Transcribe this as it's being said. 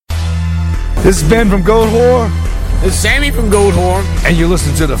This is Ben from Goat Whore. This is Sammy from Goat Whore. And you're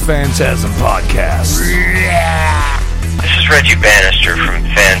listening to the Phantasm Podcast. Yeah. This is Reggie Bannister from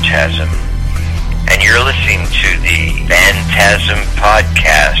Phantasm. And you're listening to the Phantasm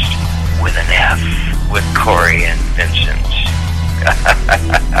Podcast with an F, with Corey and Vincent.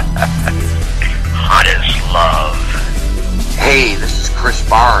 Hot as love. Hey, this is Chris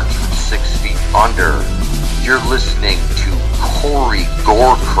Barnes from 6 Feet Under. You're listening to Corey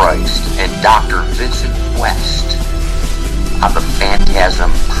Gorechrist and Dr. Vincent West on the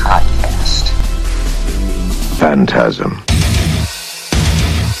Phantasm Podcast. Phantasm.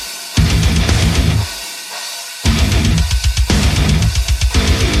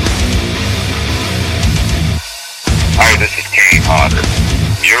 Hi, this is Kenny Potter.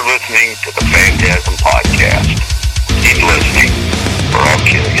 You're listening to the Phantasm Podcast. Keep listening, or I'll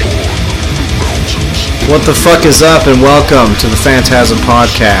kill you. What the fuck is up, and welcome to the Phantasm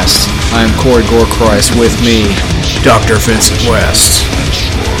Podcast. I am Corey Gorechrist, with me, Dr. Vincent West.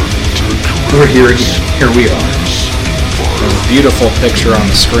 We're here again. Here we are. There's a beautiful picture on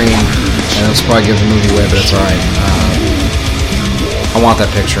the screen, and it's probably give the movie away, but it's alright. I want that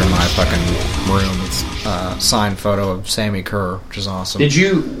picture in my fucking room. It's a signed photo of Sammy Kerr, which is awesome. Did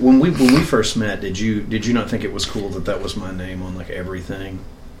you, when we first met, did you not think it was cool that was my name on like everything?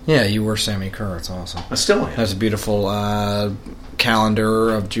 Yeah, you were Sammy Kerr. It's awesome. I still am. There's a beautiful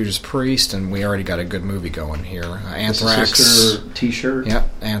calendar of Judas Priest, and we already got a good movie going here. Anthrax Sister T-shirt. Yep.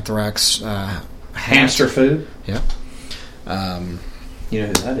 Anthrax. Hamster food. Yep. You know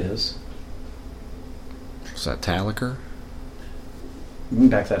who that is? Is that Taliker? You can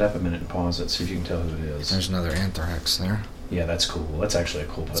back that up a minute and pause it, see if you can tell who it is. There's another Anthrax there. Yeah, that's cool. That's actually a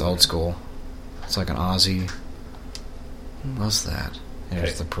cool poster. It's old school. It's like an Aussie. What was that?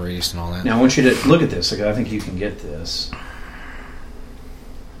 There's the priest and all that. Now I want you to look at this. I think you can get this.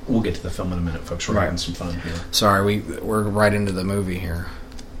 We'll get to the film in a minute, folks. We're having some fun here. Sorry, we're right into the movie here.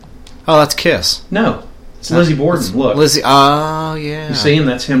 Oh, that's Kiss. No, it's Lizzie Borden. Look, Lizzie. Oh, yeah. You see him?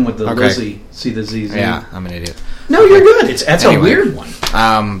 That's him with the Lizzie. See the ZZ? Yeah, I'm an idiot. No, you're good. That's anyway, a weird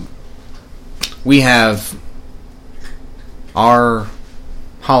one. We have our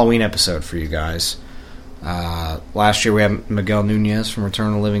Halloween episode for you guys. Last year we had Miguel Nunez from Return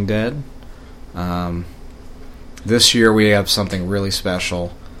of the Living Dead. This year we have something really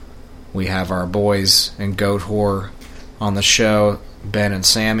special. We have our boys in Goat Whore on the show, Ben and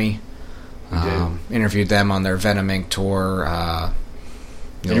Sammy. Interviewed them on their Venom Inc. tour.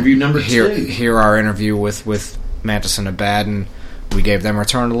 Interview number 2. Hear our interview with Mantis and Abaddon. We gave them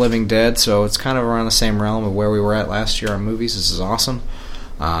Return of the Living Dead, so it's kind of around the same realm of where we were at last year on movies. This is awesome.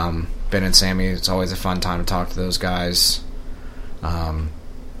 Ben and Sammy, it's always a fun time to talk to those guys. Yeah,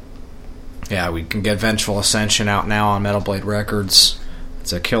 we can get Vengeful Ascension out now on Metal Blade Records.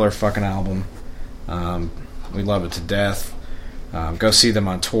 It's a killer fucking album. We love it to death. Go see them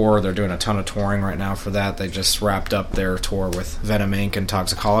on tour. They're doing a ton of touring right now for that. They just wrapped up their tour with Venom Inc. and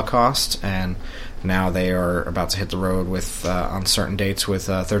Toxic Holocaust, and now they are about to hit the road with on certain dates with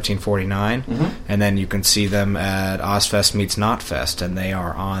 1349, and then you can see them at Ozfest meets Knotfest, and they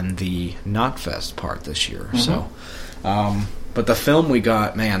are on the Knotfest part this year. So, but the film we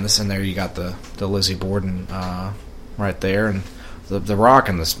got, man, this in there you got the Lizzie Borden right there, and the rock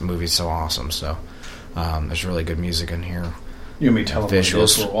in this movie is so awesome. So there's really good music in here. You and me tell them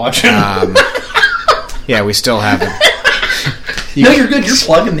visuals we're watching. Yeah, we still haven't. No, you're good. You're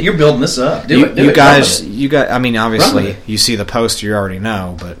plugging. You're building this up. Do it. You guys. I mean, obviously, you see the poster, you already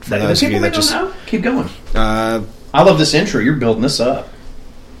know. But for those of you that just know, keep going. I love this intro. You're building this up.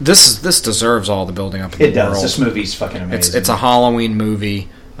 This deserves all the building up in the world. It does. This movie's fucking amazing. It's a Halloween movie.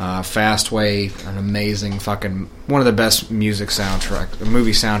 Fastway, an amazing fucking one of the best movie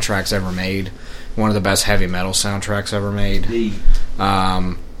soundtracks ever made. One of the best heavy metal soundtracks ever made.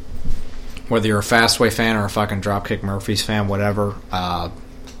 Whether you're a Fastway fan or a fucking Dropkick Murphys fan, whatever. Wow,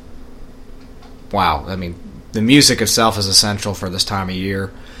 I mean, the music itself is essential for this time of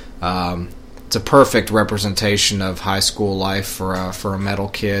year. It's a perfect representation of high school life for a metal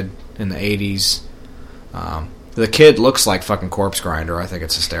kid in the 80s. The kid looks like fucking Corpse Grinder. I think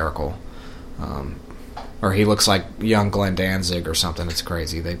it's hysterical. Or he looks like young Glenn Danzig or something. It's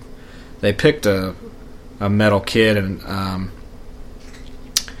crazy. They picked a metal kid, and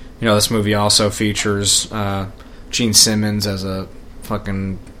this movie also features Gene Simmons as a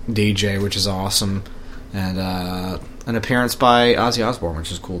fucking DJ, which is awesome, and an appearance by Ozzy Osbourne,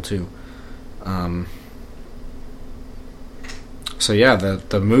 which is cool too. So yeah,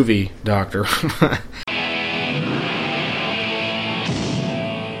 the movie Doctor.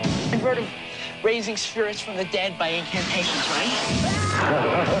 I've heard of raising spirits from the dead by incantations, right?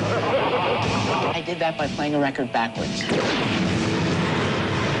 did that by playing a record backwards.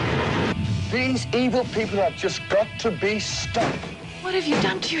 These evil people have just got to be stopped. What have you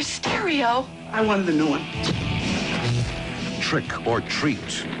done to your stereo? I wanted the new one. Trick or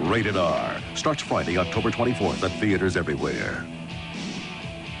Treat, rated R. Starts Friday, October 24th at theaters everywhere.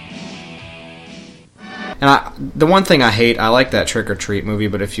 And the one thing I hate, I like that Trick or Treat movie,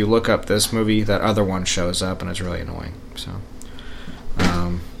 but if you look up this movie, that other one shows up, and it's really annoying. So,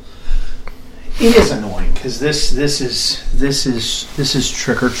 it is annoying because this is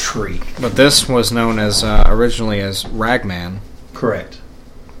Trick or Treat. But this was known as originally as Ragman. Correct.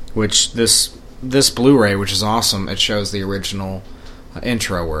 Which this Blu-ray, which is awesome, it shows the original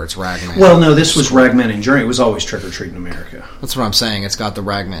intro where it's Ragman. Well, no, this was Ragman in Germany. It was always Trick or Treat in America. That's what I'm saying. It's got the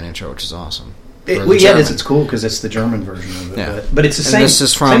Ragman intro, which is awesome. It's cool because it's the German version of it. Yeah. But it's the same, this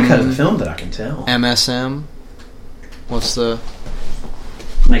is from same kind of film that I can tell. MSM. What's the...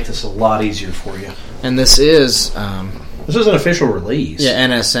 Make this a lot easier for you. And this is... this is an official release. Yeah,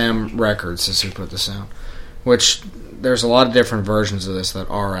 NSM Records is who put this out. Which, there's a lot of different versions of this that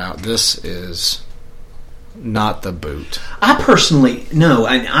are out. This is not the boot. I personally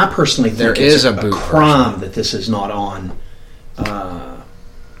think there it's is a boot crime version. that this is not on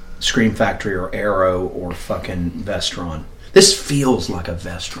Scream Factory or Arrow or fucking Vestron. This feels like a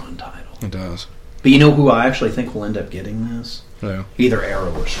Vestron title. It does. But you know who I actually think will end up getting this? No. Either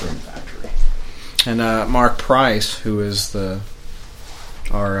Arrow or Scream Factory. And Mark Price, who is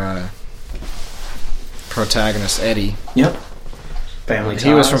our protagonist, Eddie. Yep. Family Ties.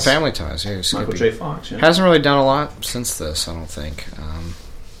 He was from Family Ties. Yeah, Michael J. Fox. Yeah. Hasn't really done a lot since this, I don't think.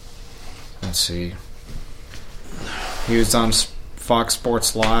 Let's see. He was on Fox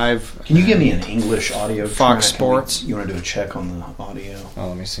Sports Live. Can you give me an English audio Fox track? Sports. You want to do a check on the audio? Oh,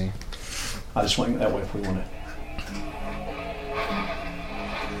 let me see. I just want that way if we want it.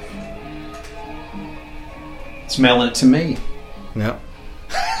 Smelling it to me. Yep.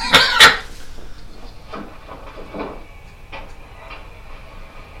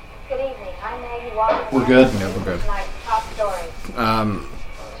 Good evening. I'm Maggie Walker. We're good. Yeah, we're good. Tonight's top story.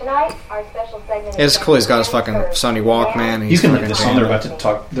 Tonight, our special segment. It's cool. He's got his fucking Sony Walkman. You can leave this on. They're about to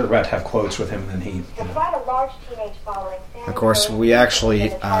talk. They're about to have quotes with him, and then he. Despite a large teenage following, Of course, we actually,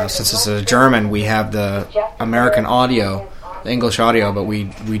 since this is German, we have the American audio, the English audio, but we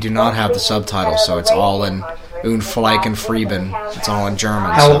do not have the subtitles, so it's all in Unfleiken Frieben. It's all in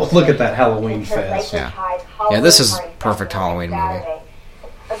German. So. Look at that Halloween fest. Yeah. Yeah, this is a perfect Halloween movie.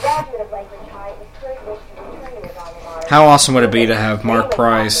 How awesome would it be to have Mark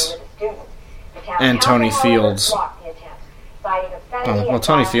Price and Tony Fields? Well,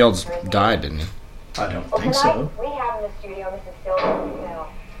 Tony Fields died, didn't he? I don't think so.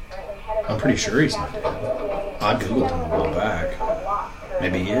 I'm pretty sure he's not dead. I googled him a while back.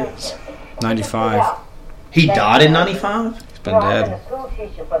 Maybe he is. 95. He died in 95? He's been dead.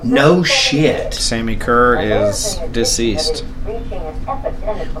 No shit. Sammy Kerr is deceased.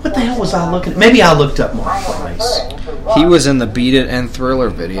 What the hell was I looking at? Maybe I looked up Mark Price. He was in the Beat It and Thriller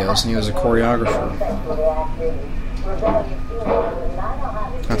videos, and he was a choreographer.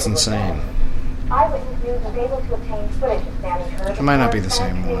 That's insane. It might not be the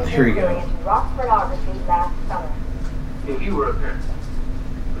same one. Here you go. If you were a parent,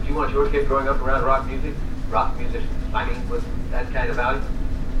 would you want your kid growing up around rock music? Rock musicians fighting with that kind of value?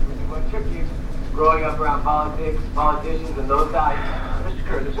 Would you want your kids growing up around politics, politicians, and those guys? Mr.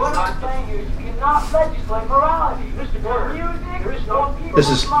 Kerr, this what I'm saying is you cannot legislate morality. Mr. Kerr, there is no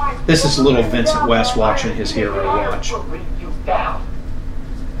This is little Vincent West watching his hero watch.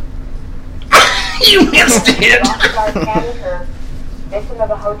 You missed it! Victim of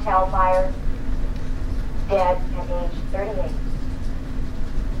a hotel fire, dead at age 38.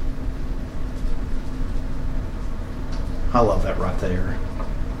 I love that right there.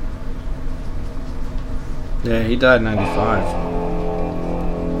 Yeah, he died in 95.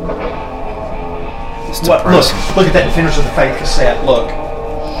 What? Look at that Defenders of the Faith cassette. Look.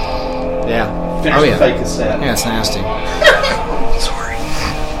 Yeah. Defenders of the Faith cassette. Yeah, it's nasty. Sorry.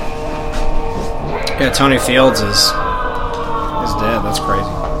 Yeah, Tony Fields is dead. That's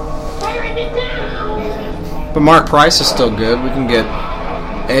crazy. But Mark Price is still good. We can get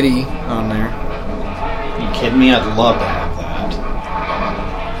Eddie on there. Are you kidding me? I'd love to have that.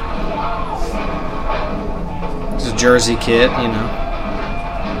 He's a Jersey kid, you know.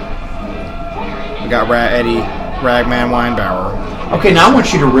 We got Eddie Ragman Weinbauer. Okay, now I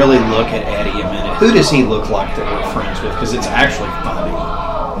want you to really look at Eddie a minute. Who does he look like that we're friends with? Because it's actually funny.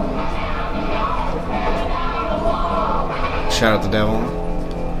 Shout out the devil.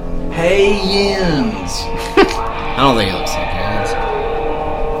 Hey, Yins. I don't think he looks like Yins.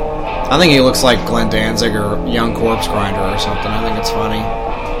 I think he looks like Glenn Danzig or Young Corpse Grinder or something. I think it's funny.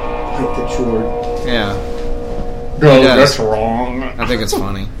 Like the short. Yeah. No, that's wrong. I think it's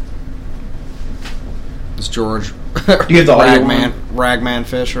funny. It's George. Do you have the audio Ragman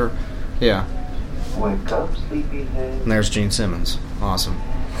Fisher? Yeah. Wake up, sleepyhead. And there's Gene Simmons. Awesome.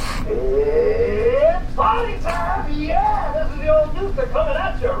 It's party time! Yeah, this is the old Deucer coming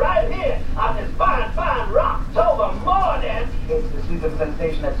at you right here on this fine, fine Rocktober morning. It's the sweeping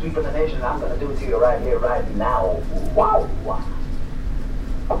sensation that's sweeping the nation. I'm going to do it to you right here, right now. Wow.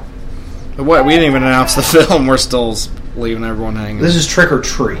 What? We didn't even announce the film. We're still leaving everyone hanging. This is Trick or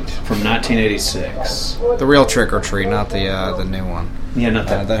Treat from 1986. The real Trick or Treat, not the new one. Yeah, not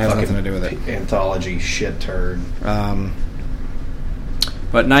that. That has nothing to do with it. Anthology shit turd. But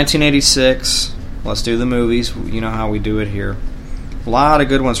 1986. Let's do the movies. You know how we do it here. A lot of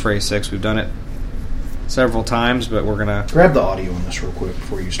good ones for 86. We've done it several times, but we're gonna grab the audio on this real quick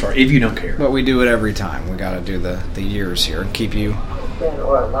before you start, if you don't care. But we do it every time. We got to do the years here and keep you Dead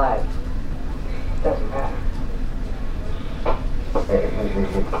or alive. Doesn't matter.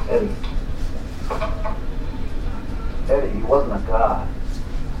 Eddie. Eddie, he wasn't a god.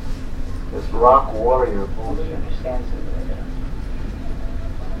 This rock warrior bullshit. You understand something like that?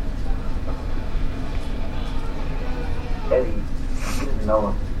 Eddie, you didn't know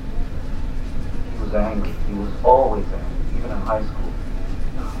him. He was angry. He was always angry, even in high school.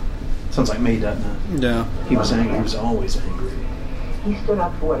 Sounds like me, doesn't it? Yeah. He was angry. He was always angry. He stood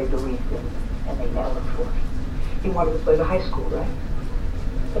up for what he believed in, and they nailed him for it. He wanted to play the high school, right?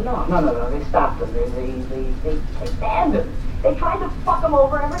 But no, they stopped him. They banned him. They tried to fuck him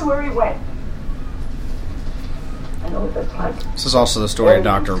over everywhere he went. I know what that's like. This is also the story of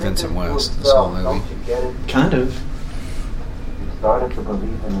Dr. Vincent West, this whole movie. Don't you get it? Kind of. He started to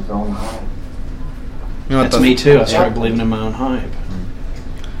believe in his own hype. You know That's me too. I started believing in my own hype.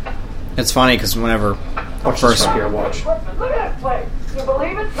 It's funny because whenever Watch this right here. Watch. Look at that place. You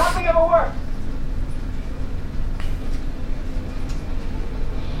believe it? Nothing ever works.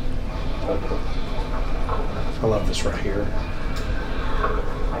 I love this right here.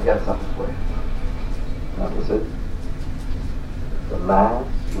 I got something for you. That was it. The last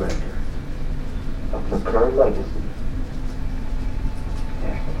render of the Kerr legacy.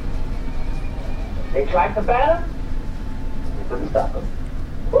 Yeah. They tried to ban him? They couldn't stop him.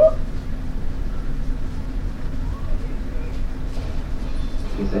 Whoop.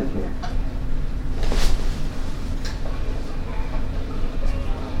 He's in here.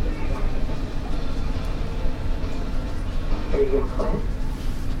 Here you go, Clint.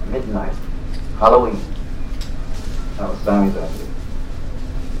 Midnight. Halloween. That was Sammy's idea.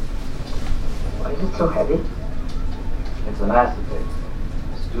 Why is it so heavy? It's an acetate.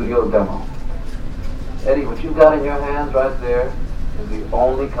 A studio demo. Eddie, what you got in your hands right there is the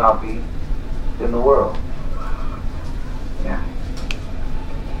only copy in the world. Yeah.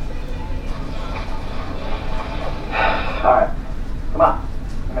 All right. Come on.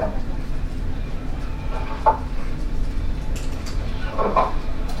 Come here.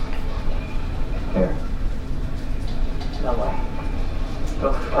 Here. No way. No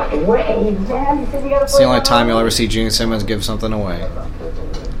fucking way, man. You said you gotta It's the only time you'll ever see Gene Simmons give something away.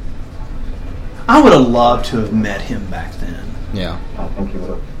 I would have loved to have met him back then. Yeah. I think you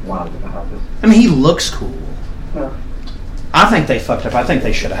would have wanted to have this. I mean, he looks cool. Yeah. I think they fucked up. I think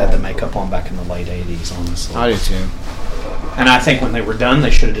they should have had the makeup on back in the late 80s, honestly. I do too. And I think when they were done,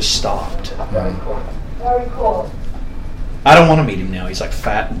 they should have just stopped. Very cool. Very cool. I don't want to meet him now. He's like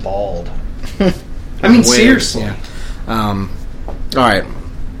fat and bald. I mean, seriously. Yeah. All right.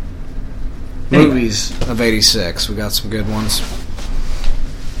 Movies of 86. We got some good ones.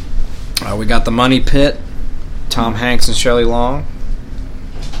 We got The Money Pit, Tom Hanks and Shelley Long,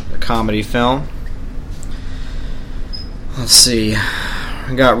 a comedy film. Let's see.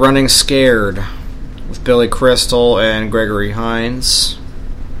 We got Running Scared with Billy Crystal and Gregory Hines.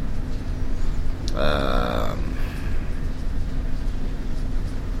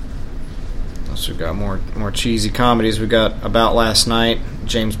 So we got more cheesy comedies. We got About Last Night,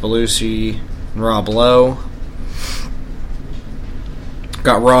 James Belushi and Rob Lowe.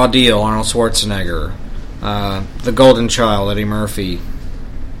 Got Raw Deal, Arnold Schwarzenegger. The Golden Child, Eddie Murphy.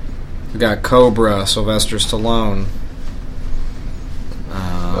 We got Cobra, Sylvester Stallone.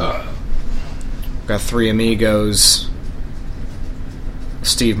 Got Three Amigos,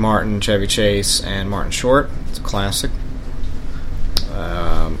 Steve Martin, Chevy Chase, and Martin Short. It's a classic.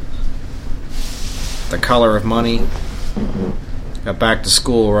 The Color of Money. Got Back to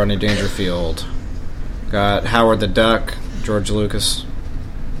School, Rodney Dangerfield. Got Howard the Duck, George Lucas.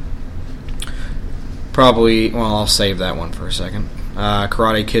 Probably, well, I'll save that one for a second.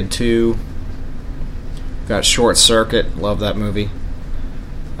 Karate Kid 2. Got Short Circuit. Love that movie.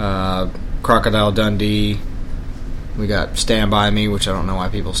 Crocodile Dundee. We got Stand By Me, which I don't know why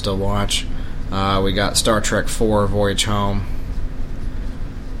people still watch. We got Star Trek 4, Voyage Home.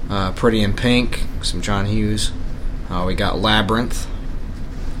 Pretty in Pink, some John Hughes. We got Labyrinth,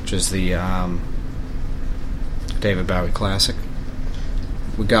 which is the David Bowie classic.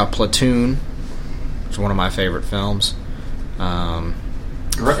 We got Platoon, which is one of my favorite films.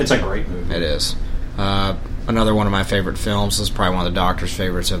 It's a great movie. It is. Another one of my favorite films, this is probably one of the Doctor's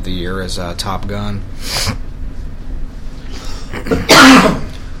favorites of the year, is Top Gun.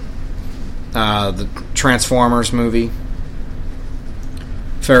 The Transformers movie.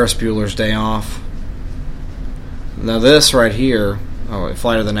 Ferris Bueller's Day Off. Now this right here,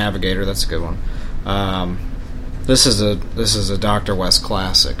 Flight of the Navigator, that's a good one. This is a Dr. West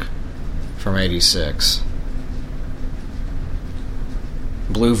classic from '86.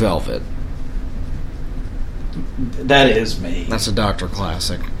 Blue Velvet. That is me. That's a Doctor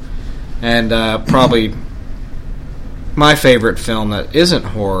classic. And probably my favorite film that isn't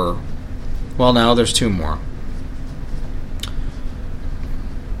horror. Well, no, there's two more.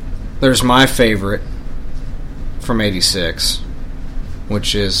 There's my favorite from '86,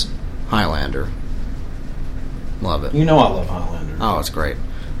 which is Highlander. Love it. You know I love Highlander. Oh, it's great.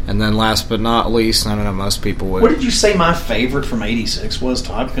 And then last but not least, I don't know, most people would... What did you say my favorite from '86 was?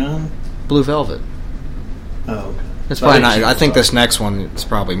 Top Gun? Blue Velvet. Oh, okay. It's probably not... I think this next one is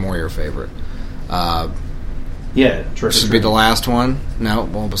probably more your favorite. Yeah, this would be the last one. No,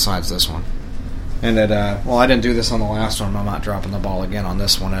 well, besides this one. And at, well, I didn't do this on the last one. I'm not dropping the ball again on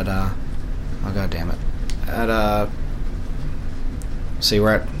this one. At, oh, God damn it. At, see,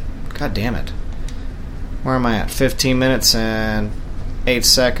 we're at, God damn it. Where am I at? 15 minutes and 8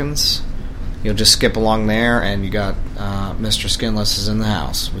 seconds. You'll just skip along there, and you got Mr. Skinless is in the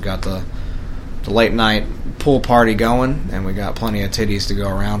house. We got the late night pool party going, and we got plenty of titties to go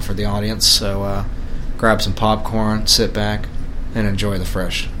around for the audience. So grab some popcorn, sit back, and enjoy the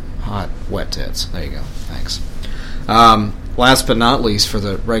fresh, hot, wet tits. There you go. Thanks. Last but not least, for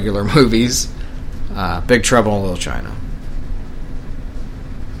the regular movies, Big Trouble in Little China.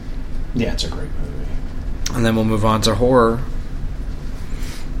 Yeah, it's a great movie. And then we'll move on to horror.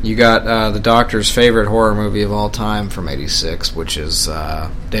 You got the Doctor's favorite horror movie of all time from '86, which is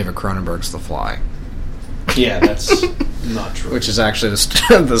David Cronenberg's The Fly. Yeah, that's not true. Which is actually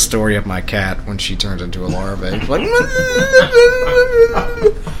the story of my cat when she turns into a larvae. Like,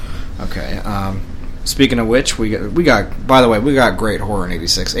 okay. Speaking of which, we got. By the way, we got great horror in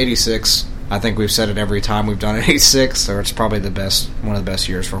 '86. '86. I think we've said it every time we've done it. '86, so it's probably one of the best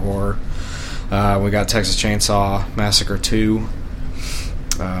years for horror. We got Texas Chainsaw Massacre 2.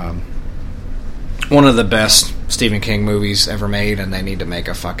 One of the best Stephen King movies ever made, and they need to make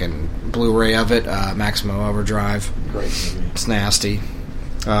a fucking Blu-ray of it. Maximum Overdrive. Great movie. It's nasty.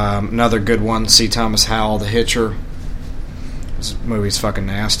 Another good one, C. Thomas Howell, The Hitcher. This movie's fucking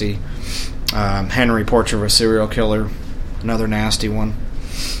nasty. Henry, Portrait of a Serial Killer. Another nasty one.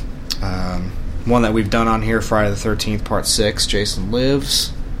 One that we've done on here, Friday the 13th, Part 6, Jason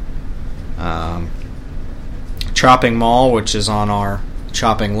Lives. Chopping Mall, which is on our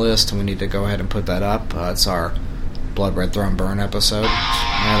chopping list, and we need to go ahead and put that up. It's our Blood Red Throne Burn episode. We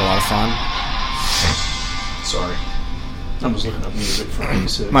had a lot of fun. Sorry. I was looking up music for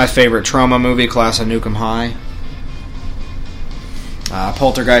 '86. My favorite trauma movie, Class of Nukem High.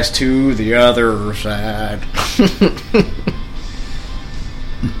 Poltergeist 2, The Other Side.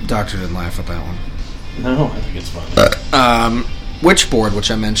 Doctor didn't laugh at that one. No, I think it's funny. Witchboard,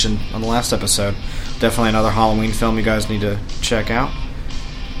 which I mentioned on the last episode. Definitely another Halloween film you guys need to check out.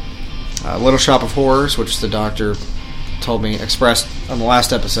 Little Shop of Horrors, which the Doctor told me, expressed on the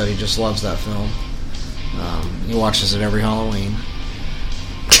last episode, he just loves that film. He watches it every Halloween.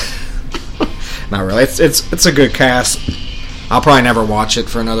 Not really. It's a good cast. I'll probably never watch it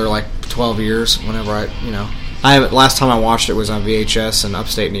for another 12 years. Whenever last time I watched it was on VHS in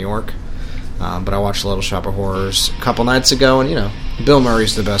upstate New York. But I watched Little Shop of Horrors a couple nights ago, and Bill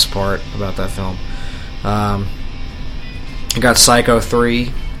Murray's the best part about that film. I got Psycho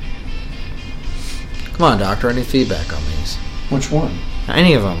 3. Come on, Doctor, any feedback on these? Which one?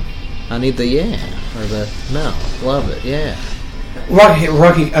 Any of them. I need the yeah or the no. Love it, yeah.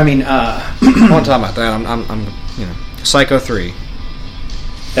 Rocky. I mean, I won't talk about that. I'm Psycho 3.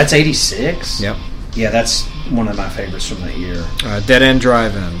 That's '86. Yep. Yeah, that's one of my favorites from that year. Dead End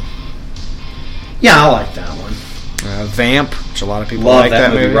Drive-In. Yeah, I like that one. Vamp, which a lot of people love like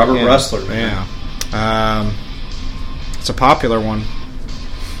that movie. Robert Rustler. Man. Yeah. It's a popular one.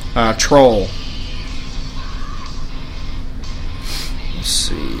 Troll. Let's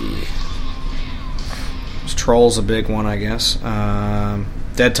see. Troll's a big one, I guess.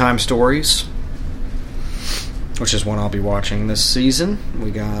 Dead Time Stories, which is one I'll be watching this season.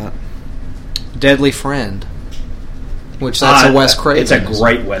 We got Deadly Friend, which that's a Wes Craven. It's a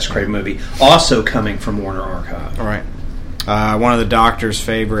great Wes Craven movie. Also coming from Warner Archive. All right. One of the Doctor's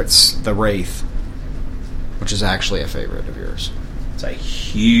favorites, The Wraith, which is actually a favorite of yours. It's a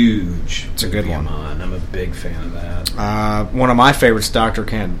huge. It's a good one. I'm a big fan of that. One of my favorites, Doctor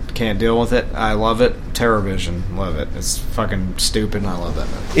Can't Deal With It. I love it. TerrorVision, love it. It's fucking stupid, and I love that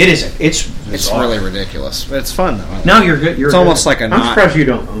movie. It is. It's really ridiculous. It's fun though. No, you're good. It's almost like a. I'm surprised you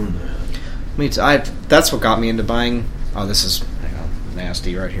don't own that. Me too. That's what got me into buying. Oh, this is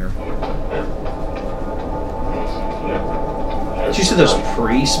nasty right here. Did you see those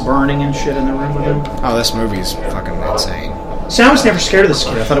priests burning and shit in the room with him? Oh, this movie's fucking insane. See, I was never scared of this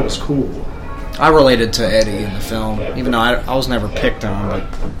kid. I thought it was cool. I related to Eddie in the film, even though I was never picked on, but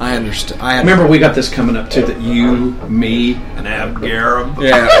I understood. Remember, we got this coming up too. That you, me, and Ab Garib.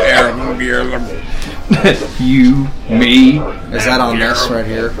 Yeah, Ab Garib. You, me. Is that on this right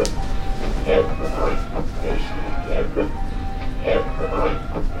here?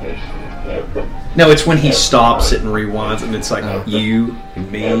 No, it's when he stops it and rewinds, and it's like you,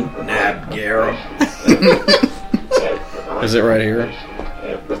 me, Ab Garib. Is it right here?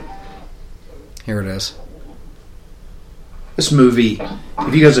 Here it is. This movie,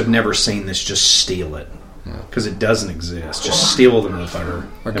 if you guys have never seen this, just steal it. Because it doesn't exist. Just steal the motherfucker.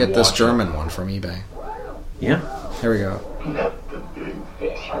 Or get this German one from eBay. Yeah. Here we go.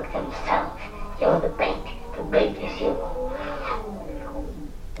 You're the bait. The bait is you.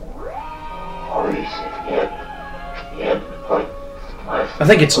 I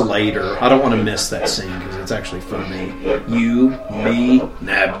think it's later. I don't want to miss that scene because it's actually funny. You, me,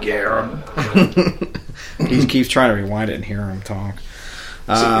 Ab Garib. He keeps trying to rewind it and hear him talk.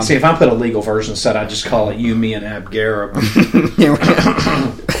 See, if I put a legal version set, I'd just call it You, Me, and Ab Garib.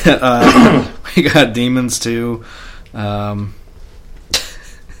 We got Demons too.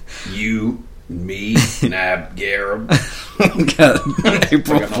 You, me, and Ab Garib. Got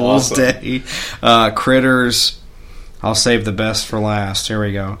April Fool's Day. Critters. I'll save the best for last. Here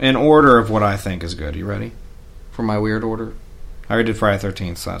we go. In order of what I think is good. You ready? For my weird order? I already did Friday the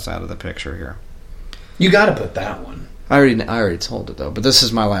 13th, so that's out of the picture here. You got to put that one. I already told it, though. But this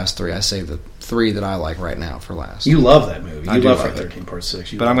is my last three. I saved the three that I like right now for last. You love that movie. I you love Friday the 13th Part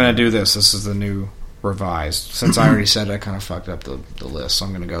 6. But I'm going to do this. This is the new revised. Since I already said it, I kind of fucked up the list, so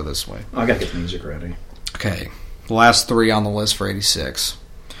I'm going to go this way. I got to get the music ready. Okay. The last three on the list for 86.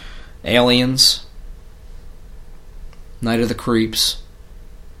 Aliens. Night of the Creeps.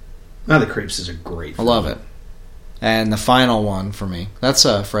 Night of the Creeps is a great film. I love it. And the final one for me. That's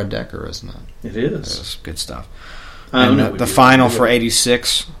Fred Decker, isn't it? It is. It is good stuff. And the final for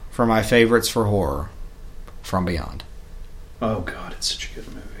 86 for my favorites for horror. From Beyond. Oh, God, it's such a good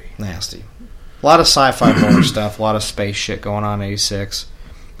movie. Nasty. A lot of sci-fi horror stuff. A lot of space shit going on in 86.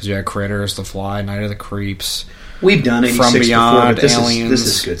 Because you had Critters, The Fly, Night of the Creeps. We've done 86 From Beyond, before, but Aliens. This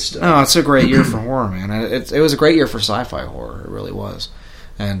is good stuff. No, it's a great year for horror, man. It was a great year for sci-fi horror. It really was.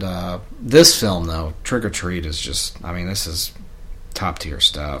 And this film, though, Trick or Treat, is just... I mean, this is top-tier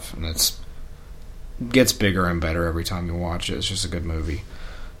stuff. And it gets bigger and better every time you watch it. It's just a good movie.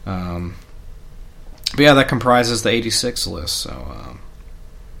 But yeah, that comprises the 86 list. So,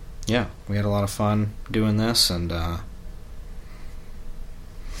 yeah, we had a lot of fun doing this. And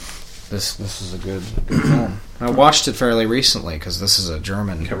this is a good film. I watched it fairly recently because this is a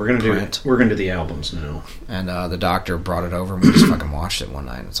German print. We're gonna do the albums now. And the doctor brought it over and we just fucking watched it one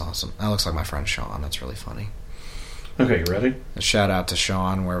night. It's awesome. That looks like my friend Sean. That's really funny. Okay, you ready? A shout out to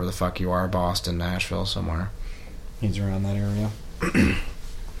Sean, wherever the fuck you are, Boston, Nashville, somewhere. He's around that area.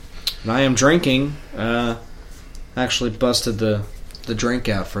 And I am drinking. Actually busted the drink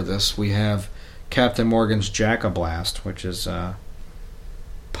out for this. We have Captain Morgan's Jack-a-Blast, which is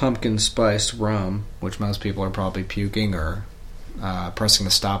pumpkin spiced rum, which most people are probably puking or pressing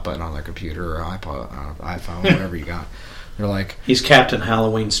the stop button on their computer or iPhone, whatever you got. They're like, he's Captain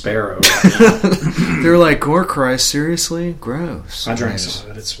Halloween Sparrow. They're like, Gore Christ, seriously? Gross. I drank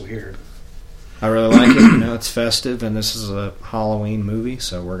some of it. It's weird. I really like it. You know, it's festive, and this is a Halloween movie,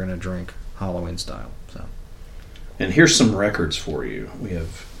 so we're going to drink Halloween style. So, and here's some records for you. We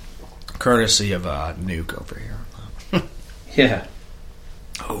have courtesy of Nuke over here. Yeah.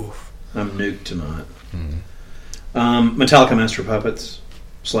 Oh, I'm Nuke tonight. Metallica, Master of Puppets,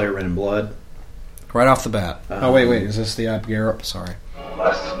 Slayer, Rain and Blood. Right off the bat. Oh wait, is this the Ab Garib? Sorry.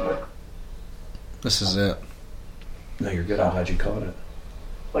 This is it. No, you're good. I'm glad you caught it.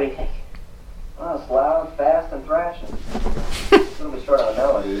 What do you think? Oh, it's loud, fast, and thrashing. It's a little bit short on the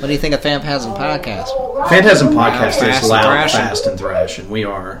melody. What do you think of Phantasm Podcast? Phantasm Podcast Fast is loud, and thrashing. fast, and thrashing. We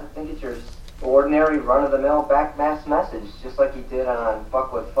are. I think it's your ordinary run-of-the-mill back mass message, just like you did on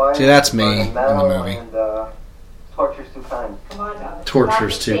Fuck With Fire. See, that's me Burning in Metal, the movie. And Torture's Too Kind. Come on now.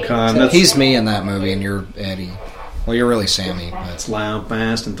 Torture's Too Kind. That's, He's me in that movie, and you're Eddie. Well, you're really Sammy. But it's loud,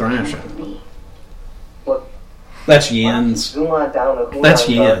 fast, and thrashing. Look, That's Jens. zoom on down to Hunan That's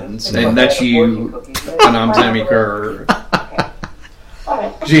Gardens. Jens. And that's you. And I'm Sammy Kerr.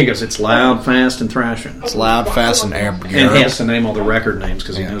 Gene goes, it's loud, fast, and thrashing. It's loud, fast, and air. And he has to name all the record names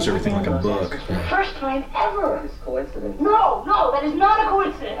because he knows everything like a book. First time ever. It's coincidence. No, that is not a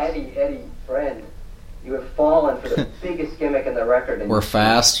coincidence. Eddie, friend, you have fallen for the biggest gimmick in the record. We're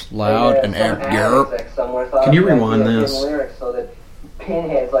fast, loud, and air. Can you rewind this? Lyrics so that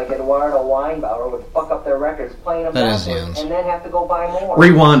pinheads like Eduardo Weinbauer would fuck up their records playing them That is backwards Jens. and then have to go buy more.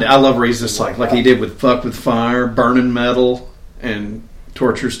 Rewind. I love where he's just like he did with Fuck With Fire, Burning Metal, and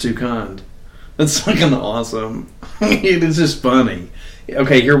Torture's Too Kind. That's fucking awesome. It is just funny.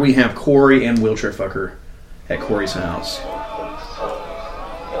 Okay, here we have Corey and Wheelchair Fucker at Corey's house.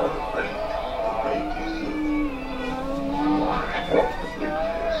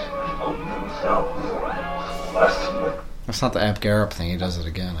 That's not the Ab Garrett thing. He does it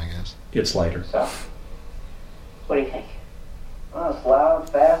again, I guess. It's later. So, What do you think? oh, it's loud,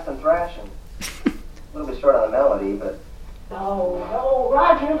 fast, and thrashing. A little bit short on the melody, but No,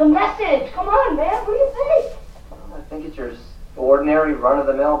 Roger, the message. Come on, man. What do you think? I think it's your ordinary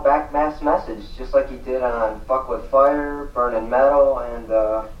run-of-the-mill back mass message, just like you did on Fuck With Fire, Burning Metal, and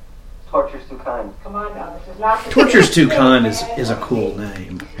Torture's Too Kind. Come on now, this is not the Torture's Too Kind is a cool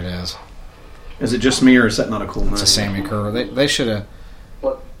name. It is. Is it just me, or is that not a cool name? It's a Sammy Kerr. They should have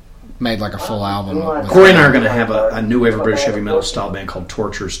made like a full album. With Corey and I are going to have a new wave of British heavy metal style band called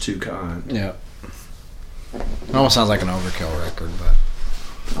Torture's Too Kind. Yeah. It almost sounds like an Overkill record, but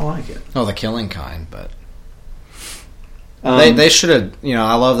I like it. Oh, the Killing Kind, but they should have. You know,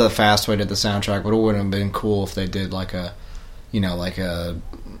 I love that Fastway did the soundtrack, but it would have been cool if they did like a, Ew.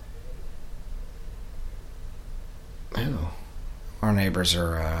 Our neighbors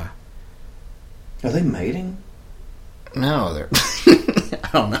are. Are they mating? No, they're. I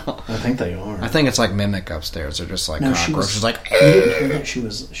don't know. I think they are. I think it's like Mimic upstairs. They're just like cockroaches. She was like, you didn't hear that? She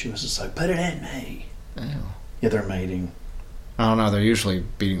was just like, put it in me. Ew. Yeah, they're mating. I don't know. They're usually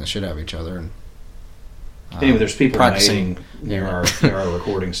beating the shit out of each other. And anyway, there's people practicing mating near our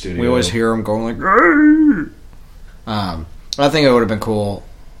recording studio. We always hear them going like. I think it would have been cool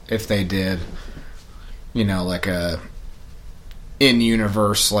if they did, like a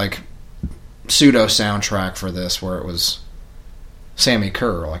in-universe like pseudo soundtrack for this, where it was Sammy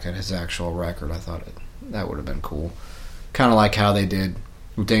Kerr like at his actual record. I thought that would have been cool, kind of like how they did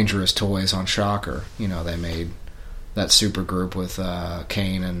Dangerous Toys on Shocker. They made that super group with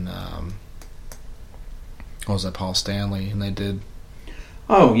Kane and what was that, Paul Stanley, and they did.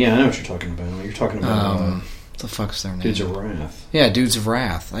 Oh yeah, I know what you're talking about. You're talking about what the fuck's their name? Dudes of Wrath. Yeah, Dudes of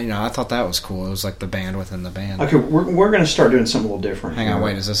Wrath. I thought that was cool. It was like the band within the band. Okay, we're going to start doing something a little different. Hang on,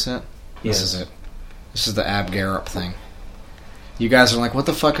 wait, is this it? Yes. This is it. This is the Ab Garrett thing. You guys are like, what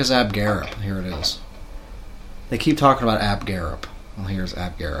the fuck is Ab Garrett? Here it is. They keep talking about Ab Garrett. Well, here's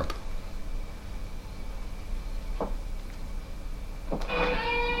Ab Garrett.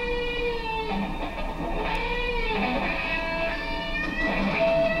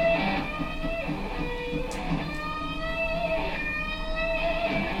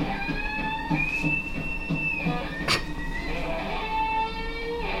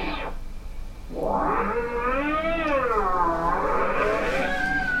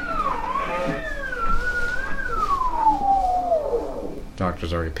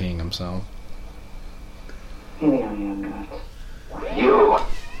 Doctor's already peeing himself. Here I am, God. You.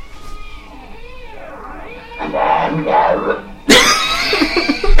 And I'm Garrett.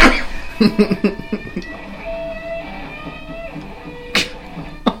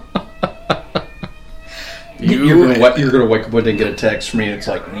 You're gonna wake up one day and get a text from me. It's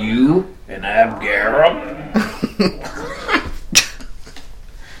like, you and Ab Garrett.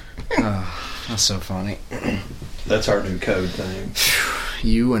 That's so funny. That's our new code thing.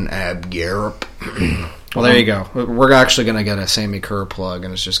 You and Ab Garrett. Well, there you go. We're actually going to get a Sammy Kerr plug,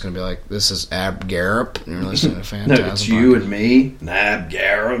 and it's just going to be like, this is Ab Garrett, and you're listening to Phantasm. No, it's you and me, and Ab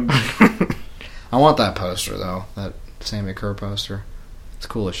Garrett. I want that poster, though. That Sammy Kerr poster. It's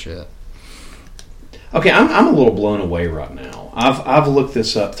cool as shit. Okay, I'm a little blown away right now. I've looked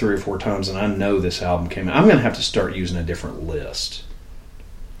this up 3 or 4 times, and I know this album came out. I'm going to have to start using a different list.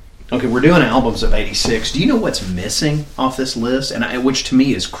 Okay, we're doing albums of '86. Do you know what's missing off this list? And which to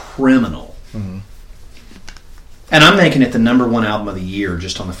me is criminal. Mm-hmm. And I'm making it the number one album of the year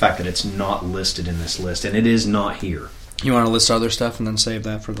just on the fact that it's not listed in this list, and it is not here. You want to list other stuff and then save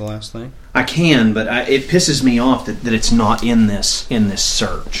that for the last thing? I can, but it pisses me off that it's not in this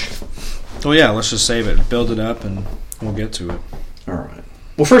search. Well, yeah, let's just save it, build it up, and we'll get to it. All right.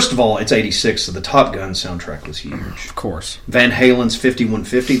 Well, first of all, it's 86, so the Top Gun soundtrack was huge. Of course. Van Halen's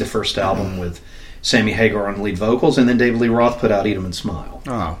 5150, the first album with Sammy Hagar on lead vocals, and then David Lee Roth put out Eat 'Em and Smile.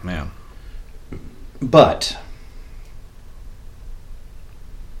 Oh, man. But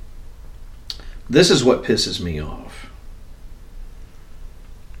this is what pisses me off.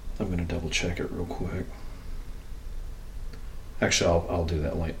 I'm going to double check it real quick. Actually, I'll do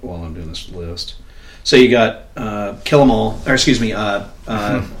that while I'm doing this list. So you got Kill 'Em All, or excuse me,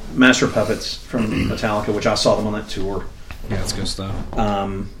 Master of Puppets from Metallica, which I saw them on that tour. Yeah, that's good stuff.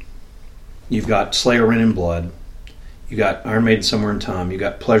 You've got Slayer, Rain in Blood. You got Iron Maiden, Somewhere in Time. You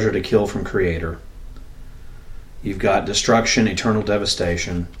got Pleasure to Kill from Creator. You've got Destruction, Eternal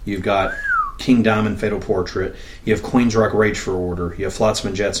Devastation. You've got King Diamond, Fatal Portrait. You have Queen's Rock, Rage for Order. You have Flotsam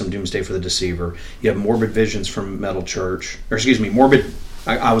and Jetsam, Doomsday for the Deceiver. You have Morbid Visions from Metal Church. Or excuse me,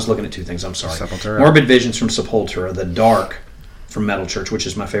 I was looking at two things, I'm sorry. Sepultura. Morbid Visions from Sepultura. The Dark from Metal Church, which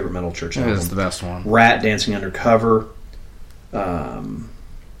is my favorite Metal Church album. It is the best one. Rat, Dancing Undercover.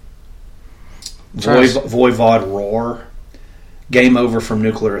 Voivod Roar. Game Over from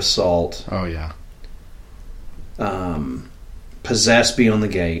Nuclear Assault. Oh, yeah. Possessed, Beyond the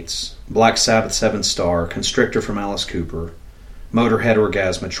Gates. Black Sabbath, Seven Star. Constrictor from Alice Cooper. Motorhead,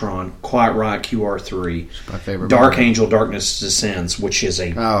 Orgasmatron. Quiet Riot, QR3. My favorite. Dark Angel, Darkness Descends, which is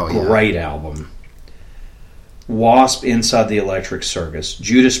a great album. Wasp, Inside the Electric Circus.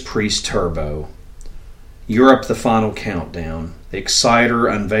 Judas Priest, Turbo. Europe, The Final Countdown. Exciter,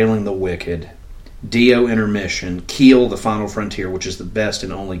 Unveiling the Wicked. Dio, Intermission. Keel, The Final Frontier, which is the best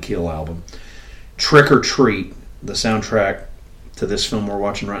and only Keel album. Trick or Treat, the soundtrack to this film we're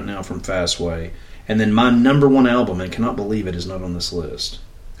watching right now from Fastway. And then my number one album, and I cannot believe it is not on this list.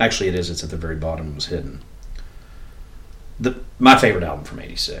 Actually, it is. It's at the very bottom. It was hidden. My favorite album from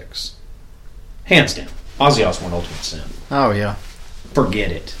 86. Hands down. Ozzy Osbourne, Ultimate Sin. Oh, yeah.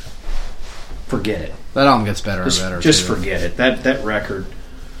 Forget it. Forget it. That album gets better and better. Just forget it. That record...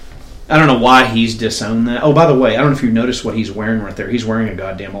 I don't know why he's disowned that. Oh, by the way, I don't know if you noticed what he's wearing right there. He's wearing a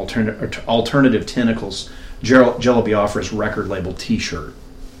goddamn Alternative Tentacles Jello Biafra's record label T-shirt.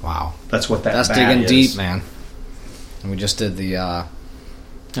 Wow. That's what that That's bat digging is. deep, man. And we just did the...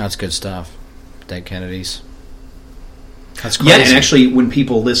 that's good stuff. Dead Kennedys. That's crazy. Yeah, and actually, when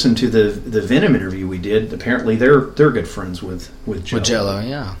people listen to the Venom interview we did, apparently they're good friends with Jello. With Jello,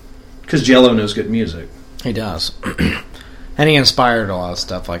 yeah. Because Jello knows good music. He does. And he inspired a lot of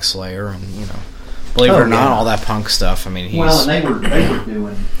stuff like Slayer and, believe it or not, all that punk stuff. I mean, he's... Well, and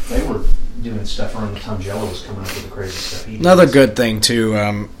they were doing stuff around the time Jello was coming up with the crazy stuff. Another good thing, too,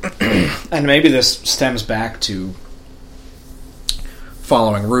 and maybe this stems back to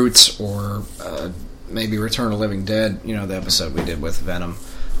Following Roots or maybe Return of the Living Dead, the episode we did with Venom.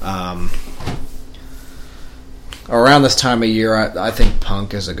 Around this time of year, I think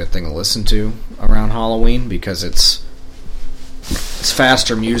punk is a good thing to listen to around Halloween because it's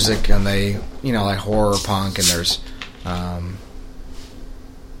faster music and they, like horror punk and there's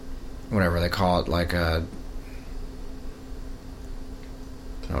whatever they call it, like I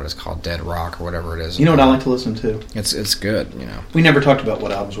don't know what it's called, dead rock or whatever it is. You know what I like to listen to? It's good, We never talked about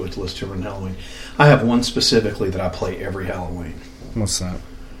what albums we like to listen to around Halloween. I have one specifically that I play every Halloween. What's that?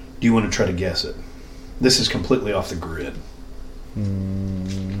 Do you want to try to guess it? This is completely off the grid.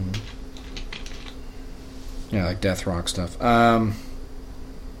 Yeah, like death rock stuff.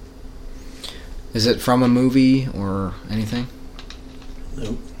 Is it from a movie or anything?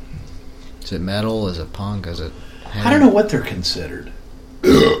 Nope. Is it metal? Is it punk? Is it heavy? I don't know what they're considered.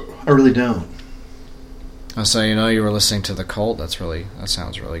 I really don't. Oh, so you were listening to The Cult? That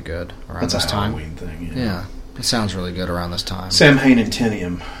sounds really good around That's this a time. Halloween thing. Yeah, it sounds really good around this time. Sam Hain and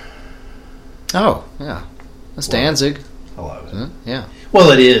Tinium. Oh, yeah. That's Danzig. I love it. Yeah.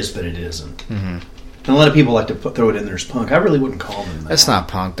 Well, it is, but it isn't. Mm-hmm. And a lot of people like to throw it in there as punk. I really wouldn't call them that. It's not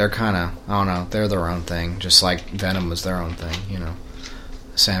punk. They're kind of, I don't know, they're their own thing. Just like Venom was their own thing,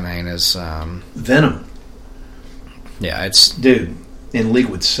 Sam Hain is... Venom. Yeah, it's... Dude, in League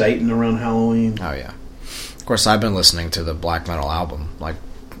with Satan around Halloween. Oh, yeah. Of course, I've been listening to the black metal album, like,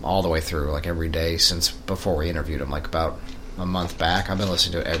 all the way through, like, every day since before we interviewed him, like, about a month back. I've been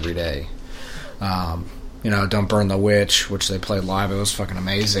listening to it every day. Don't Burn the Witch, which they played live. It was fucking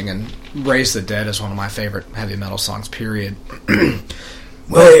amazing. And Raise the Dead is one of my favorite heavy metal songs, period.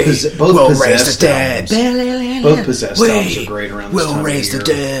 Both Possessed albums. Both Possessed albums are great around this time of raise year. the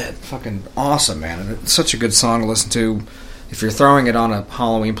dead. Fucking awesome, man. And it's such a good song to listen to. If you're throwing it on a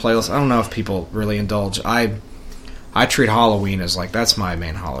Halloween playlist, I don't know if people really indulge. I treat Halloween as like, that's my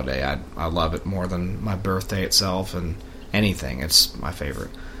main holiday. I love it more than my birthday itself and anything. It's my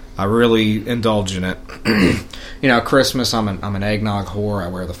favorite. I really indulge in it. You know, Christmas, I'm an eggnog whore. I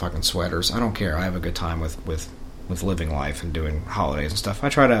wear the fucking sweaters. I don't care. I have a good time with living life and doing holidays and stuff. I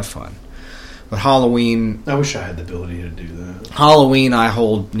try to have fun. But Halloween... I wish I had the ability to do that. Halloween I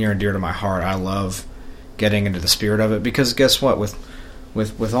hold near and dear to my heart. I love getting into the spirit of it because guess what?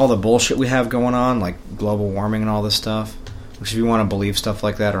 With all the bullshit we have going on, like global warming and all this stuff, which if you want to believe stuff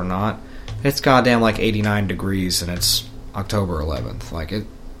like that or not, it's goddamn like 89 degrees and it's October 11th. Like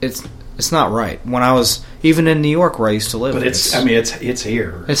it's not right. When I was even in New York where I used to live, but it's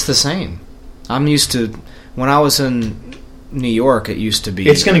here. It's the same. I'm used to when I was in New York. It used to be.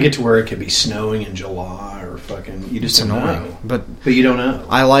 It's going to get to where it could be snowing in July or fucking. You just don't know. But you don't know.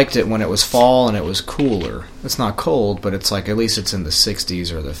 I liked it when it was fall and it was cooler. It's not cold, but it's like at least it's in the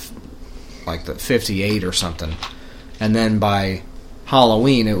 60s or the 58 or something. And then by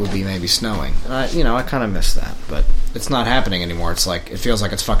Halloween it would be maybe snowing. I kind of miss that, but it's not happening anymore. It's like it feels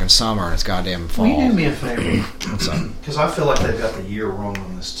like it's fucking summer and it's goddamn fall. Will you do me a favor? What's up? Because I feel like they've got the year wrong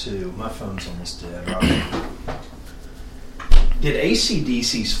on this too. My phone's almost dead. Right? Did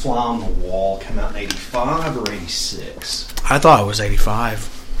AC/DC's Fly on the Wall come out in 85 or 86? I thought it was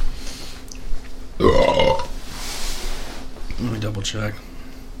 85. Let me double check.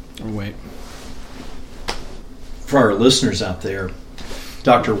 Or wait. For our listeners out there,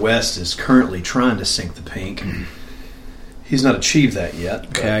 Dr. West is currently trying to sink the pink. He's not achieved that yet.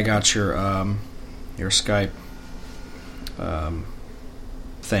 Okay, I got your Skype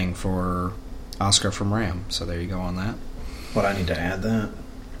thing for Oscar from Ram. So there you go on that. What, I need to add that?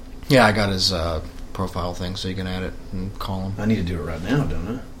 Yeah, I got his profile thing, so you can add it and call him. I need to do it right now, don't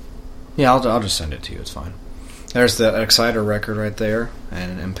I? Yeah, I'll just send it to you. It's fine. There's the Exciter record right there,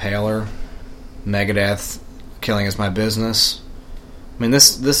 and Impaler, Megadeth, Killing Is My Business. I mean,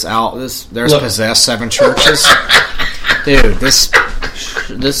 there's Look. Possessed, 7 Churches. Dude, this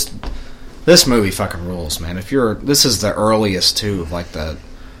movie fucking rules, man. This is the earliest too of like the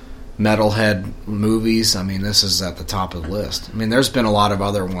metalhead movies. I mean, this is at the top of the list. I mean, there's been a lot of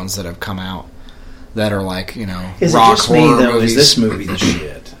other ones that have come out that are like, is rock it just horror me, though? movies. Is this movie the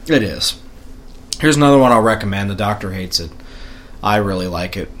shit? It is. Here's another one I'll recommend. The Doctor hates it. I really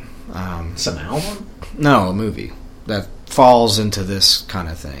like it. It's an album? No, a movie that falls into this kind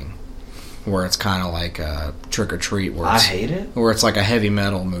of thing, where it's kind of like a Trick or Treat. Where I hate it. Where it's like a heavy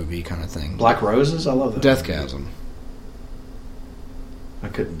metal movie kind of thing. Black Roses? I love that. Deathgasm. I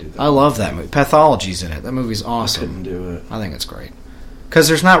couldn't do that. I love that movie. Pathology's in it. That movie's awesome. I couldn't do it. I think it's great. Because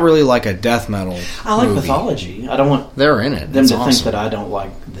there's not really like a death metal I like movie. Pathology. I don't want they're in it. them it's to awesome. think that I don't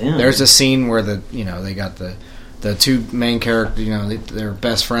like them. There's a scene where they got the two main characters, their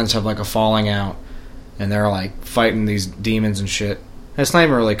best friends have like a falling out, and they're like fighting these demons and shit. And it's not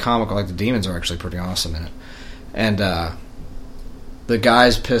even really comical. Like the demons are actually pretty awesome in it. And the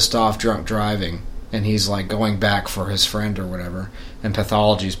guy's pissed off, drunk driving, and he's like going back for his friend or whatever. And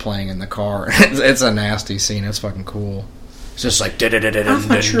Pathology's playing in the car. It's a nasty scene. It's fucking cool. It's just like. I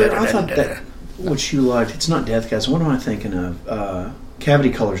thought that what you liked. It's not Deathgasm. What am I thinking of? Cavity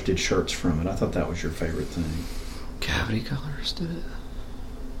Colors did shirts from it. I thought that was your favorite thing. Cavity Colors did it.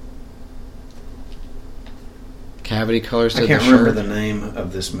 Cavity Colors did I can't the remember shirt? the name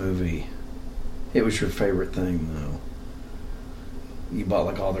of this movie. It was your favorite thing, though. You bought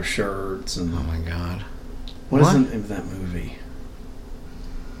like all their shirts and. Oh my god! What is the name of that movie?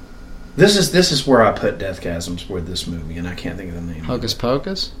 This is where I put Deathgasms with this movie, and I can't think of the name. Hocus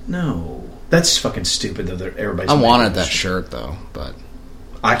Pocus? No, that's fucking stupid. Though everybody's. I wanted that shirt though, but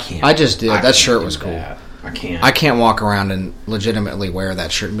I can't. I just did. That shirt was cool. That. I can't. I can't walk around and legitimately wear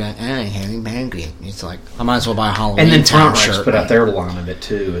that shirt and be like, Harry Pancake. It's like, I might as well buy a Halloween and then time Tom shirt. Put out their line of it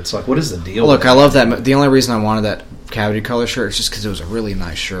too. It's like, what is the deal? Look, I love that. The only reason I wanted that Cavity Color shirt is just because it was a really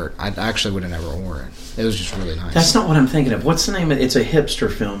nice shirt. I actually would have never worn it. It was just really nice. That's not what I'm thinking of. What's the name of it? It's a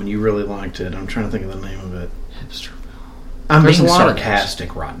hipster film, and you really liked it. I'm trying to think of the name of it. Hipster film. I'm being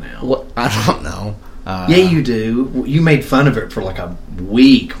sarcastic right now. What? I don't know. Yeah, you do. You made fun of it for like a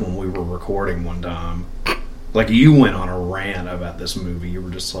week when we were recording one time. Like, you went on a rant about this movie. You were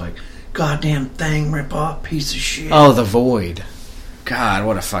just like, goddamn thing, rip-off, piece of shit. Oh, The Void. God,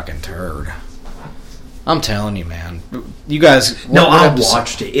 what a fucking turd. I'm telling you, man. You guys... No, I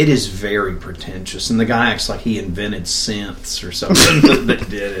watched it. It is very pretentious. And the guy acts like he invented synths or something that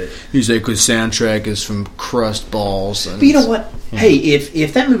did it. He's like, the soundtrack is from Crust Balls. And but you know what? Hey,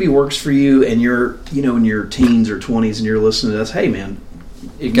 if that movie works for you and you're in your teens or 20s and you're listening to us, hey man,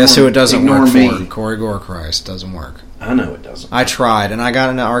 guess who it doesn't work me. for? Corey Gorechrist doesn't work. I know it doesn't. I tried, and I got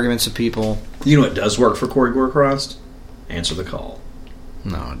into arguments with people. You know what does work for Corey Gorechrist? Answer the call.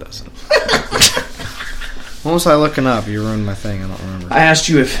 No, it doesn't. What was I looking up? You ruined my thing. I don't remember. I asked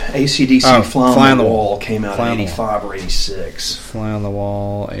you if AC/DC Fly on the Wall came out in 85 or 86. Fly on the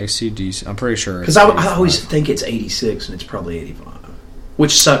Wall, AC/DC. I'm pretty sure. Because I always think it's 86 and it's probably 85.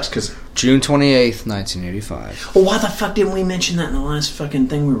 Which sucks because... June 28th, 1985. Well, why the fuck didn't we mention that in the last fucking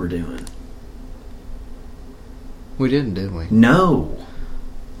thing we were doing? We didn't, did we? No.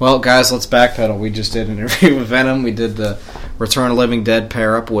 Well, guys, let's backpedal. We just did an interview with Venom. We did the Return of the Living Dead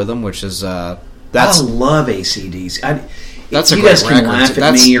pair-up with them, which is... I love AC/DC. That's a you great guys can record. laugh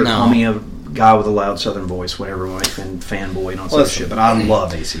at me or call me a guy with a loud southern voice, whatever, and fanboy and all that shit, but I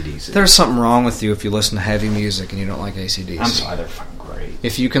love AC/DC. There's something wrong with you if you listen to heavy music and you don't like AC/DC. I'm sorry, they're fucking great.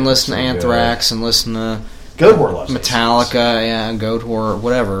 If you can listen to Anthrax and listen to Goatwhore loves Metallica, and Goatwhore,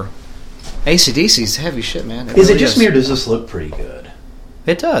 whatever. AC/DC's heavy shit, man. Is it just me or does this look pretty good?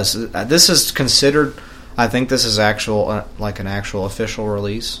 It does. This is considered... I think this is actual, like an actual official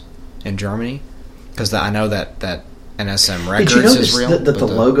release in Germany. Because I know that NSM Records Did you notice is real. that the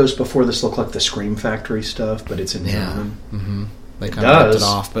logos before this look like the Scream Factory stuff, but it's in German? Mm-hmm. They kind of ripped it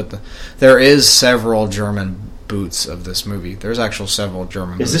off. But there is several German boots of this movie. There's actually several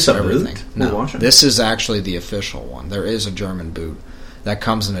German boots. Is this a boot? No, this is actually the official one. There is a German boot that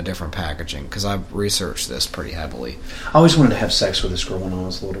comes in a different packaging, because I've researched this pretty heavily. I always wanted to have sex with this girl when I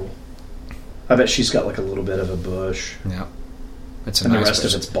was little. I bet she's got like a little bit of a bush. Yeah. It's a and nice the rest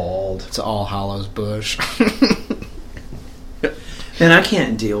bush. of it's bald. It's All Hallows bush. And I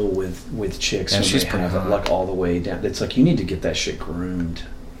can't deal with chicks when she's they have pretty it like all the way down. It's like you need to get that shit groomed.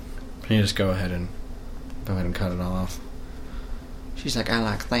 Can you just go ahead and cut it off? She's like, I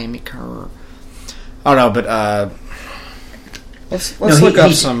like Sammy Kerr. Oh no, but let's look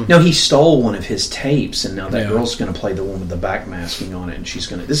up some. No, he stole one of his tapes, and now that girl's going to play the one with the back masking on it, and she's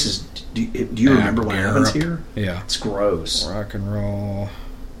going to. This is. Do you remember what happens here? Yeah, it's gross. Rock and roll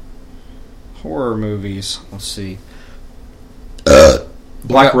horror movies. Let's see.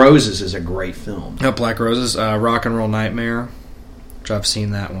 Black Roses is a great film. Oh, Black Roses. Rock and Roll Nightmare, which I've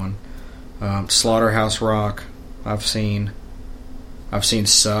seen that one. Slaughterhouse Rock, I've seen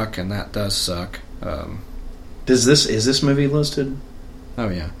Suck, and that does suck. Is this movie listed? Oh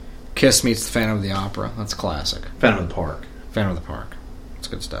yeah, Kiss meets the Phantom of the Opera. That's classic. Phantom of the Park. Phantom of the Park. That's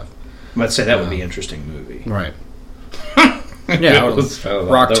good stuff. I'd say that would be an interesting movie. Right. Yeah,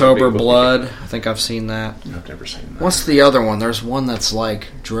 Rocktober Blood. I think I've seen that. I've never seen that. What's the other one? There's one that's like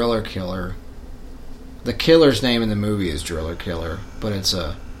Driller Killer. The killer's name in the movie is Driller Killer, but it's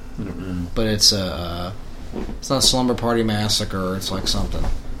a. It's not Slumber Party Massacre. It's like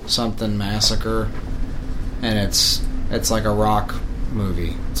something Massacre, and it's like a rock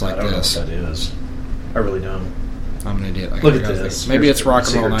movie. It's like I don't this. know what that is. I really don't. I'm an idiot. Look at this. Maybe it's Rock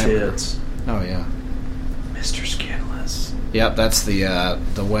and Roll Nightmare. Oh yeah, Mr. Skinless. Yep, that's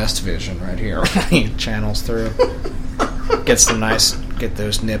the West Vision right here. He channels through, get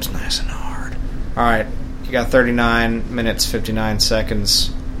those nips nice and hard. All right, you got 39 minutes 59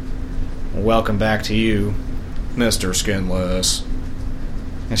 seconds. Welcome back to you, Mr. Skinless.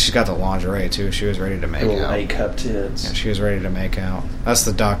 And she's got the lingerie too. She was ready to make little out. A-cup tits. Yeah, she was ready to make out. That's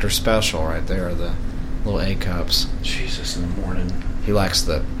the Dr. Special right there. The little A-cups. Jesus in the morning. He likes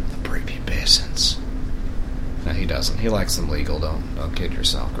the prepubescents. No, he doesn't. He likes them legal. Don't kid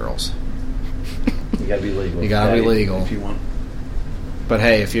yourself, girls. You gotta be legal. You gotta be legal. If you want. But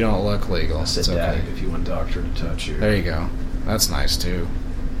hey, if you don't look legal, I said it's okay. if you want doctor to touch you. There you go. That's nice too.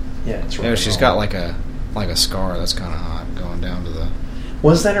 Yeah, it's right. Yeah, she's got like a scar that's kind of hot going down to the.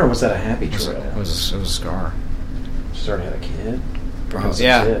 Was that or was that a happy trail? It was a scar. She's already had a kid. Probably.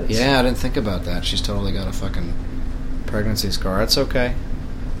 Yeah, I didn't think about that. She's totally got a fucking pregnancy scar. That's okay.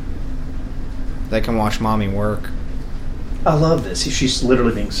 They can watch mommy work. I love this. She's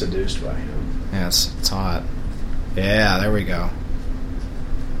literally being seduced by him. Yeah, it's hot. Yeah, there we go.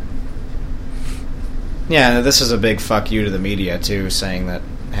 Yeah, this is a big fuck you to the media too, saying that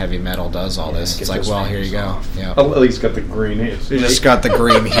heavy metal does all this. It's like, well, here you go. Yeah. At least got the green. You just got the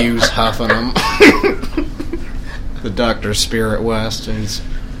green hues huffing them. The Dr. Spirit West, and he's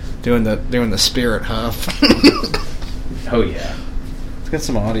doing the spirit huff. Oh yeah. Let's get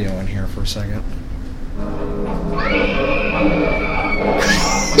some audio in here for a second.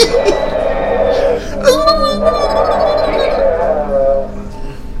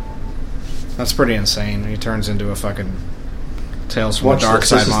 That's pretty insane. He turns into a fucking Tales from the Dark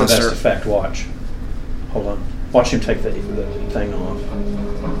Side monster. This is the best effect. Watch. Hold on. Watch him take the thing off.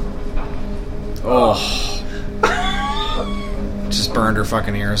 Oh. Just burned her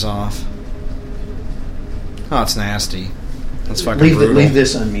fucking ears off. Oh, it's nasty. That's fucking brutal. Leave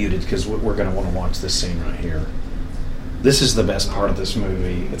this unmuted because we're going to want to watch this scene right here. This is the best part of this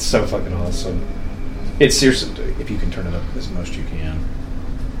movie. It's so fucking awesome. It's seriously, if you can turn it up as most you can.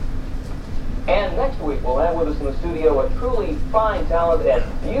 And next week we'll have with us in the studio a truly fine, talented,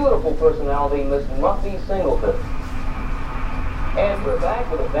 and beautiful personality, Miss Muffy Singleton. And we're back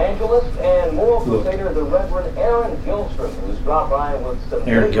with evangelist and moral crusader, the Reverend Aaron Gilstrom, who's dropped by with some...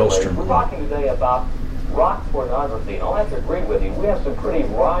 Aaron Gilstrom. We're talking today about rock pornography. And I'll have to agree with you, we have some pretty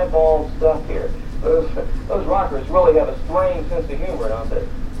ribald stuff here. Those rockers really have a strange sense of humor, don't they?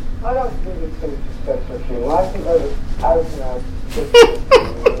 I don't think it's a sense of humor. I think that it's out and out.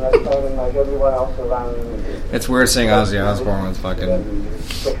 Like everyone else around me. It's weird seeing Ozzy Osbourne with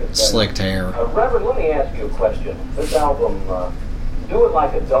fucking slicked hair. Reverend, let me ask you a question. This album, Do It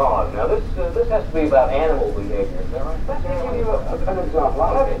Like a Dog. Now, this has to be about animal behavior, is that right? Let me give you an example.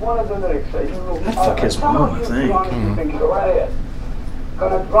 That's one of the lyrics. Fuck his mom, I think. Go right ahead.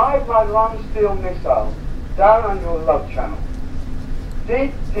 Gonna drive my long steel missile down on your love channel.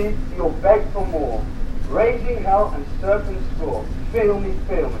 Deep, deep, you'll beg for more. Raising hell and serpent score. Feel me,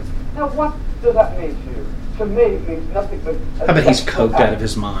 feel me. Now, what does that mean to you? To me, it means nothing but... I bet he's coked out of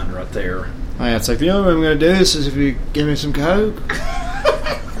his mind right there. Oh, yeah, it's like, the only way I'm going to do this is if you give me some coke.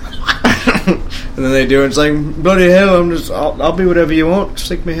 And then they do it, it's like, bloody hell, I'll be whatever you want.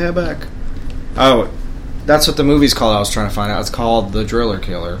 Stick me hair back. Oh, that's what the movie's called. I was trying to find out. It's called The Driller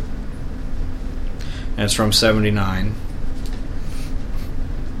Killer. And it's from 79.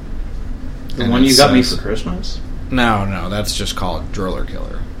 The one you got me for Christmas? No, that's just called Driller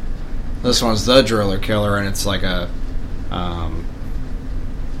Killer. This one's The Driller Killer, and it's like a...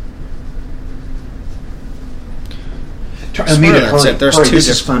 This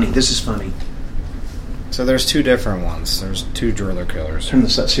is funny. This is funny. So there's two different ones. There's two Driller Killers. Turn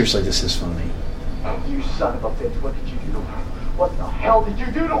this up. Seriously, this is funny. You son of a bitch, what did you do to her? What the hell did you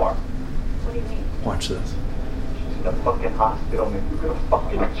do to her? What do you mean? Watch this. She's in the fucking hospital, man. You're gonna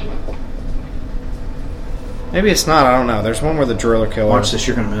fucking kill. Maybe it's not. I don't know. There's one where the Driller Killer... Watch this.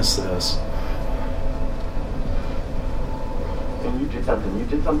 You're going to miss this. And you did something. You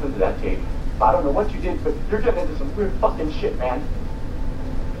did something to that tape. I don't know what you did, but you're getting into some weird fucking shit, man.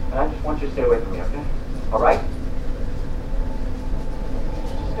 And I just want you to stay away from me, okay? Alright?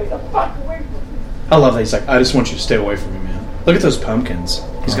 Just stay the fuck away from me. I love that. He's like, I just want you to stay away from me, man. Look at those pumpkins.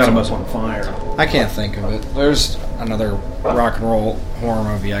 He's got them up on fire. I can't think of it. There's another rock and roll horror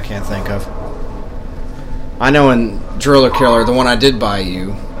movie I can't think of. I know in Driller Killer, the one I did buy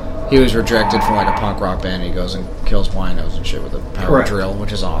you, he was rejected from like a punk rock band. He goes and kills winos and shit with a power drill,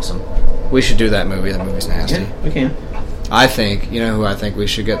 which is awesome. We should do that movie. That movie's nasty. Yeah, we can. I think, you know who I think we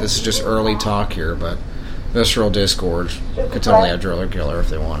should get? This is just early talk here, but Visceral Discord could totally have Driller Killer if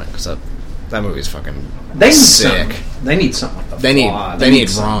they want it, because that movie's fucking sick. They need something like that. They need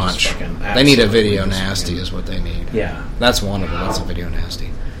raunch. They need a video nasty is what they need. Yeah. That's one of them. That's a video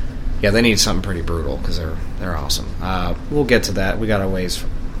nasty. Yeah, they need something pretty brutal because they're awesome. We'll get to that. We got a ways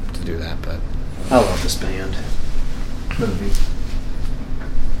to do that, but I love this band movie.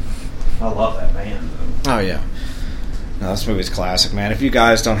 I love that band, though. Oh yeah, no, this movie's classic, man. If you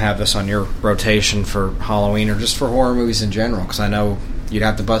guys don't have this on your rotation for Halloween or just for horror movies in general, because I know you'd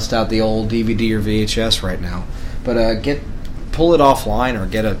have to bust out the old DVD or VHS right now, but pull it offline or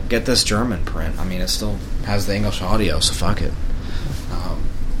get this German print. I mean, it still has the English audio, so fuck it.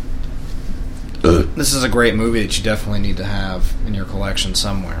 This is a great movie that you definitely need to have in your collection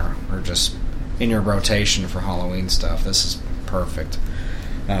somewhere, or just in your rotation for Halloween stuff. This is perfect.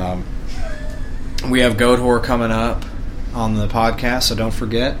 We have Goat Whore coming up on the podcast, so don't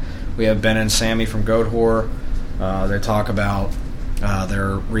forget. We have Ben and Sammy from Goat Whore. They talk about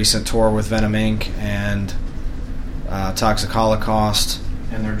their recent tour with Venom Inc. and Toxic Holocaust.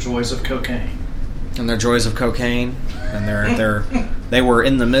 And their joys of cocaine. And they were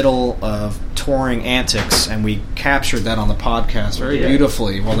in the middle of touring antics, and we captured that on the podcast very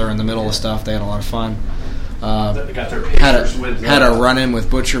beautifully while they're in the middle of stuff. They had a lot of fun. They got their pictures had a run-in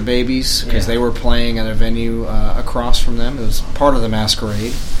with Butcher Babies because they were playing at a venue across from them. It was part of the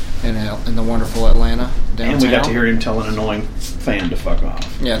Masquerade in the wonderful Atlanta downtown. And we got to hear him tell an annoying fan to fuck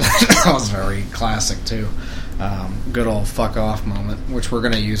off. Yeah, that was very classic too. Good old fuck off moment, which we're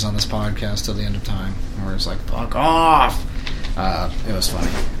going to use on this podcast till the end of time, where it's like, fuck off. It was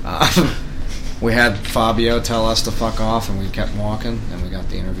funny. We had Fabio tell us to fuck off, and we kept walking, and we got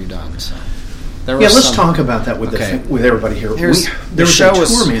the interview done. So let's talk about that with everybody here. There was a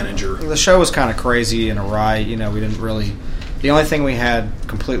tour manager. the show was kind of crazy and awry. You know, we didn't really. The only thing we had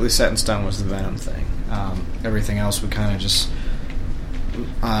completely set in stone was the Venom thing. Everything else we kind of just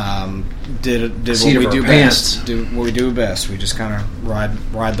did what we do best. Do what we do best. We just kind of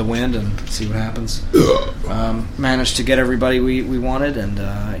ride the wind and see what happens. Managed to get everybody we wanted, and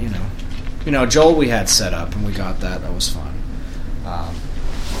you know, Joel we had set up, and we got that. That was fun.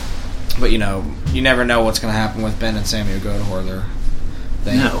 But you know, you never know what's going to happen with Ben and Sammy Goatwhore.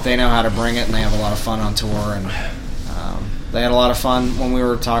 They know how to bring it, and they have a lot of fun on tour, and they had a lot of fun when we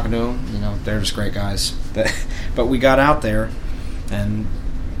were talking to them. You know, they're just great guys. But we got out there, and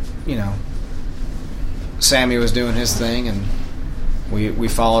you know, Sammy was doing his thing, and we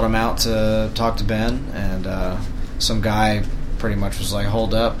followed him out to talk to Ben, and some guy pretty much was like,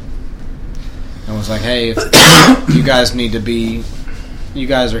 "Hold up," and was like, "Hey, if you guys need to be, you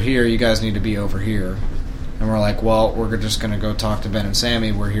guys are here. You guys need to be over here." And we're like, "Well, we're just going to go talk to Ben and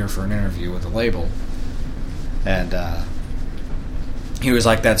Sammy. We're here for an interview with the label." And he was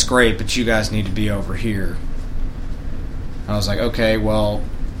like, "That's great, but you guys need to be over here." I was like, "Okay, well,"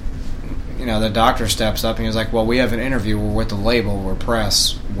 you know, the doctor steps up and he was like, "Well, we have an interview. We're with the label. We're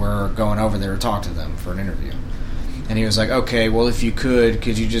press. We're going over there to talk to them for an interview." And he was like, "Okay, well, if you could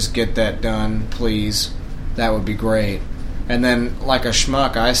you just get that done, please? That would be great." And then, like a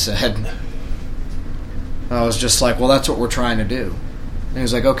schmuck, I said, I was just like, "Well, that's what we're trying to do." And he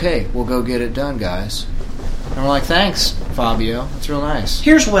was like, "Okay, we'll go get it done, guys." And we're like, "Thanks, Fabio. That's real nice."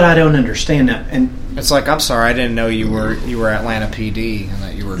 Here's what I don't understand, and it's like, I'm sorry, I didn't know you were Atlanta PD and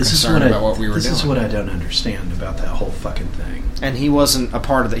that you were concerned about what we were doing. This is what I don't understand about that whole fucking thing. And he wasn't a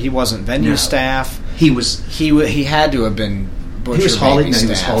part of that. He wasn't venue staff. He had to have been Butcher Baby staff. He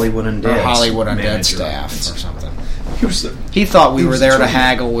was Hollywood Undead, or Hollywood Undead staff or something. He thought we were there to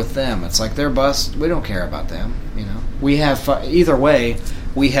haggle with them. It's like, they're bust. We don't care about them. You know, we have either way.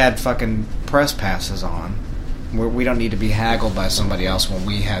 We had fucking press passes on. We don't need to be haggled by somebody else when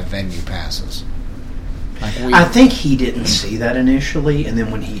we have venue passes. Like I think he didn't see that initially, and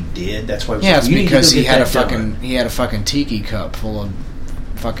then when he did, that's why. It's because he had a fucking tiki cup full of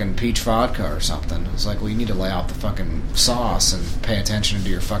fucking peach vodka or something. It's like, well, you need to lay out the fucking sauce and pay attention and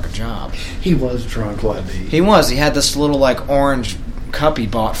do your fucking job. He was drunk, wasn't he? He was. He had this little like orange cup he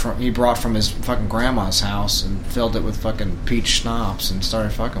brought from his fucking grandma's house and filled it with fucking peach schnapps and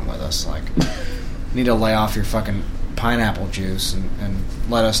started fucking with us. Like, you need to lay off your fucking pineapple juice and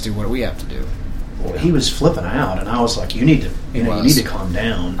let us do what we have to do. Well, he was flipping out, and I was like, "You need to calm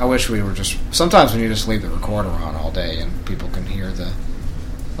down." I wish we were just. Sometimes when you just leave the recorder on all day and people can hear the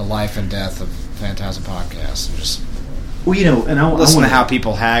life and death of Phantasm Podcast and just. Well, you know, and I listen to how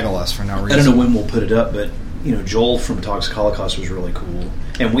people haggle us for no reason. I don't know when we'll put it up, but you know, Joel from Toxic Holocaust was really cool,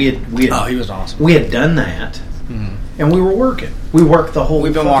 and we had oh, he was awesome. We had done that, and we were working. We worked the whole.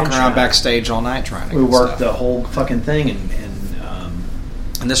 We've been walking around backstage all night trying to. We worked the whole fucking thing,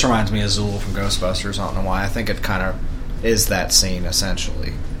 and this reminds me of Zool from Ghostbusters. I don't know why. I think it kind of is that scene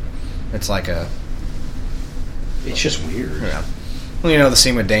essentially. It's like a. It's just weird. Yeah. Well, you know the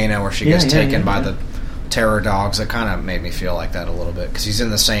scene with Dana where she gets taken by the terror dogs. It kind of made me feel like that a little bit because he's in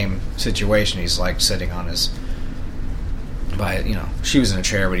the same situation. He's like sitting on his. She was in a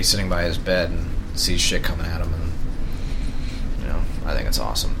chair, but he's sitting by his bed and sees shit coming at him, and I think it's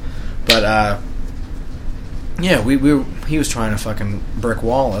awesome. But yeah, he was trying to fucking brick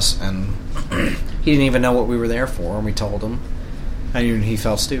wall us, and he didn't even know what we were there for, and we told him, and he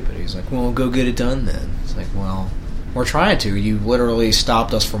felt stupid. He's like, "Well, go get it done then." It's like, well, we're trying to. You literally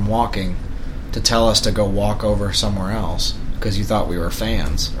stopped us from walking to tell us to go walk over somewhere else because you thought we were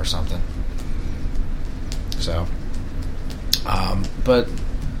fans or something. So, but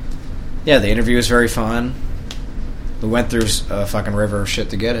yeah, the interview was very fun. We went through a fucking river of shit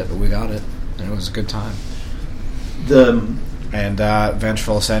to get it, but we got it, and it was a good time. And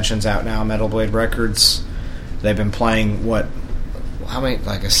Vengeful Ascension's out now, Metal Blade Records. They've been playing how many?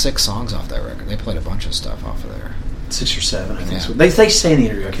 Like 6 songs off that record. They played a bunch of stuff off of there. 6 or 7, I think. So. They say in the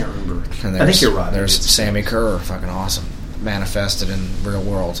interview, I can't remember. I think you're right. There's Sammy Kerr, fucking awesome, manifested in real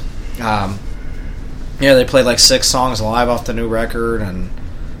world. Yeah, they played like 6 songs live off the new record, and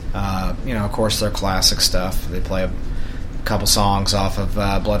of course their classic stuff. They play a couple songs off of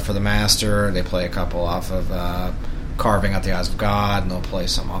Blood for the Master. They play a couple off of Carving Out the Eyes of God, and they'll play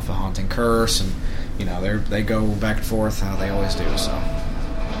some off of Haunting Curse, and they go back and forth how they always do. So.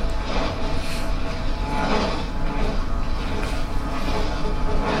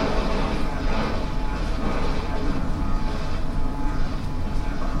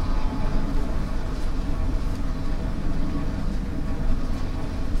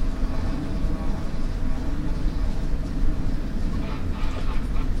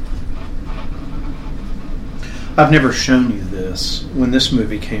 I've never shown you this. When this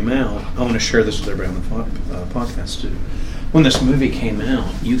movie came out, I want to share this with everybody on the podcast too. When this movie came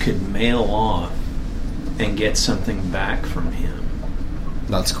out, you could mail off and get something back from him.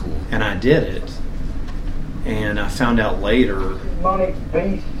 That's cool. And I did it. And I found out later Demonic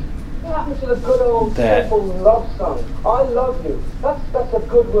beast. What happened to the good old That- simple love song? I love you. That's a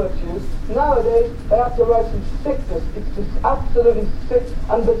good word to use. Nowadays, they have to write some sickness. It's just absolutely sick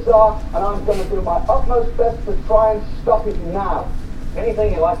and bizarre, and I'm going to do my utmost best to try and stop it now.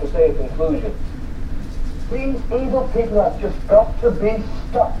 Anything you'd like to say in conclusion? These evil people have just got to be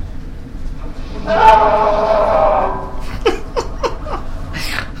stopped.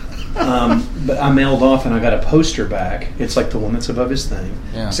 But I mailed off and I got a poster back. It's like the one that's above his thing,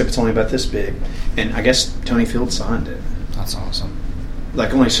 Yeah. except it's only about this big. And I guess Tony Field signed it. That's awesome.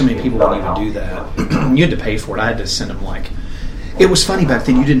 Like, only so many people would even do that. You had to pay for it. I had to send them, like... It was funny back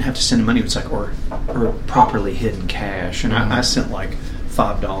then. You didn't have to send them money. It was like, or properly hidden cash. And I sent, like,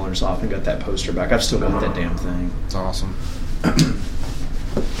 $5 off and got that poster back. I've still got that damn thing. It's awesome.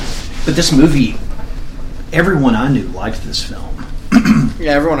 But this movie, everyone I knew liked this film.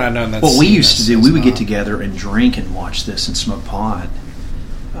 Yeah, everyone I know that's... What we used to do, we would get together and drink and watch this and smoke pot.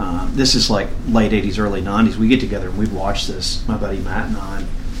 This is like late 80s, early 90s. We get together and we'd watch this. My buddy Matt and I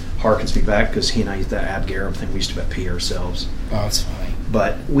harkens me back because he and I used that Ab Garib thing. We used to pee ourselves. Oh, that's funny.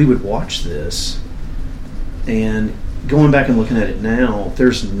 But we would watch this, and going back and looking at it now,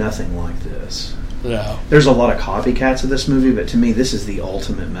 there's nothing like this. Yeah. There's a lot of copycats of this movie, but to me, this is the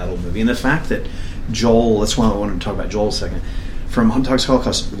ultimate metal movie. And the fact that Joel, that's why I wanted to talk about Joel a second, from Toxic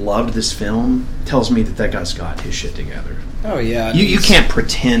Holocaust, loved this film, tells me that guy's got his shit together. Oh, yeah. You can't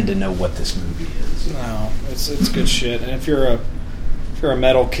pretend to know what this movie is. No, it's good shit. And if you're a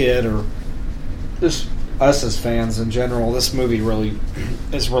metal kid or just us as fans in general, this movie really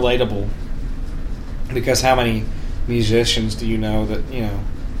is relatable. Because how many musicians do you know that, you know,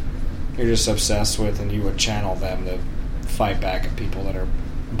 you're just obsessed with and you would channel them to fight back at people that are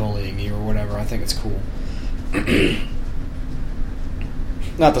bullying you or whatever? I think it's cool.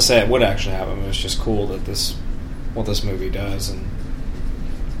 Not to say it would actually happen, but it's just cool that what this movie does. And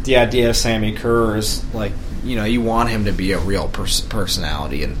the idea of Sammy Kerr is, like, you know, you want him to be a real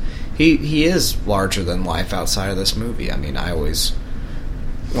personality, and he is larger than life outside of this movie. I mean,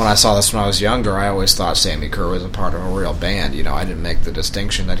 when I saw this when I was younger, I always thought Sammy Kerr was a part of a real band. You know, I didn't make the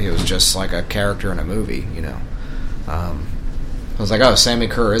distinction that he was just like a character in a movie. You know, I was like, oh, Sammy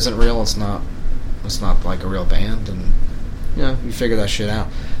Kerr isn't real. It's not like a real band, and you know, you figure that shit out.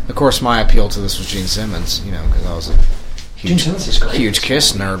 Of course, my appeal to this was Gene Simmons. You know, because I was a huge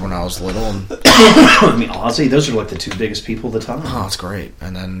Kiss nerd when I was little. And I mean, Ozzy, those are like the two biggest people of the time. Oh, it's great.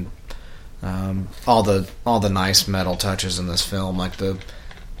 And then all the nice metal touches in this film, like the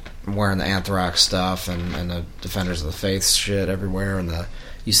wearing the Anthrax stuff and the Defenders of the Faith shit everywhere, and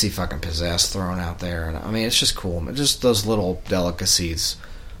you see fucking Possessed thrown out there, and I mean, it's just cool. Just those little delicacies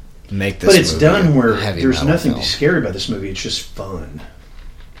make this. But it's done where there's nothing film. scary about this movie. It's just fun.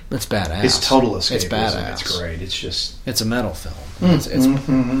 It's badass. It's total escapism. It's badass. It's great. It's just... It's a metal film.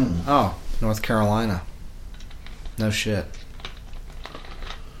 Oh, North Carolina. No shit.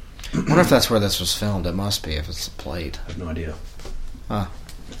 I wonder if that's where this was filmed. It must be, if it's a plate. I have no idea. Huh.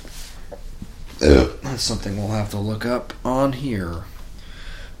 That's something we'll have to look up on here.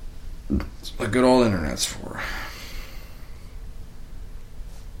 That's what good old internet's for.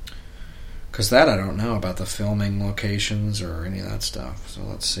 Because that I don't know about the filming locations or any of that stuff. So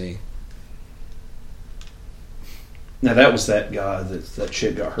let's see. Now that was that guy that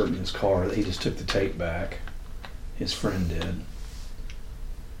chick got hurt in his car. That he just took the tape back. His friend did.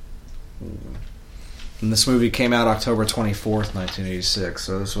 And this movie came out October 24th, 1986.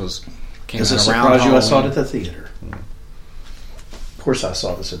 So this was came Does out it around surprise you? I Halloween. saw it at the theater. Of course, I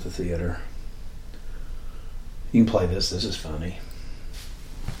saw this at the theater. You can play this. This is funny.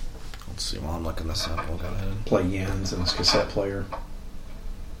 Let's see, while I'm looking this up, we'll go ahead. Play Jens and his cassette player.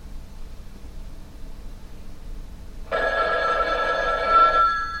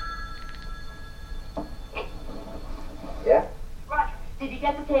 Yeah? Roger, did you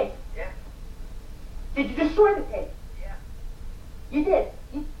get the tape? Yeah. Did you destroy the tape? Yeah. You did?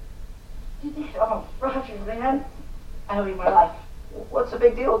 You did? Oh, Roger, man. I owe you my life. What's the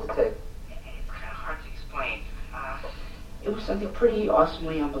big deal with the tape? It's kind of hard to explain. It was something pretty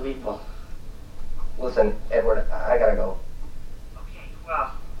awesomely unbelievable. Listen, Edward, I gotta go. Okay,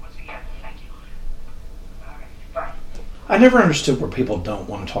 well, once again, thank you. All right, bye. I never understood where people don't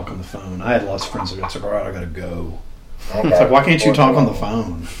want to talk on the phone. I had lots of friends that got like, all right, I gotta go. Okay. It's like, why can't you talk on the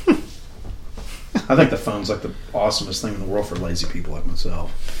phone? I think the phone's like the awesomest thing in the world for lazy people like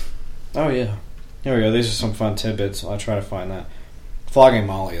myself. Oh, yeah. Here we go. These are some fun tidbits. I'll try to find that. Flogging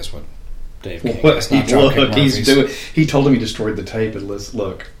Molly is what Dave King What? is. Not John Kick Murphy's. He told him he destroyed the tape, and let's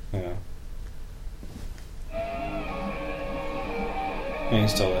look. Yeah. And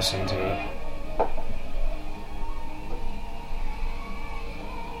he's still listening to it.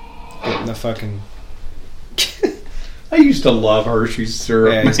 Getting the fucking... I used to love Hershey's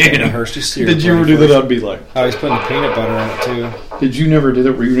syrup. Yeah, he's getting the Hershey's syrup. Did you ever do that? I'd be like... Oh, he's putting the peanut butter in it, too. Did you never do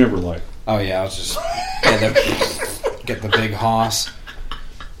that? Were you never like... Oh, yeah, I was just... get the big hoss.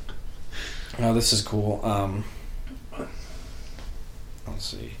 Oh, this is cool. Let's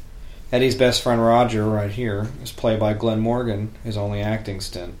see. Eddie's best friend Roger, right here, is played by Glenn Morgan, his only acting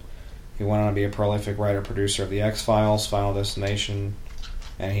stint. He went on to be a prolific writer-producer of The X-Files, Final Destination,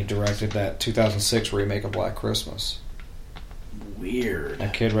 and he directed that 2006 remake of Black Christmas. Weird.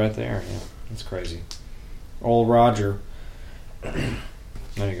 That kid right there, yeah. That's crazy. Old Roger. There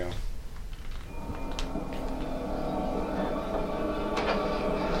you go.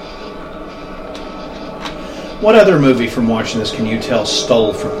 What other movie from watching this can you tell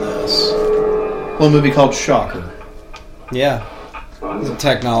stole from this? Well, a movie called Shocker. Yeah. It's a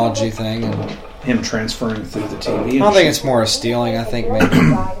technology thing. And him transferring through the TV. I don't think it's more a stealing. I think maybe...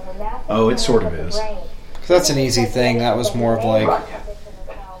 Oh, it sort of is. Because that's an easy thing. That was more of like...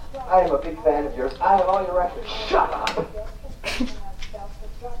 I am a big fan of yours. I have all your records. Shut up!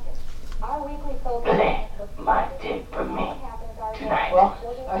 Play my tape for me tonight.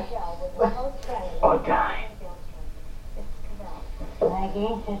 Or die. Maggie,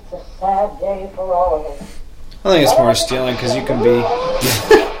 it's a sad day for all of us. I think it's more stealing because you can be...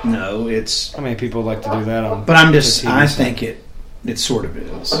 No, it's... How many people like to do that on... But I'm just... I think it sort of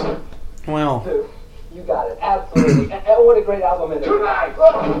is. Well... Dude, you got it. Absolutely. And what a great album it is. Tonight!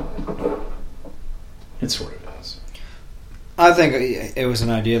 It sort of is. I think it was an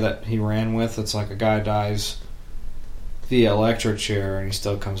idea that he ran with. It's like a guy dies via electric chair and he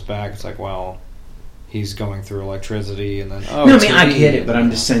still comes back. It's like, well... He's going through electricity, and then no, I mean I get it, but I'm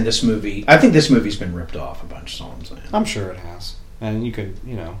just saying this movie. I think this movie's been ripped off a bunch. Is all I'm saying. I'm sure it has, and you could,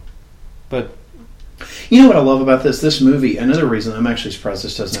 but you know what I love about this? This movie. Another reason I'm actually surprised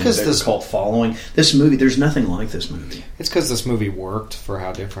this doesn't have a bigger cult following. This movie, there's nothing like this movie. It's because this movie worked for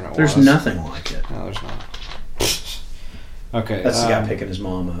how different it was. There's nothing like it. No, there's not. Okay, that's the guy picking his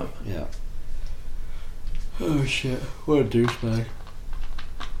mom up. Yeah. Oh shit! What a douchebag.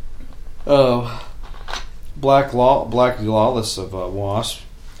 Oh. Black Lawless of Wasp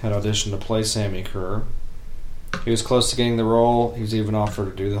had auditioned to play Sammy Kerr. He was close to getting the role. He was even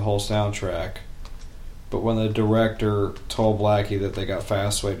offered to do the whole soundtrack. But when the director told Blackie that they got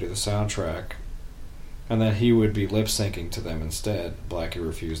Fastway to do the soundtrack, and that he would be lip-syncing to them instead, Blackie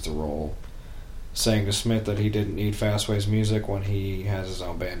refused the role, saying to Smith that he didn't need Fastway's music when he has his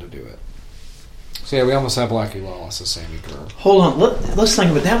own band to do it. So yeah, we almost have Blackie Lawless as Sammy Kerr. Hold on, let's think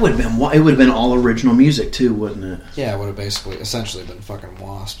of it. That would have been. It would have been all original music too, wouldn't it? Yeah, it would have essentially been fucking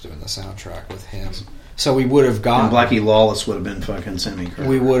Wasp doing the soundtrack with him. So we would have gotten... And Blackie Lawless would have been fucking Sammy Kerr.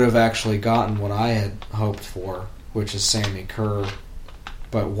 We would have actually gotten what I had hoped for, which is Sammy Kerr,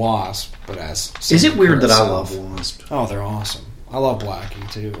 but Wasp, but as Sammy Is it weird Kerr that itself. I love Wasp? Oh, they're awesome. I love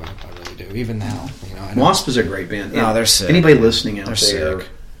Blackie too. I really do. Even now, Wasp is a great band. No, they're sick. Anybody listening out there, sick.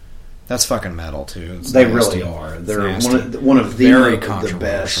 That's fucking metal too. They really are. They're one of the very the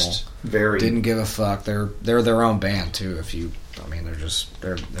best. Very didn't give a fuck. They're their own band too. They're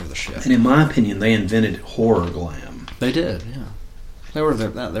the shit. And in my opinion, they invented horror glam. They did. Yeah,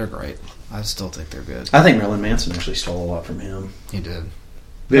 they're great. I still think they're good. I think Marilyn Manson actually stole a lot from him. He did.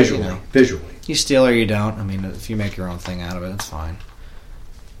 Visually. You steal or you don't. I mean, if you make your own thing out of it, it's fine.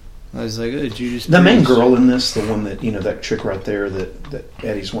 I was like, did you just... The main girl in this, the one that, that chick right there that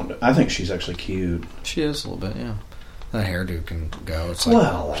Eddie's wanting to... I think she's actually cute. She is a little bit, yeah. That hairdo can go. It's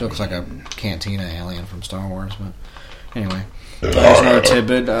like, she looks like a Cantina alien from Star Wars, but... Anyway. Here's another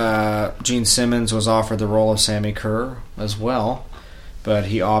tidbit. Gene Simmons was offered the role of Sammy Kerr as well, but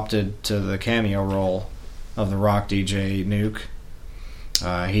he opted to the cameo role of the rock DJ Nuke.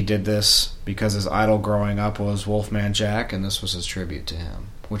 He did this because his idol growing up was Wolfman Jack, and this was his tribute to him,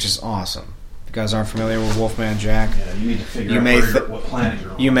 which is awesome. If you guys aren't familiar with Wolfman Jack, yeah, you need to figure out what planet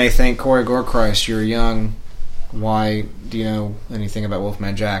you're on. You may think, Corey Gorechrist, you're young. Why do you know anything about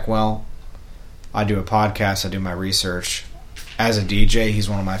Wolfman Jack? Well, I do a podcast. I do my research. As a DJ, he's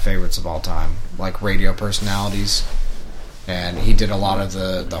one of my favorites of all time, like radio personalities. And he did a lot of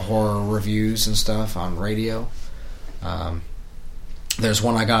the horror reviews and stuff on radio. There's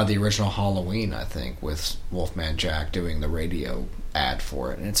one I got at the original Halloween, I think, with Wolfman Jack doing the radio ad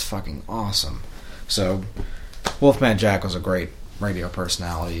for it, and it's fucking awesome. So, Wolfman Jack was a great radio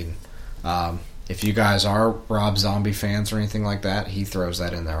personality. if you guys are Rob Zombie fans or anything like that, he throws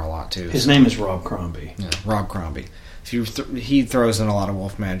that in there a lot too. His name is Rob Crombie. Yeah, Rob Crombie. He throws in a lot of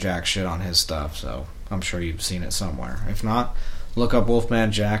Wolfman Jack shit on his stuff, so I'm sure you've seen it somewhere. If not, look up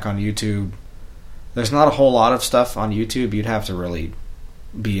Wolfman Jack on YouTube. There's not a whole lot of stuff on YouTube. You'd have to really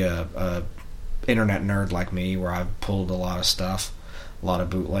be a internet nerd like me, where I've pulled a lot of stuff, a lot of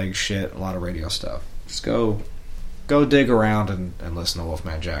bootleg shit, a lot of radio stuff. Just go dig around and listen to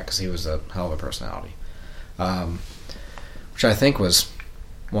Wolfman Jack, because he was a hell of a personality. Which I think was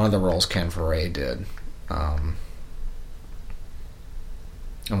one of the roles Ken Foray did.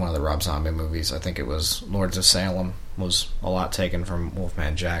 In one of the Rob Zombie movies. I think it was Lords of Salem, was a lot taken from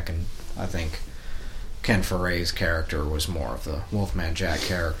Wolfman Jack, and I think Ken Foray's character was more of the Wolfman Jack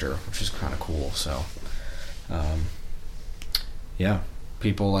character, which is kind of cool. So, yeah,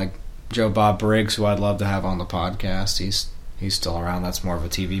 people like Joe Bob Briggs, who I'd love to have on the podcast. He's still around. That's more of a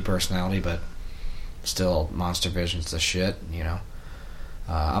TV personality, but still, Monster Vision's the shit. You know,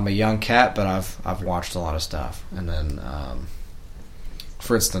 I'm a young cat, but I've watched a lot of stuff. And then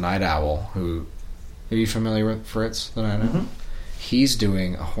Fritz the Night Owl, who, are you familiar with Fritz the Night Owl? Mm-hmm. He's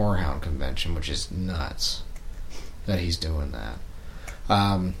doing a Horror Hound convention, which is nuts that he's doing that.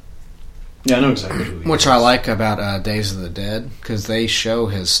 Yeah, I know exactly who he Which is. I like about Days of the Dead, because they show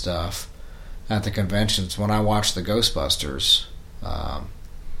his stuff at the conventions. When I watched the Ghostbusters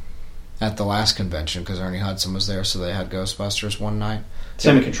at the last convention, because Ernie Hudson was there, so they had Ghostbusters one night.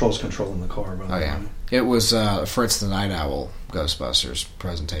 Sammy Control's controlling the car, by the way. Oh, yeah. It was Fritz the Night Owl Ghostbusters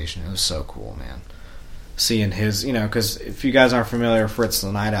presentation. It was so cool, man. Seeing his, you know, because if you guys aren't familiar with Fritz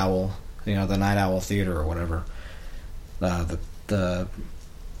the Night Owl, you know, the Night Owl Theater or whatever,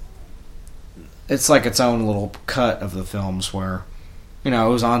 it's like its own little cut of the films where, you know,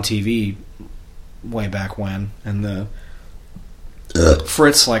 it was on TV way back when, and the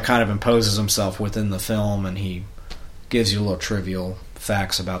Fritz like kind of imposes himself within the film, and he gives you little trivial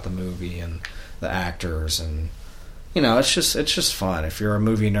facts about the movie and the actors, and you know, it's just fun if you're a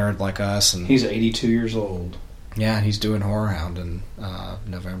movie nerd like us. And he's 82 years old. Yeah, he's doing Horror Hound in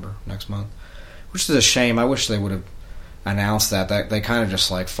November next month, which is a shame. I wish they would have announced that they kind of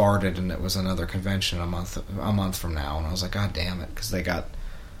just like farted, and it was another convention a month from now, and I was like, God damn it, because they got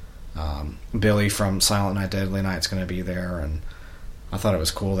Billy from Silent Night Deadly Night's going to be there, and I thought it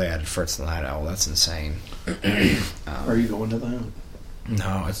was cool they added Fritz the Night Owl. That's insane. Are you going to that?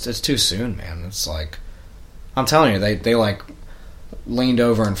 No, it's too soon, man. It's like, I'm telling you, they like leaned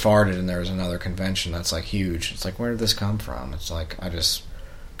over and farted, and there was another convention that's like huge. It's like, where did this come from? It's like, I just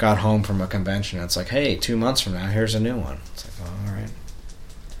got home from a convention, and it's like, hey, 2 months from now, here's a new one. It's like, oh, all right.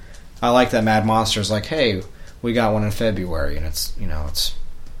 I like that Mad Monster's like, hey, we got one in February, and it's, you know,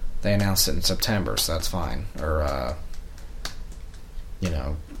 they announced it in September, so that's fine. Or, you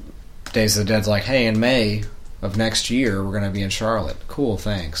know, Days of the Dead's like, hey, in May of next year, we're going to be in Charlotte. Cool,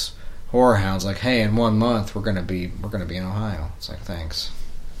 thanks. Horror Hound's like, hey, in 1 month, we're going to be in Ohio. It's like, thanks.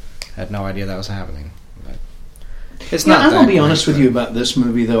 Had no idea that was happening. But it's not. I'm gonna be honest with you about this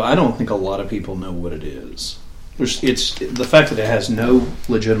movie, though. I don't think a lot of people know what it is. It's the fact that it has no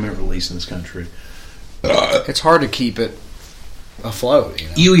legitimate release in this country. It's hard to keep it afloat. You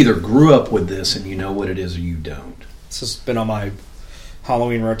know? You either grew up with this and you know what it is, or you don't. This has been on my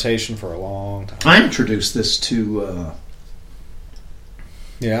Halloween rotation for a long time. I introduced this to.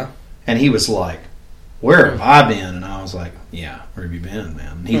 Yeah. And he was like, where have I been? And I was like, yeah, where have you been,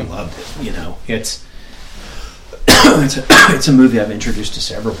 man? And he loved it. You know, it's a movie I've introduced to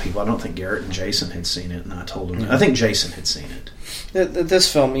several people. I don't think Garrett and Jason had seen it, and I told them. I think Jason had seen it.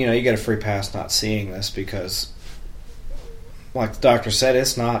 This film, you know, you get a free pass not seeing this because, like the doctor said,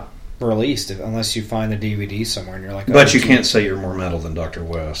 it's not released unless you find the DVD somewhere and you're like, oh, but you can't say you're more metal than Dr.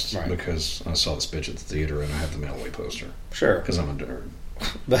 West, right? Because I saw this bitch at the theater and I have the Metal Way poster. Sure, because I'm a nerd.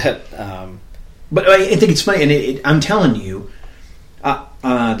 But I think it's funny, and I'm telling you,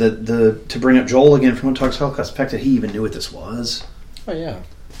 to bring up Joel again from Talks Holocaust, the fact that he even knew what this was. Oh yeah,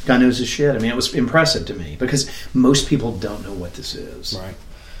 guy knows his shit. I mean, it was impressive to me because most people don't know what this is. Right.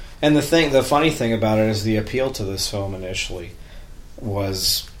 And the funny thing about it is the appeal to this film initially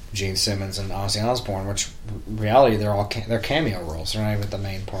was Gene Simmons and Ozzy Osbourne, which in reality they're cameo roles. They're not even the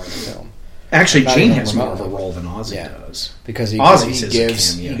main part of the film. Actually, Gene has more of a role than Ozzy does because he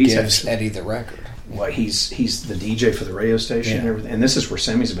gives Eddie the record. Well, he's the DJ for the radio station and everything, and this is where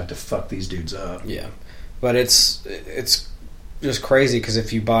Sammy's about to fuck these dudes up. Yeah, but it's just crazy because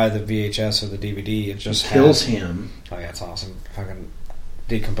if you buy the VHS or the DVD, it just kills him. Oh yeah, it's awesome. Fucking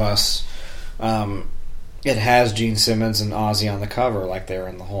decombusts. It has Gene Simmons and Ozzy on the cover like they're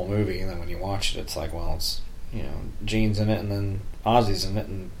in the whole movie, and then when you watch it, it's like, well, it's, you know, Gene's in it and then Ozzy's in it,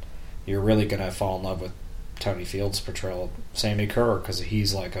 and you're really going to fall in love with Tony Field's portrayal of Sammy Kerr, because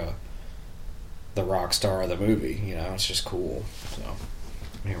he's like the rock star of the movie. You know, it's just cool. So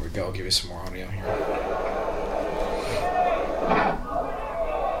here we go. I'll give you some more audio here.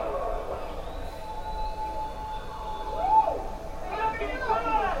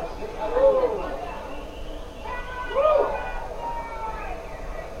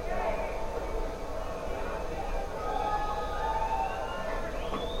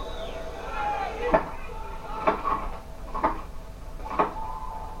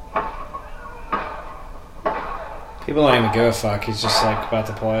 People don't even give a fuck. He's just like about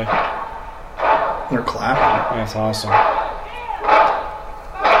to play. They're clapping. That's awesome.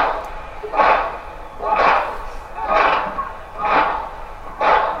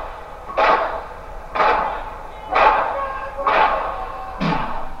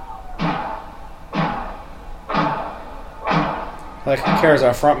 Like, who cares?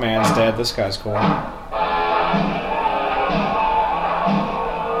 Our front man's dead. This guy's cool.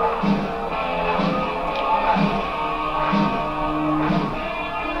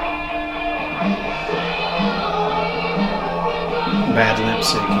 Bad lip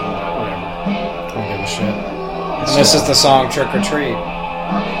syncing, whatever. Don't give a shit. And this is the song Trick or Treat.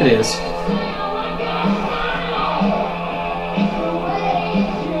 It is.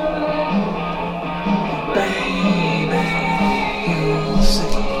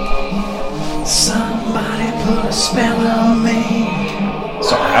 Somebody put a spell on me.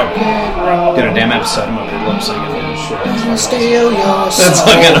 Sorry, I did a damn episode. I'm up here lip singing. That's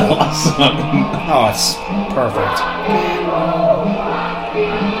fucking awesome. Oh, it's perfect.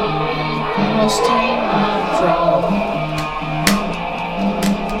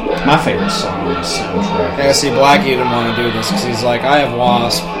 My favorite song on the soundtrack. Yeah, see, Blackie didn't want to do this because he's like, I have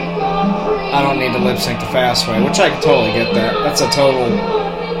Wasp. I don't need to lip sync the fast way, which I can totally get that. That's a total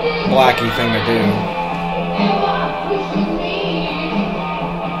Blackie thing to do.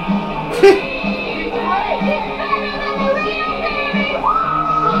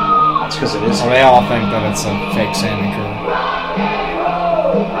 It's because it is. Well, they all think that it's a fake Sammy Kerr.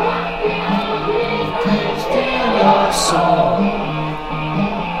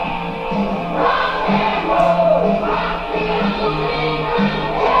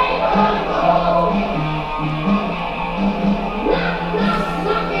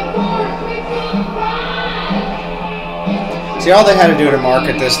 See, all they had to do to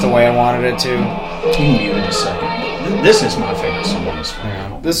market this the way I wanted it to. You can mute it a second. This is my favorite song on this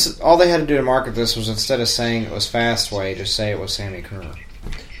film. This, all they had to do to market this was, instead of saying it was Fastway, just say it was Sammy Kerr.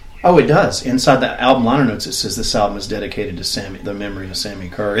 Oh, it does. Inside the album liner notes, it says this album is dedicated to the memory of Sammy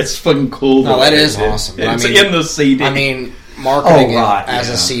Kerr. It's fucking cool. No, that is awesome. It's in the CD. I mean, marketing it as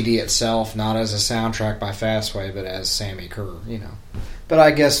a CD itself, not as a soundtrack by Fastway, but as Sammy Kerr, you know. But I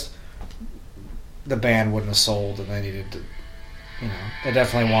guess the band wouldn't have sold, and they needed to, you know, they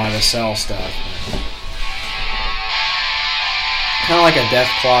definitely wanted to sell stuff. Kind of like a Death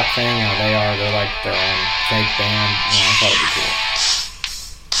Clock thing, how they are. They're like their own fake band. You know, I thought it'd be cool.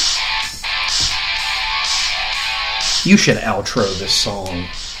 You should outro this song.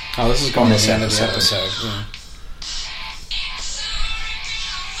 Oh, this is going to the end of this episode. Yeah.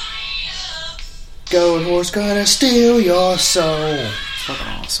 Goat horse gonna steal your soul. It's fucking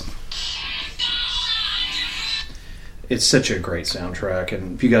awesome. It's such a great soundtrack,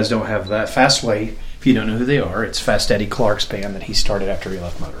 and if you guys don't have that, Fastway, if you don't know who they are, it's Fast Eddie Clark's band that he started after he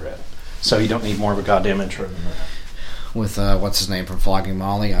left Motorhead. So you don't need more of a goddamn intro than that. With, what's his name from Flogging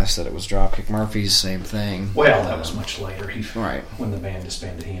Molly, I said it was Dropkick Murphys, same thing. Well, that was much later. Right. When the band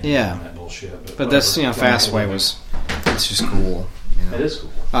disbanded, he ended up on that bullshit. But this, you know, Fastway was, it's just cool. You know? It is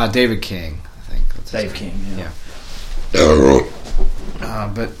cool. David King, I think. That's Dave King, yeah.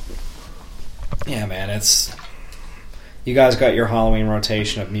 But, yeah, man, it's... You guys got your Halloween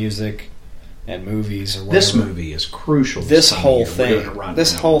rotation of music and movies or whatever. This movie is crucial. This whole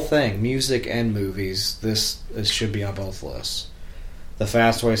thing, music and movies, this should be on both lists. The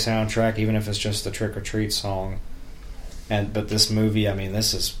Fastway soundtrack, even if it's just the Trick or Treat song, but this movie, I mean,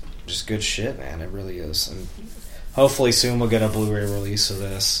 this is just good shit, man. It really is. And hopefully soon we'll get a Blu-ray release of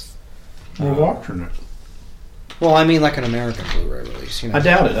this. We're watching it. Well, I mean, like an American Blu-ray release. You know? I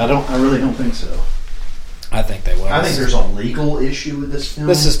doubt it. I really don't think so. I think they will. I think there's a legal issue with this film.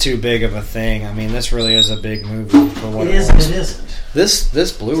 This is too big of a thing. I mean, this really is a big movie for what it is. And it isn't.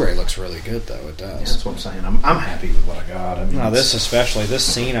 This Blu-ray looks really good, though. It does. Yeah, that's what I'm saying. I'm happy with what I got. I mean, no, this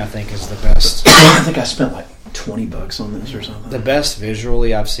scene I think is the best. I think I spent like $20 on this or something. The best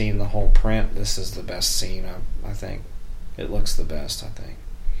visually I've seen the whole print. This is the best scene. I think it looks the best. I think.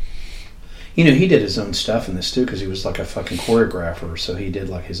 You know, he did his own stuff in this too because he was like a fucking choreographer. So he did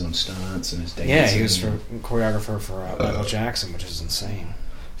like his own stunts and his dancing. Yeah, he was choreographer for Michael Jackson, which is insane.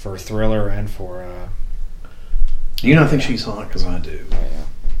 For Thriller and for... you don't think she's hot? Because I do. Oh,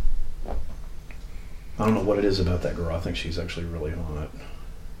 yeah. I don't know what it is about that girl. I think she's actually really hot.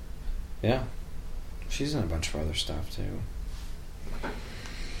 Yeah. She's in a bunch of other stuff, too.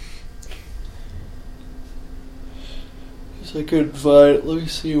 Guess I couldn't find it. Let me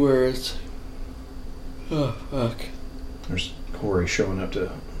see where it's... Oh, fuck. There's Corey showing up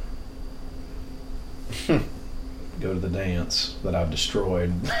to go to the dance that I've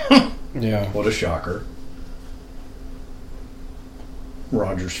destroyed. Yeah. What a shocker.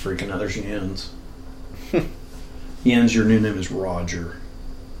 Roger's freaking out. There's Jens. Jens, your new name is Roger.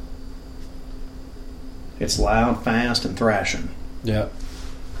 It's loud, fast, and thrashing. Yeah.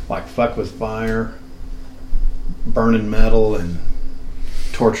 Like Fuck with Fire, Burning Metal, and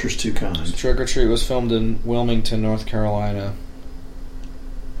Torture's Too Kind. Trick or Treat was filmed in Wilmington, North Carolina.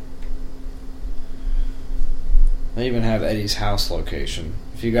 I even have Eddie's house location.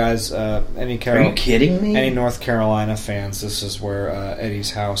 If you guys, Are you kidding me? Any North Carolina fans, this is where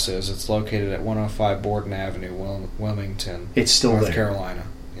Eddie's house is. It's located at 105 Borden Avenue, Wilmington. It's still North there. Carolina.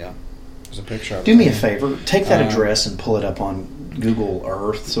 Yeah. There's a picture of it. Do me a favor. Take that address and pull it up on Google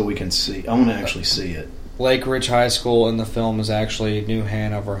Earth so we can see. I want to actually see it. Lake Ridge High School in the film is actually New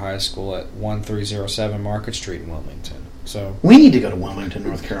Hanover High School at 1307 Market Street in Wilmington. So we need to go to Wilmington,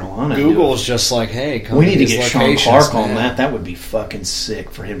 North Carolina. Google's just like, hey, come we need to get Sean Clark man. on that. That would be fucking sick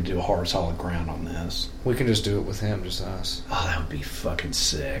for him to do a hard, solid ground on this. We can just do it with him, just us. Oh, that would be fucking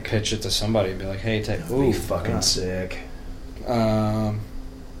sick. Pitch it to somebody and be like, hey, that would be fucking sick.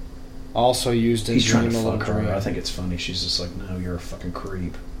 Also used in He's trying Dream to a Little fuck her. Dream. I think it's funny. She's just like, no, you're a fucking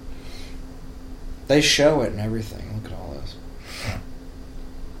creep. They show it and everything. Look at all this.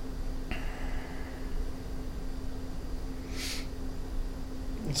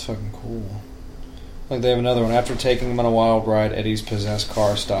 It's fucking cool. Like, they have another one. After taking him on a wild ride, Eddie's possessed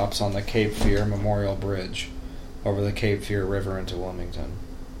car stops on the Cape Fear Memorial Bridge over the Cape Fear River into Wilmington.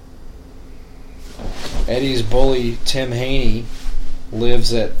 Eddie's bully, Tim Haney,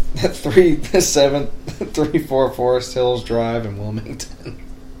 lives at 3734 Forest Hills Drive in Wilmington.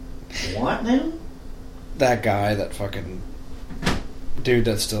 What now? That guy, that fucking dude,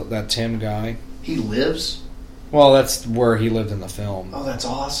 that Tim guy. He lives? Well, that's where he lived in the film. Oh, that's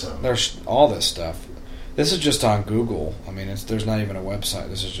awesome. There's all this stuff. This is just on Google. I mean, there's not even a website.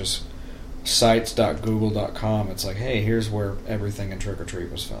 This is just sites.google.com. It's like, hey, here's where everything in Trick or Treat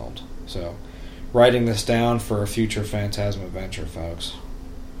was filmed. So, writing this down for a future Phantasm adventure, folks.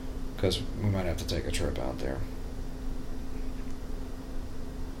 Because we might have to take a trip out there.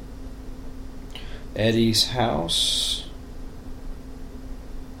 Eddie's house.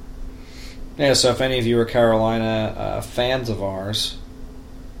 Yeah, so if any of you are Carolina fans of ours,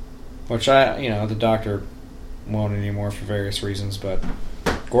 which the doctor won't anymore for various reasons, but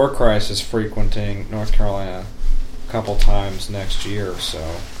Gorechrist is frequenting North Carolina a couple times next year, so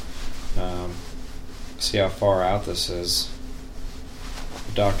see how far out this is.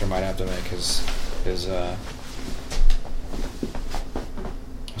 The doctor might have to make his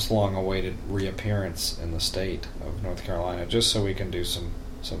long-awaited reappearance in the state of North Carolina, just so we can do some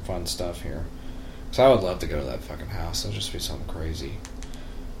fun stuff here. Because I would love to go to that fucking house. It'll just be something crazy.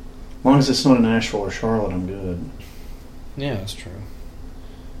 As long as it's not in Nashville or Charlotte, I'm good. Yeah, that's true.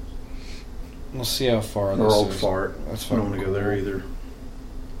 We'll see how far or this Old is. Fart. That's I don't want to cool. go there either.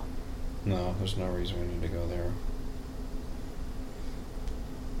 No, there's no reason we need to go there.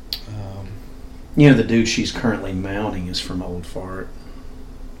 You know, the dude she's currently mounting is from Old Fart.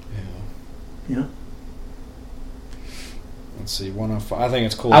 Yeah. Let's see, 105. I think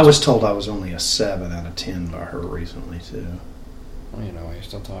it's cool. I was told I was only a 7 out of 10 by her recently, too. Well, you know, I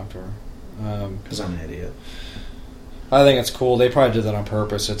still talk to her. Because I'm an idiot. I think it's cool. They probably did that on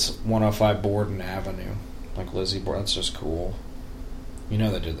purpose. It's 105 Borden Avenue. Like Lizzie Borden. That's just cool. You know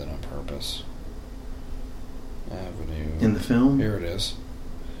they did that on purpose. Avenue. In the film? Here it is.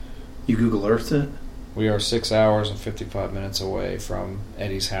 You Google Earthed it? We are 6 hours and 55 minutes away from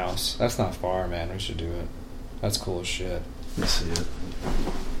Eddie's house. That's not far, man. We should do it. That's cool as shit. Let's see it.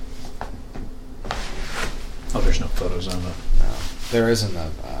 Oh, there's no photos on it. No. There is in the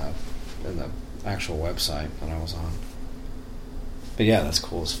actual website that I was on. But yeah, that's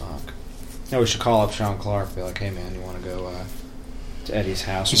cool as fuck. Yeah, we should call up Sean Clark and be like, hey man, you want to go to Eddie's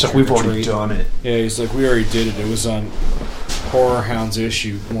house? He's like, we've already done it. Yeah, he's like, we already did it. It was on Horror Hounds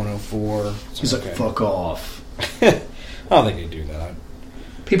issue 104. He's like, fuck off. I don't think he'd do that.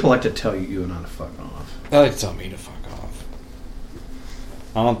 People like to tell you and I to fuck off. They like to tell me to fuck off.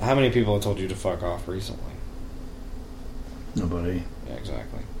 How many people have told you to fuck off recently? Nobody. Yeah,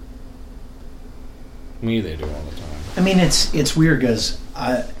 exactly. Me, they do all the time. I mean, it's weird because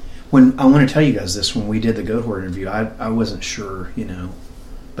I want to tell you guys this, when we did the Goat Horror interview, I wasn't sure,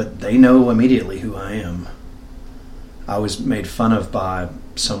 but they know immediately who I am. I was made fun of by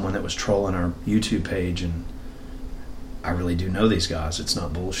someone that was trolling our YouTube page, and I really do know these guys. It's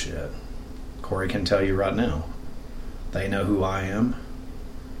not bullshit. Corey can tell you right now. They know who I am.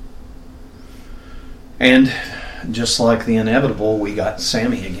 And just like the inevitable, we got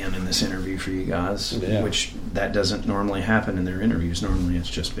Sammy again in this interview for you guys, which that doesn't normally happen in their interviews. Normally it's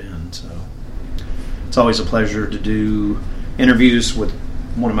just Ben. So it's always a pleasure to do interviews with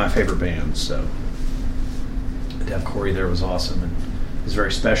one of my favorite bands. So to have Corey there was awesome and it's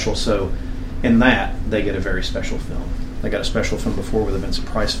very special. So in that, they get a very special film. They got a special film before with the Vincent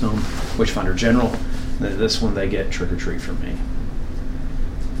Price film, Witchfinder General. This one they get Trick or Treat from me,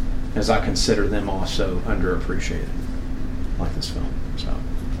 as I consider them also underappreciated, like this film. So,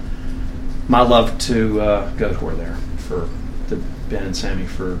 my love to Goat Horror there for Ben and Sammy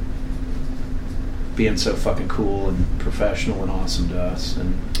for being so fucking cool and professional and awesome to us.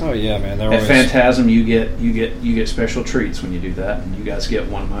 And oh yeah, man! At Phantasm, you get special treats when you do that, and you guys get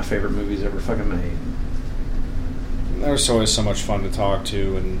one of my favorite movies ever fucking made. There's always so much fun to talk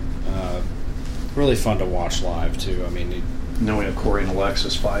to, and really fun to watch live too. I mean. We have Corey and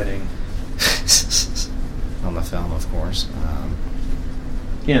Alexis fighting on the film, of course.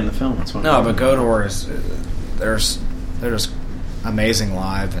 Yeah, in the film. That's what. No, but Goat Horror is they're just amazing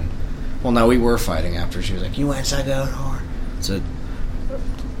live, and we were fighting after. She was like, "You went to Goat Horror." So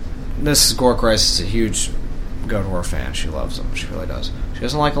Mrs. Gorechrist is a huge Goat Horror fan. She loves them. She really does. She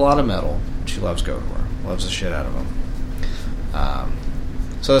doesn't like a lot of metal. She loves Goat Horror. Loves the shit out of them.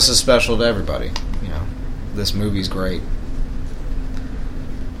 So this is special to everybody. This movie's great.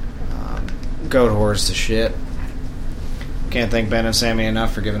 Goat Horror's the shit. Can't thank Ben and Sammy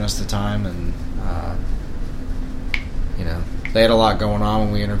enough for giving us the time, and they had a lot going on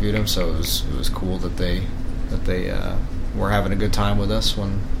when we interviewed them, so it was cool that they were having a good time with us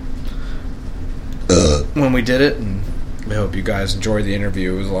when we did it, and we hope you guys enjoyed the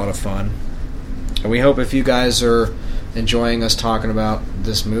interview. It was a lot of fun, and we hope if you guys are enjoying us talking about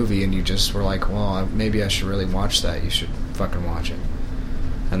this movie and you just were like, well, maybe I should really watch that, you should fucking watch it.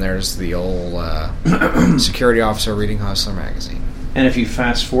 And there's the old security officer reading Hustler magazine. And if you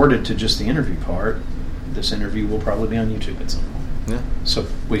fast forwarded to just the interview part, this interview will probably be on YouTube at some point. Yeah. So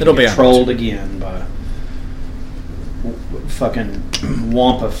we can get trolled again by fucking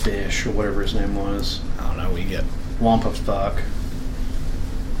Wampa Fish or whatever his name was. I don't know. We get Wampa Fuck.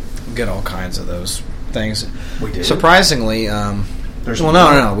 We get all kinds of those things. We did. Surprisingly, there's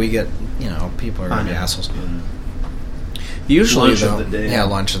no. We get people are gonna be assholes. Usually, Lunch of the Dead. Yeah,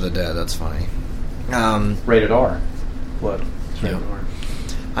 Lunch of the Dead. That's funny. Rated R. What? Rated R.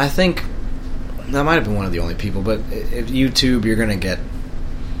 I think that might have been one of the only people. But if YouTube, you're gonna get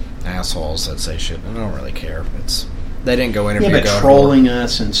assholes that say shit. I don't really care. They didn't go interview. Yeah, but trolling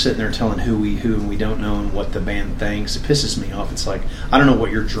us and sitting there telling who and we don't know and what the band thinks, it pisses me off. It's like, I don't know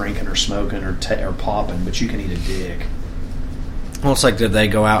what you're drinking or smoking or popping, but you can eat a dick. Well, it's like, did they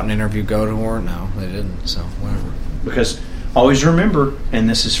go out and interview Goat Horror? No, they didn't. So whatever. Because always remember, and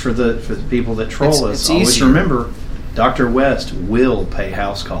this is for the people that troll us. Always easier. Remember, Dr. West will pay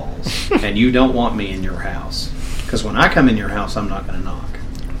house calls, and you don't want me in your house. Because when I come in your house, I'm not going to knock.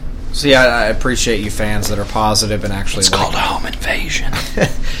 So yeah, I appreciate you fans that are positive and actually. It's called a home invasion.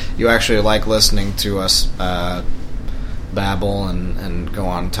 You actually like listening to us babble and go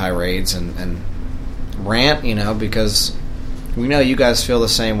on tirades and rant, because we know you guys feel the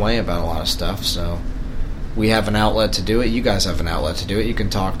same way about a lot of stuff. So we have an outlet to do it. You guys have an outlet to do it. You can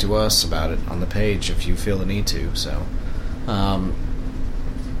talk to us about it on the page if you feel the need to. So.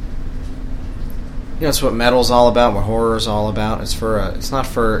 It's what metal's all about, what horror's all about. It's not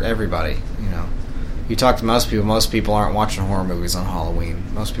for everybody, You talk to most people aren't watching horror movies on Halloween.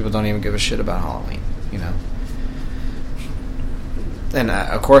 Most people don't even give a shit about Halloween, And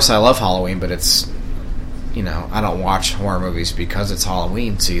of course I love Halloween, but it's, I don't watch horror movies because it's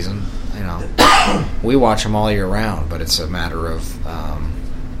Halloween season, We watch them all year round, but it's a matter of,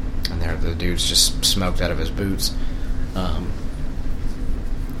 and the dude's just smoked out of his boots.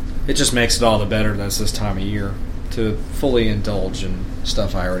 It just makes it all the better that it's this time of year to fully indulge in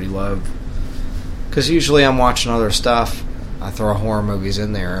stuff I already love. Because usually I'm watching other stuff. I throw horror movies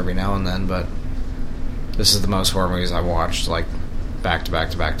in there every now and then, but this is the most horror movies I've watched, like, back to back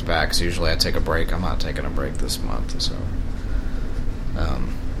to back to back. Because usually I take a break. I'm not taking a break this month, so.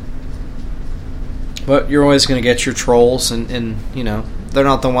 But you're always going to get your trolls, and they're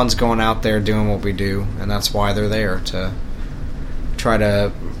not the ones going out there doing what we do, and that's why they're there, to try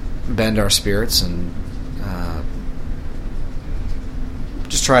to bend our spirits and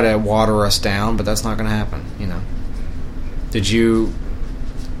just try to water us down, but that's not going to happen, you know. Did you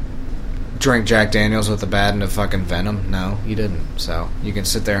drink Jack Daniels with a bad and a fucking Venom? No, you didn't. So you can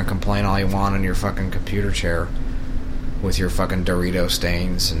sit there and complain all you want on your fucking computer chair with your fucking Dorito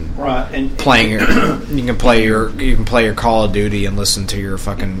stains and playing your you can play your Call of Duty and listen to your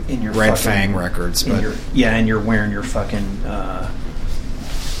fucking Red Fang records, but and you're wearing your fucking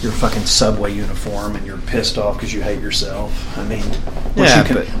Subway uniform and you're pissed off because you hate yourself. I mean,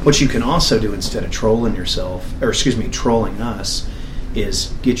 what you can also do instead of trolling us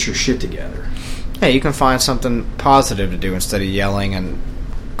is get your shit together. Yeah, you can find something positive to do instead of yelling and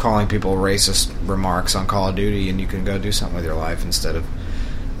calling people racist remarks on Call of Duty, and you can go do something with your life instead of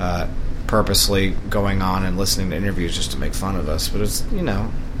purposely going on and listening to interviews just to make fun of us. But it's, you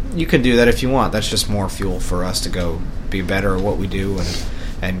know, you can do that if you want. That's just more fuel for us to go be better at what we do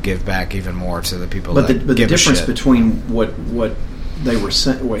and give back even more to the people that give a shit. But the difference between what they were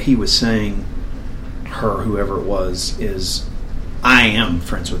what he was saying, whoever it was, is I am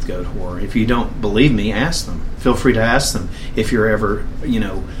friends with Goat Whore. If you don't believe me, ask them. Feel free to ask them if you're ever, you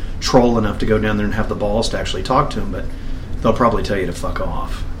know, troll enough to go down there and have the balls to actually talk to them. But they'll probably tell you to fuck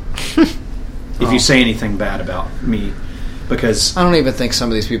off if you say anything bad about me. Because I don't even think some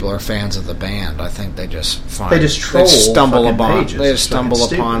of these people are fans of the band. I think they just troll. They just stumble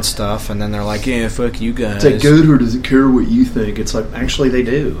upon stuff, and then they're like, "Yeah, fuck you guys." It's like, Goat Whore doesn't care what you think. It's like, actually, they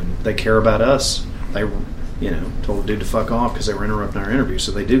do, and they care about us. They, you know, told the dude to fuck off because they were interrupting our interview,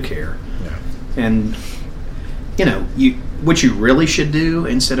 so they do care. Yeah. And you know, what you really should do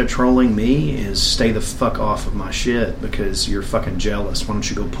instead of trolling me is stay the fuck off of my shit because you're fucking jealous. Why don't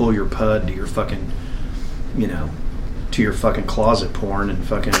you go pull your pud to your fucking, you know, to your fucking closet porn and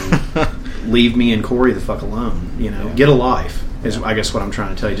fucking leave me and Corey the fuck alone. You know, get a life is I guess what I'm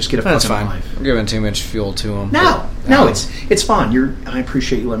trying to tell you. Just get a fucking life. We're giving too much fuel to them. No, it's fine. I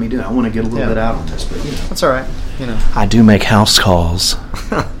appreciate you letting me do it. I want to get a little bit out on this, but you know, that's all right. You know, I do make house calls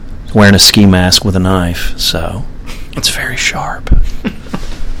wearing a ski mask with a knife, so it's very sharp.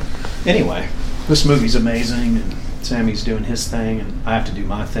 Anyway, this movie's amazing, and Sammy's doing his thing, and I have to do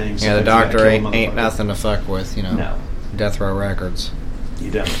my thing. So the Doctor ain't nothing to fuck with, you know. No. Death Row Records.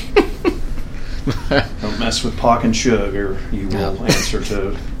 You don't. Don't mess with Pac and Suge, or you will answer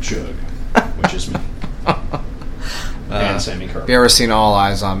to Suge, which is me. And Sammy Kerr. Have you ever seen All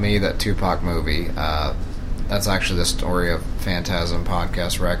Eyes on Me, that Tupac movie? That's actually the story of Phantasm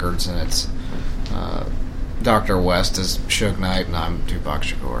Podcast Records, and it's Dr. West is Suge Knight, and I'm Tupac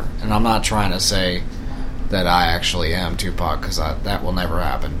Shakur. And I'm not trying to say that I actually am Tupac, because that will never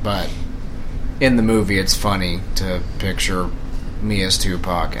happen. But in the movie, it's funny to picture me as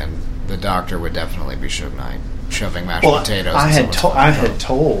Tupac, and the Doctor would definitely be Suge Knight, shoving mashed potatoes. I had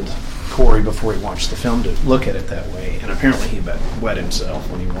told Corey before he watched the film to look at it that way, and apparently he wet himself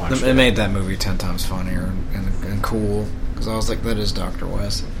when he watched it. It made that movie 10 times funnier and cool, because I was like, that is Dr.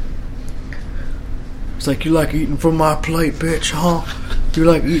 West. It's like, you like eating from my plate, bitch, huh? You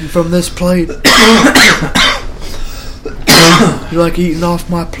like eating from this plate? You like eating off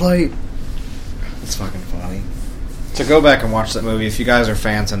my plate? It's fucking funny. So go back and watch that movie if you guys are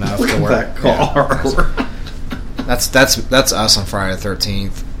fans enough to wear that car. Yeah, that's us on Friday the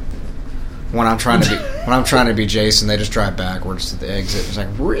 13th. When I'm trying to be Jason, they just drive backwards to the exit. It's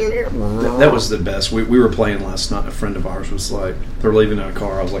like, that was the best. We were playing last night. A friend of ours was like, they're leaving in a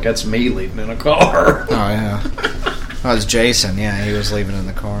car. I was like, that's me leaving in a car. Oh yeah, that was Jason. Yeah, he was leaving in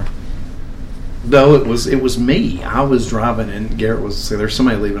the car. No, it was me. I was driving, and Garrett was saying, there's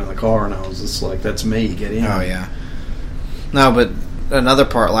somebody leaving in the car, and I was just like, that's me. Get in. Oh yeah. No, but another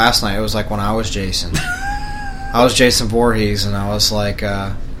part last night, it was like when I was Jason. I was Jason Voorhees, and I was like,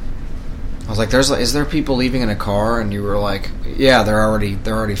 is there people leaving in a car? And you were like, yeah, they're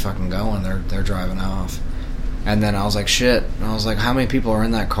already fucking going. They're driving off. And then I was like, shit. And I was like, how many people are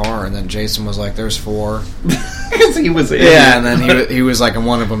in that car? And then Jason was like, there's 4. Because he was in. Yeah, and then he was like, and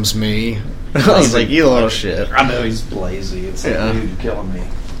one of them's me. I was like, you little shit. I know he's lazy. It's like, dude, you're killing me.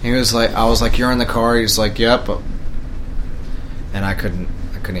 He was like, I was like, you're in the car? He's like, yep. And I couldn't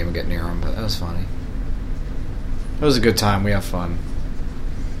even get near him, but that was funny. It was a good time. We have fun.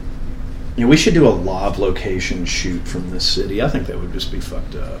 Yeah, we should do a live location shoot from this city. I think that would just be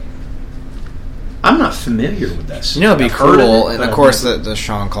fucked up. I'm not familiar with that stuff. You know, it'd be cool. And of course, the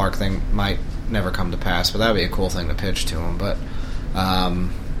Sean Clark thing might never come to pass, but that would be a cool thing to pitch to him. But I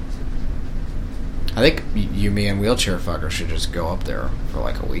think you, me, and Wheelchair Fucker should just go up there for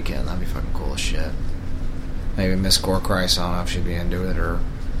like a weekend. That'd be fucking cool as shit. Maybe Miss Gorechrist, I don't know if she'd be into it, or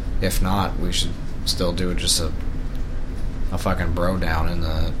if not, we should still do just a fucking bro down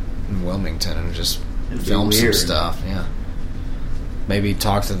in Wilmington and just film some stuff. Yeah. Maybe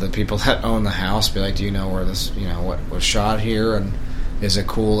talk to the people that own the house. Be like, do you know where this, what was shot here, and is it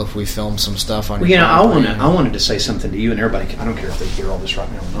cool if we film some stuff on? Well, I wanted to say something to you and everybody. I don't care if they hear all this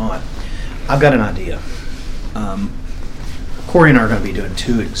right now or not. I've got an idea. Corey and I are going to be doing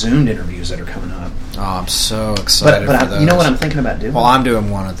 2 Exhumed interviews that are coming up. Oh, I'm so excited for those. You know what I'm thinking about doing? Well, I'm doing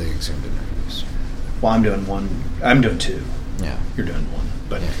one of the Exhumed interviews. Well, I'm doing one. I'm doing 2. Yeah. You're doing 1.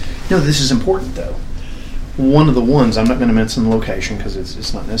 But no, this is important though. One of the ones, I'm not going to mention the location because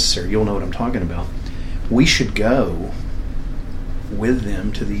it's not necessary. You'll know what I'm talking about. We should go with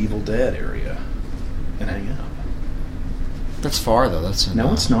them to the Evil Dead area and hang out. That's far though.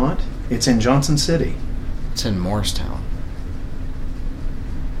 No, it's not. It's in Johnson City. It's in Morristown.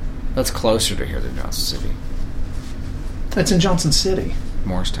 That's closer to here than Johnson City. It's in Johnson City.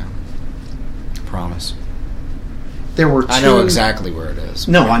 Morristown. Promise. There were 2... I know exactly where it is.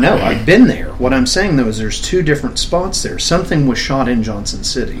 No, I know. I've been there. What I'm saying, though, is there's 2 different spots there. Something was shot in Johnson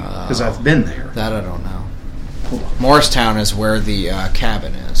City, because I've been there. That I don't know. Hold on. Morristown is where the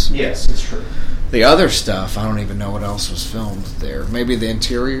cabin is. Yes, it's true. The other stuff, I don't even know what else was filmed there. Maybe the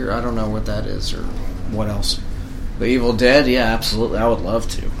interior, I don't know what that is, or what else. The Evil Dead, yeah, absolutely. I would love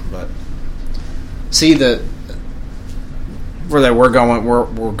to, but see we're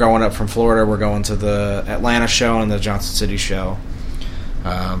going up from Florida. We're going to the Atlanta show and the Johnson City show.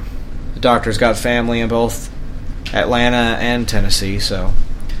 The doctor's got family in both Atlanta and Tennessee, so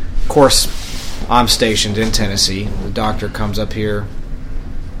of course I'm stationed in Tennessee. The doctor comes up here.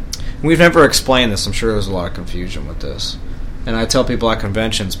 We've never explained this. I'm sure there's a lot of confusion with this, and I tell people at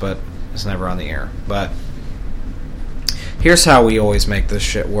conventions, but it's never on the air. But here's how we always make this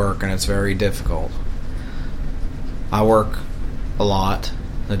shit work, and it's very difficult. I work a lot.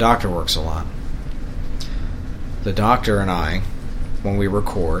 The doctor works a lot. The doctor and I, when we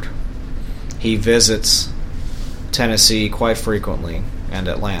record, he visits Tennessee quite frequently and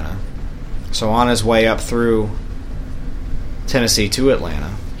Atlanta. So on his way up through Tennessee to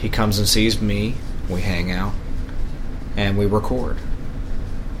Atlanta, he comes and sees me, we hang out, and we record.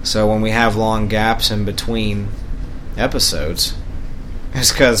 So when we have long gaps in between episodes,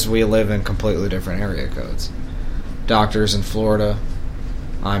 it's because we live in completely different area codes. Doctor's in Florida,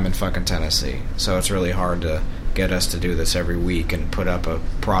 I'm in fucking Tennessee. So it's really hard to get us to do this every week and put up a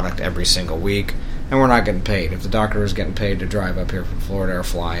product every single week, and we're not getting paid. If the doctor was getting paid to drive up here from Florida or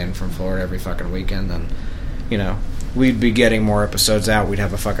fly in from Florida every fucking weekend, then, we'd be getting more episodes out. We'd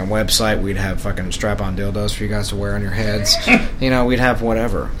have a fucking website. We'd have fucking strap-on dildos for you guys to wear on your heads. We'd have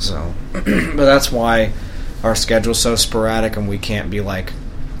whatever. So, but that's why our schedule's so sporadic, and we can't be like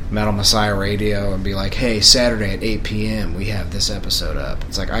Metal Messiah Radio and be like, hey, Saturday at 8 p.m. we have this episode up.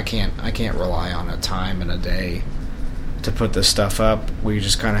 It's like I can't rely on a time and a day to put this stuff up. We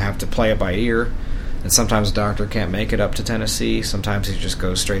just kind of have to play it by ear. And sometimes the doctor can't make it up to Tennessee. Sometimes he just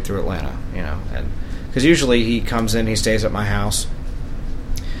goes straight through Atlanta, and because usually he comes in, he stays at my house,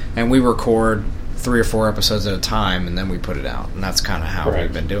 and we record 3 or 4 episodes at a time, and then we put it out. And that's kind of how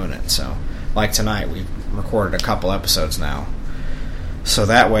we've been doing it. So, like tonight, we've recorded a couple episodes now. So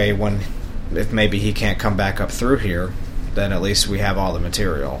that way, if maybe he can't come back up through here, then at least we have all the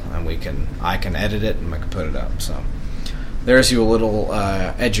material, and I can edit it and I can put it up. So there's you a little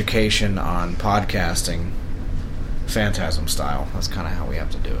education on podcasting, Phantasm style. That's kind of how we have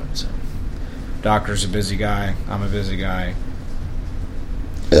to do it. So, doctor's a busy guy. I'm a busy guy.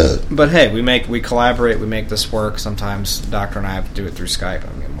 But hey, we collaborate. We make this work. Sometimes the doctor and I have to do it through Skype.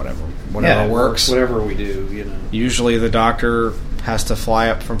 I mean, whatever works. Whatever we do, Usually the doctor has to fly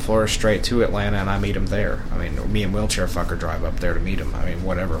up from Florida straight to Atlanta, and I meet him there. I mean, me and Wheelchair Fucker drive up there to meet him. I mean,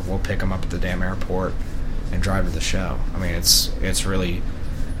 whatever. We'll pick him up at the damn airport and drive to the show. I mean, it's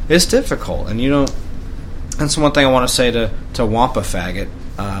difficult, and that's one thing I want to say to Wampa Faggot,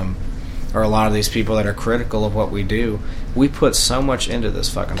 or a lot of these people that are critical of what we do. We put so much into this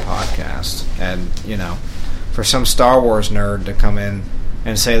fucking podcast, and for some Star Wars nerd to come in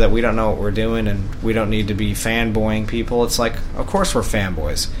and say that we don't know what we're doing and we don't need to be fanboying people, it's like, of course we're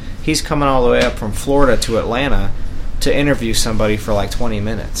fanboys. He's coming all the way up from Florida to Atlanta to interview somebody for like 20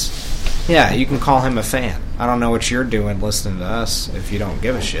 minutes. Yeah, you can call him a fan. I don't know what you're doing listening to us if you don't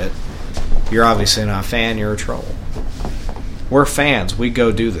give a shit. You're obviously not a fan, you're a troll. We're fans. We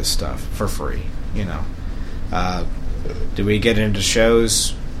go do this stuff for free, Do we get into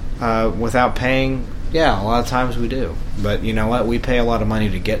shows without paying? Yeah, a lot of times we do. But you know what? We pay a lot of money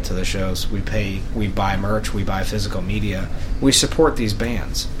to get to the shows. We buy merch, we buy physical media. We support these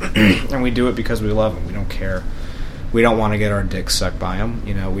bands. And we do it because we love them. We don't care. We don't want to get our dicks sucked by them.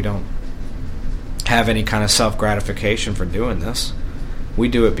 You know, we don't have any kind of self-gratification for doing this. We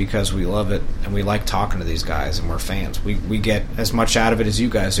do it because we love it, and we like talking to these guys, and we're fans. We get as much out of it as you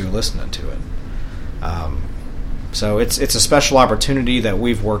guys who are listening to it. So it's a special opportunity that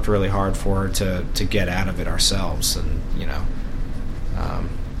we've worked really hard for to get out of it ourselves. And, you know,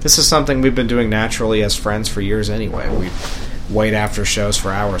 this is something we've been doing naturally as friends for years anyway. We wait after shows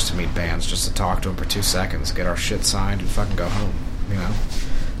for hours to meet bands just to talk to them for 2 seconds, get our shit signed, and fucking go home, you know?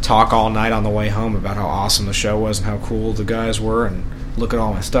 Talk all night on the way home about how awesome the show was and how cool the guys were, and look at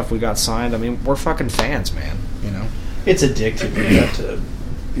all my stuff we got signed. I mean, we're fucking fans, man, you know? It's addictive. You have to...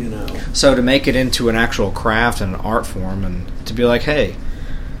 You know. So to make it into an actual craft and an art form, and to be like, hey,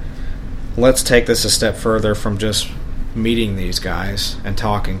 let's take this a step further from just meeting these guys and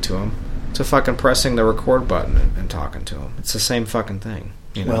talking to them to fucking pressing the record button and talking to them. It's the same fucking thing.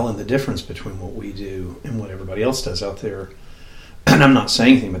 You know? Well, and the difference between what we do and what everybody else does out there, and I'm not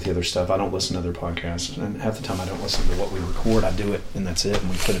saying anything about the other stuff. I don't listen to other podcasts, and half the time I don't listen to what we record. I do it, and that's it, and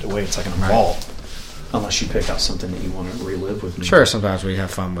we put it away. It's like an vault. Unless you pick out something that you want to relive with me. Sure, sometimes we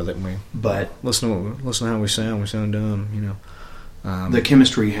have fun with it. And but listen to how we sound dumb, you know. The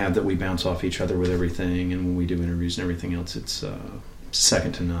chemistry we have that we bounce off each other with everything, and when we do interviews and everything else, it's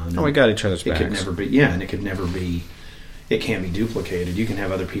second to none. Oh, we got each other's backs. It could never be, yeah, and it could never be. It can't be duplicated. You can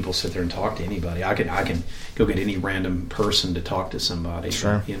have other people sit there and talk to anybody. I can go get any random person to talk to somebody.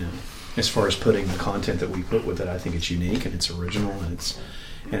 Sure. You know, as far as putting the content that we put with it, I think it's unique and it's original and it's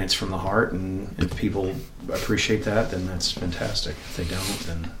from the heart, and if people appreciate that, then that's fantastic. If they don't,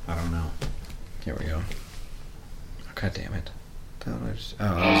 then I don't know. Here we go. Oh, God damn it. That was it.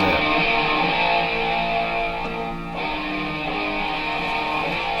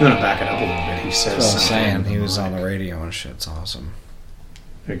 You want to back it up a little bit? He says that's what I'm saying. He was on the radio and shit. It's awesome.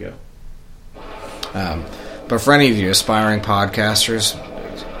 There you go. But for any of you aspiring podcasters,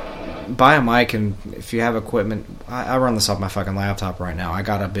 buy a mic, and if you have equipment, I run this off my fucking laptop right now. I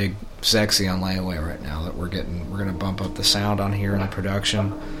got a big Sexy on layaway right now that we're gonna bump up the sound on here and the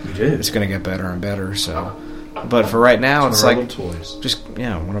production. You do. It's gonna get better and better. So, but for right now, it's like toys. Just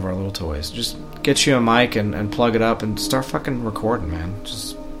one of our little toys. Just get you a mic and plug it up and start fucking recording, man.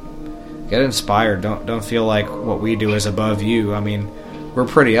 Just get inspired. Don't feel like what we do is above you. I mean, we're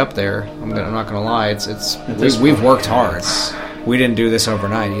pretty up there. I'm not gonna lie. We've worked hard. We didn't do this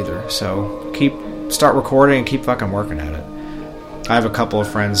overnight either, so start recording and keep fucking working at it. I have a couple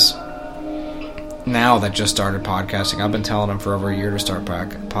of friends now that just started podcasting. I've been telling them for over a year to start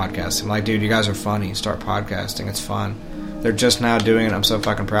podcasting. Like, dude, you guys are funny. Start podcasting. It's fun. They're just now doing it. I'm so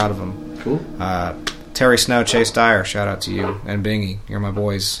fucking proud of them. Cool. Terry Snow, Chase Dyer, shout out to you. And Bingy, you're my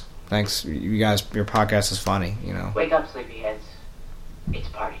boys. Thanks. You guys, your podcast is funny, you know. Wake up, sleepyheads. It's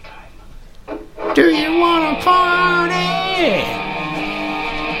party time. Do you want to party?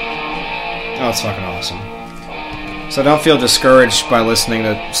 Oh, it's fucking awesome. So don't feel discouraged by listening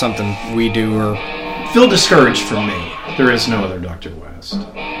to something we do, or feel discouraged from me. There is no other Dr. West.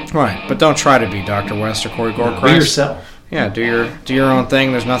 Right, but don't try to be Dr. West or Corey Gorechrist. Be yourself. Yeah, do your own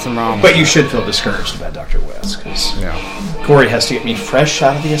thing. There's nothing wrong with it. But you should feel discouraged about Dr. West, because Corey has to get me fresh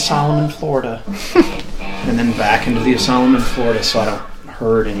out of the asylum in Florida and then back into the asylum in Florida so I don't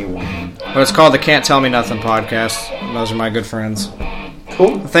hurt anyone. But it's called the Can't Tell Me Nothing podcast. Those are my good friends.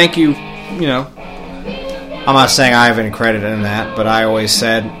 Cool. Thank you. You know, I'm not saying I have any credit in that, but I always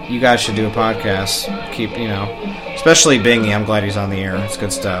said you guys should do a podcast. Especially Bingy. I'm glad he's on the air. It's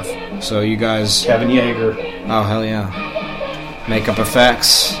good stuff. So you guys, Kevin Yeager. Oh hell yeah. Makeup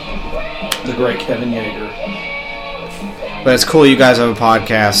effects. The great Kevin Yeager. But it's cool you guys have a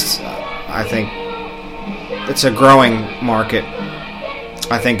podcast. I think it's a growing market.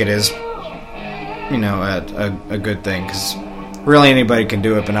 I think it is, a good thing, because really anybody can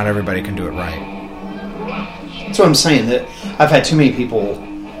do it, but not everybody can do it right. That's what I'm saying. That I've had too many people,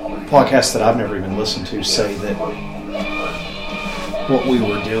 podcasts that I've never even listened to, say that what we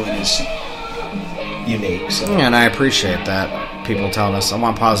were doing is unique. So. Yeah, and I appreciate that. People telling us, I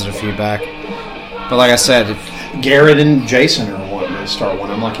want positive feedback. But like I said, if Garrett and Jason are wanting to start one,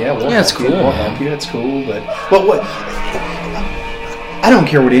 I'm like, it's cool. We'll help you. It's cool, but what? I don't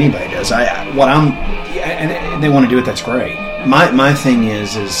care what anybody does. And they want to do it. That's great. My thing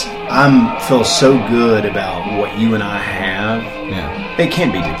is I feel so good about what you and I have. Yeah, it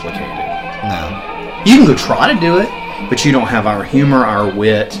can't be duplicated. No, you can go try to do it, but you don't have our humor, our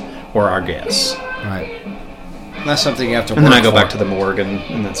wit, or our guests. Right. That's something you have to work And then I go for. back to the morgue,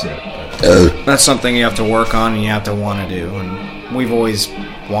 and that's it. That's something you have to work on and you have to want to do. And we've always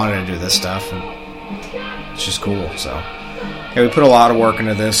wanted to do this stuff, and it's just cool. So, yeah, we put a lot of work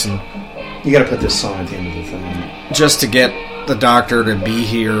into this, and you got to put this song at the end of the thing. Just to get the doctor to be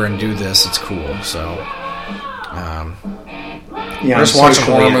here and do this, it's cool. So, yeah, we're just watching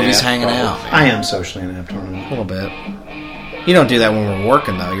horror movies, hanging out. Man. I am socially inept, aren't I? A little bit. You don't do that when we're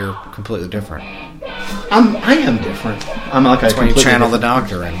working, though. You're completely different. I am different. I'm like that's when you channel the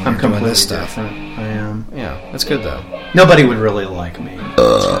doctor in. I'm completely this stuff. Different. I am. Yeah, that's good though. Nobody would really like me.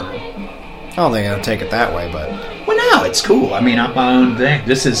 I don't think I'll take it that way, but well, no, it's cool. I mean, I'm my own thing.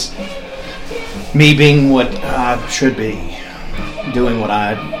 This is me being what I should be, doing what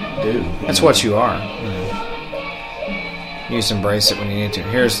I do. That's what you are. You just embrace it when you need to.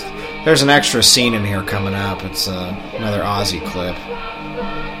 There's an extra scene in here coming up. It's another Ozzy clip,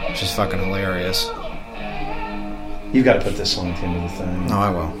 which is fucking hilarious. You've got to put this song at the end of the thing. No, I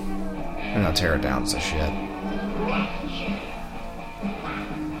will. I'm gonna tear it down. It's a shit.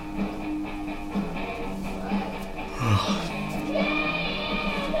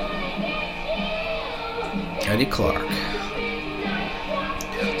 Eddie Clark.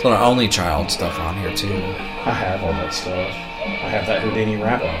 There's a lot of Only Child stuff on here too. I have all that stuff. I have that Houdini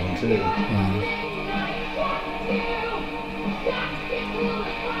rap album too.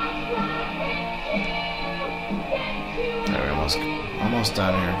 Almost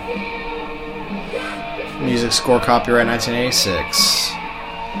done here. Music score copyright 1986.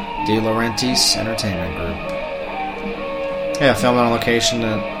 De Laurentiis Entertainment Group. Yeah, filmed on location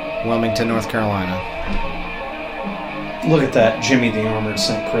at Wilmington, North Carolina. Look at that, Jimmy the Armored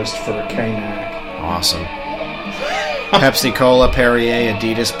St. Christopher K-Mac. Awesome. Pepsi Cola, Perrier,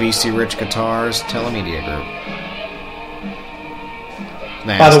 Adidas, BC Rich Guitars, Telemedia Group.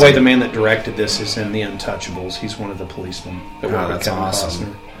 Nasty. By the way, the man that directed this is in The Untouchables. He's one of the policemen. That's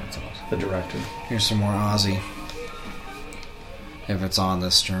awesome. That's awesome. The director. Here's some more Ozzy. If it's on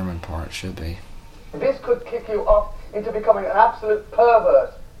this German part, it should be. This could kick you off into becoming an absolute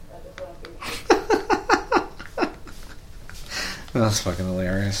pervert. That's fucking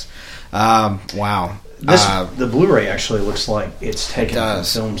hilarious. Wow. The Blu-ray actually looks like it's taken from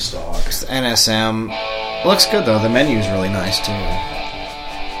film stock. It's NSM. Looks good though. The menu's really nice too.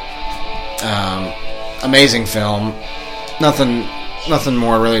 Amazing film. Nothing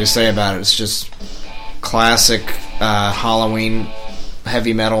more really to say about it. It's just classic Halloween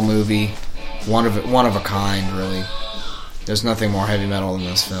heavy metal movie. One of a kind, really. There's nothing more heavy metal than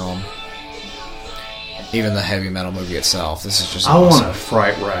this film. Even the heavy metal movie itself. This is just I awesome. want a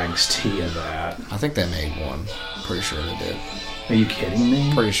Fright Rags tee of that. I think they made one. Pretty sure they did. Are you kidding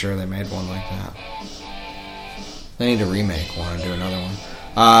me? Pretty sure they made one like that. They need to remake one and do another one.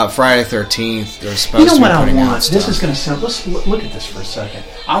 Friday 13th. They're supposed to be putting out stuff. This is going to sound. Let's look at this for a second.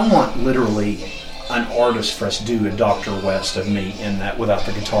 I want literally an artist for us to do a Dr. West of me in that without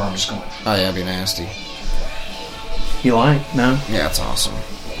the guitar. I'm just going. Oh yeah, it'd be nasty. You like? No? Yeah, it's awesome.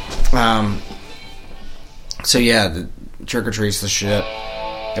 So yeah, the Trick or Treat's the shit.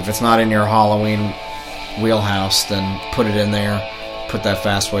 If it's not in your Halloween wheelhouse, then put it in there. Put that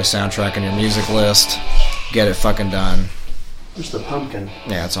Fastway soundtrack in your music list. Get it fucking done. There's the pumpkin.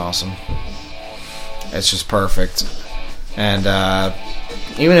 Yeah, it's awesome. It's just perfect. And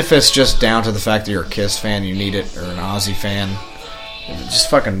even if it's just down to the fact that you're a Kiss fan, you need it, or an Ozzy fan, just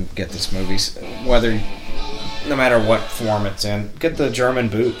fucking get this movie. No matter what form it's in, get the German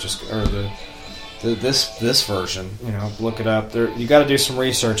boot, or this version. You know, look it up. You got to do some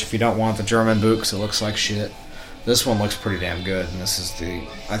research if you don't want the German boot because it looks like shit. This one looks pretty damn good, and this is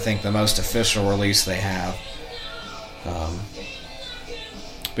I think the most official release they have.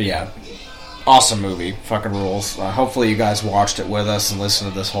 But yeah, awesome movie, fucking rules. Hopefully you guys watched it with us and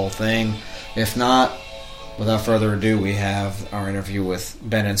listened to this whole thing. If not, without further ado, we have our interview with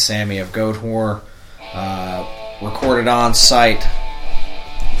Ben and Sammy of Goat Whore, recorded on site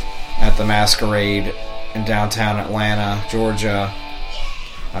at the Masquerade in downtown Atlanta, Georgia,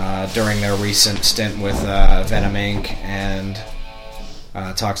 during their recent stint with Venom Inc. and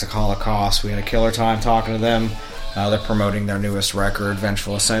Toxic Holocaust. We had a killer time talking to them. They're promoting their newest record,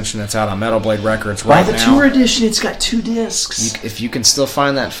 Vengeful Ascension. It's out on Metal Blade Records right now. Buy the tour edition. It's got 2 discs. If you can still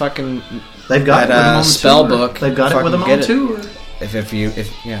find that fucking they've got that spell book, they've got it with them on tour. If I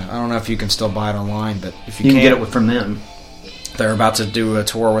don't know if you can still buy it online, but if you can get it from them. They're about to do a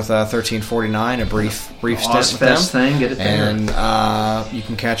tour with 1349, a brief stint with them. Ozfest thing, get it there. And you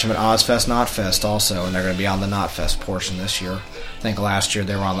can catch them at Ozfest, Knotfest also, and they're going to be on the Knotfest portion this year. I think last year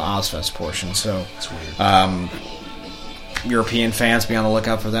they were on the Ozfest portion, so that's weird. European fans, be on the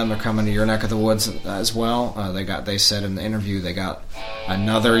lookout for them. They're coming to your neck of the woods as well. They said in the interview they got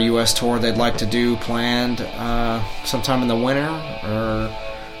another U.S. tour they'd like to do planned sometime in the winter or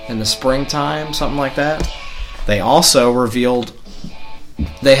in the springtime, something like that. They also revealed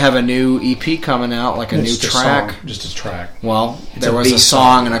they have a new EP coming out, like a new track. Just a track. Well, there was a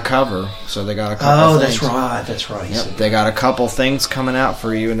song and a cover, so they got a couple things. That's right. Yep, they got a couple things coming out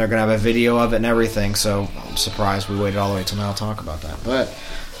for you, and they're going to have a video of it and everything, so I'm surprised we waited all the way till now to talk about that. But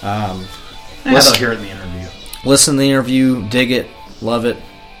they'll hear it in the interview. Listen to the interview, dig it, love it.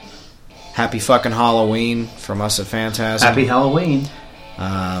 Happy fucking Halloween from us at Phantasm. Happy Halloween.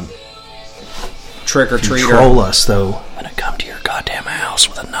 Trick or treat. Troll us, though. I'm going to come to your goddamn house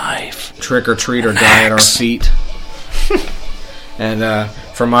with a knife. Trick or treat or die at our feet. And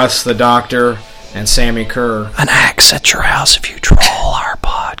from us, the Doctor, and Sammy Kerr. An axe at your house if you troll our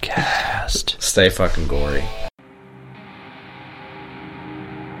podcast. Stay fucking gory.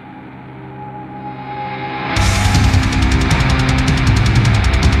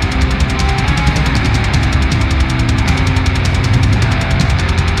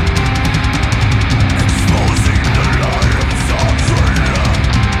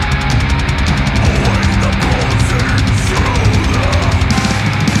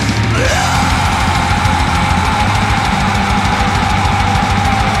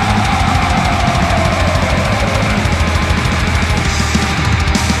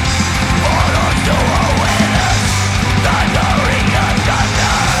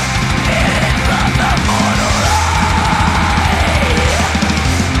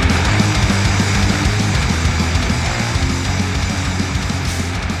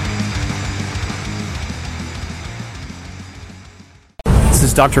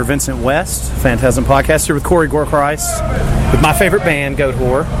 Dr. Vincent West, Phantasm Podcast, here with Corey Gorchrist, with my favorite band, Goat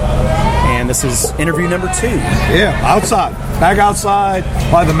Whore, and this is interview number 2. Yeah, back outside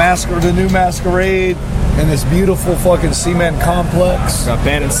by the new Masquerade in this beautiful fucking cement complex. Got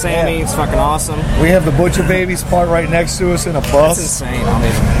Ben and Sammy, it's fucking awesome. We have the Butcher Babies parked right next to us in a bus. That's insane.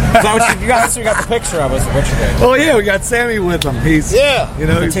 Is that what you got the picture of us, the Butcher Babies? Oh yeah, we got Sammy with them. He's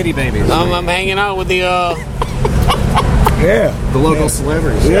the titty babies. I'm hanging out with the the local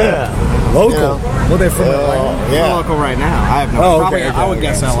celebrities. Yeah. Local. Well, they're from Atlanta. We're local right now. I have no. I would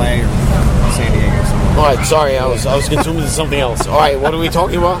guess LA or San Diego. Or something. All right, sorry, I was consumed with something else. All right, what are we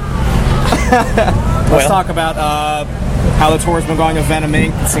talking about? Let's talk about how the tour's been going of Venom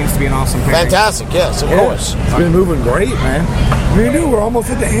Inc. It seems to be an awesome thing. Fantastic, yes, of course. It's been moving great, man. We're almost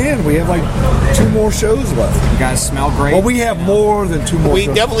at the end. We have like 2 more shows left. You guys smell great. Well, we have more than 2 more shows.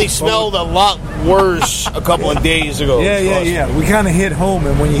 We definitely smelled a lot worse a couple of days ago. Yeah. We kind of hit home,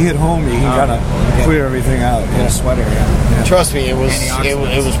 and when you hit home, you can kind of clear everything out. Yeah, sweater. Yeah. Trust me, it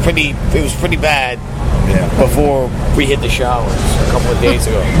was pretty bad. Yeah. Before we hit the showers a couple of days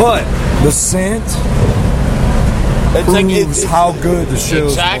ago. But the scent proves how good the show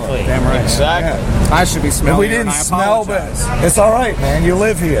is. Exactly. Damn right. Exactly. Yeah. I should be smelling. We didn't smell, but it's all right, man. You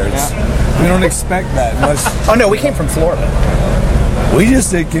live here. We don't expect that much. Oh no, we came from Florida. We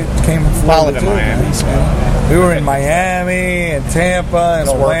just came from Florida in Miami. We were in Miami and Tampa and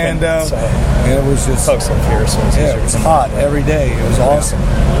Orlando, and it was just it was hot every day. It was awesome.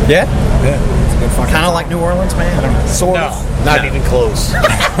 Yeah. Kind of like New Orleans, man. Sort of. Not even close.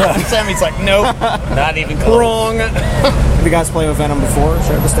 Sammy's like, nope. Not even close. Wrong. Have you guys played with Venom before?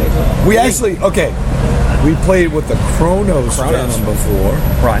 Shared the stage? We actually, we played with the Kronos Venom before.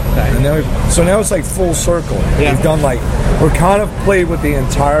 Right. And so now it's like full circle. Yeah. We've done we're kind of played with the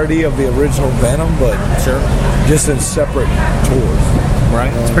entirety of the original Venom, but just in separate tours.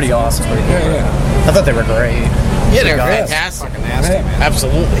 Right. It's pretty awesome. Pretty cool. Yeah. I thought they were great. Yeah, they're fantastic. Fucking nasty, man.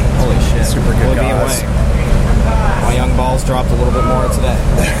 Absolutely. Holy shit. Super good guys. My young balls dropped a little bit more today.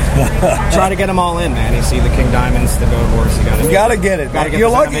 Try to get them all in, man. You see the King Diamonds, the Goat Horse. You got to get it. Gotta get You're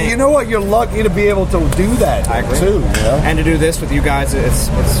lucky. You know what? You're lucky to be able to do that. I agree. Too. You know? And to do this with you guys, it's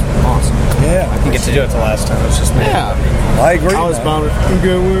awesome. Yeah. I didn't get to do it the last time. It was just me. Yeah. I agree. I was bummed.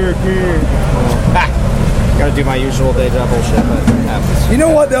 Good work, man. Got to do my usual day job bullshit, but it happens. You know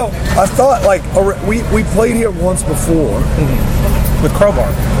what though? I thought we played here once before with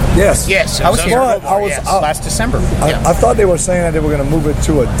Crowbar. Yes. I was here. Last December. I thought they were saying that they were going to move it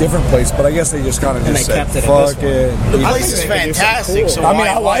to a different place, but I guess they just kind of just said, "Fuck it." The place is fantastic. So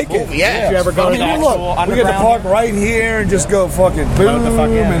I like it. Yeah. If you ever go to the actual we get to park right here and just go fucking boom,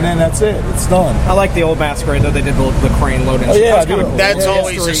 and then that's it. It's done. I like the old Masquerade though. They did the crane loading. Oh, yeah, cool. That's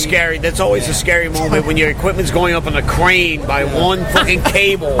always a scary. That's always a scary moment when your equipment's going up on a crane by one fucking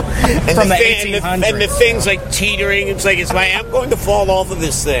cable, and From the thing's like teetering. I'm going to fall off of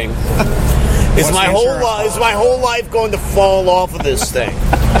this thing. Is my whole life going to fall off of this thing?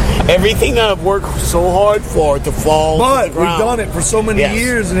 Everything that I've worked so hard for to fall to But the ground. we've done it for so many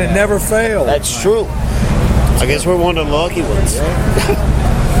years and it never failed. That's true. I guess we're one of the lucky ones.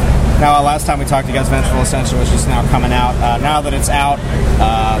 Now, last time we talked to you guys, Vengeful Ascension was just now coming out. Now that it's out,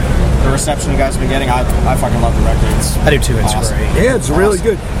 the reception you guys have been getting, I fucking love the record. I do too. It's awesome. great. Yeah, it's really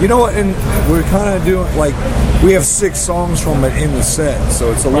good. You know what? And we're kind of doing like we have 6 songs from it in the set,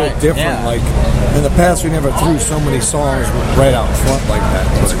 so it's a little different. Yeah. Like in the past, we never threw so many songs right out front like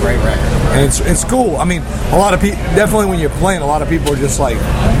that. It's a great record, and it's cool. I mean, a lot of people definitely when you're playing, a lot of people are just like,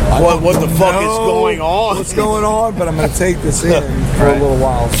 What the fuck is going on? What's going on? But I'm going to take this in for a little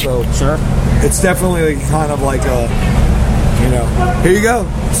while. So sure, it's definitely kind of like a. Here you go,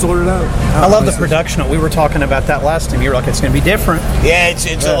 sort it out. I love the production. We were talking about that last time. You were like, it's going to be different. Yeah,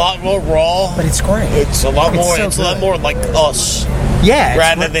 it's a lot more raw, but it's great. It's a lot more. So it's a lot more like us. Yeah,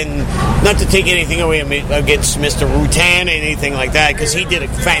 rather than not to take anything away against Mr. Rutan or anything like that, because he did a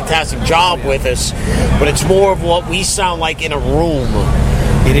fantastic job with us. But it's more of what we sound like in a room,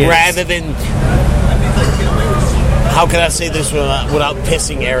 rather than. How can I say this without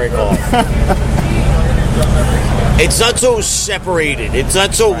pissing Eric off? It's not so separated. It's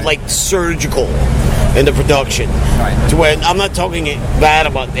not so like surgical in the production. Right. To where I'm not talking bad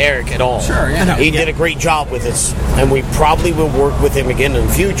about Eric at all. Sure, yeah. He did a great job with us, and we probably will work with him again in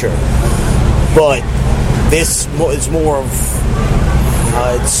the future. But this is more of.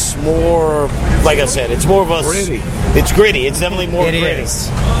 It's more, like I said, it's more of us. Gritty. It's gritty. It's definitely more gritty. Is.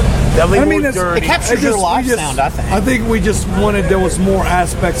 Definitely more dirty. It captures your live sound, I think. I think we just wanted, there was more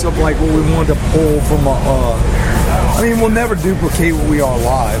aspects of like what we wanted to pull from I mean, we'll never duplicate what we are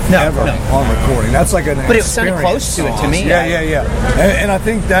live, ever on recording. That's like an But it sounded close to it to me. Yeah. And I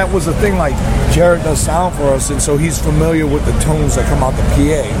think that was the thing, like, Jared does sound for us, and so he's familiar with the tones that come out the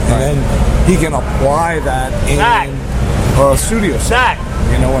PA, and then he can apply that in studio sound.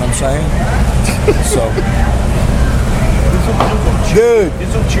 You know what I'm saying? So... Dude,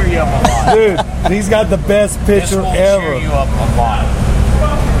 this will cheer you up a lot. Dude, he's got the best picture ever. This will cheer you up a lot.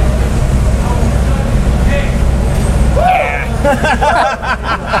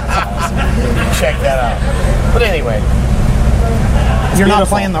 Check that out. But anyway, you're not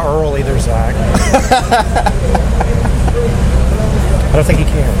playing the Earl either, Zach. I don't think he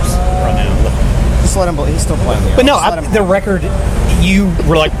cares right now. Just let him. He's still playing the Earl. But no, the record. You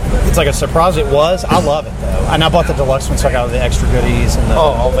were like, it's like a surprise. It was. I love it though, and I bought the deluxe one, so I got all the extra goodies and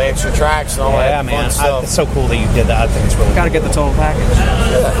all the extra tracks and all that fun stuff. It's so cool that you did that. I think it's really. Got to get the total package.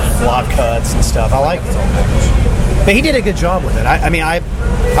 Live cuts and stuff. I like the total package. But he did a good job with it. I mean, I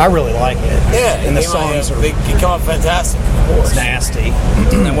really like it. Yeah, and the songs they come out fantastic. Of course, it's nasty.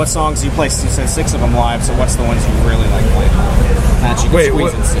 And what songs you play? You said 6 of them live. So what's the ones you really like playing? That you can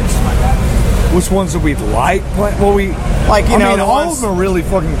squeeze in 6. Which ones do we like playing? Well, we like all of them are really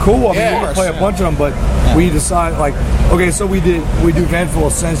fucking cool. I mean, we can play a bunch of them, but we decide like, okay, so we do Vengeful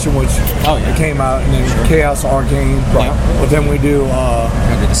Ascension, which came out, and then Chaos Arcane. Right. But then we do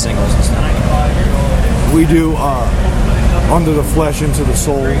the singles and stuff. We do Under the Flesh, Into the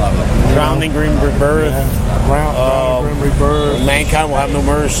Soul, Drowning Grim Rebirth, Grim Rebirth, Mankind Will Have No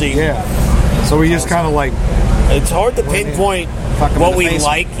Mercy. Yeah. So we just kind of like. It's hard to pinpoint what we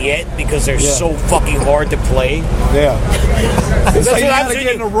like yet because they're so fucking hard to play. Yeah. It's like you gotta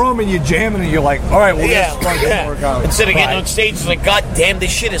get in a room and you're jamming and you're like, all right, well, let's fucking work out. Instead of getting on stage, it's like, God damn, this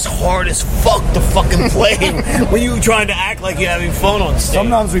shit is hard as fuck to fucking play when you're trying to act like you're having fun on stage.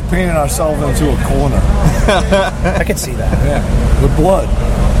 Sometimes we painted ourselves into a corner. I could see that. Yeah. With blood.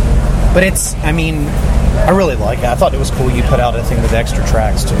 But it's, I mean, I really like it. I thought it was cool you put out a thing with extra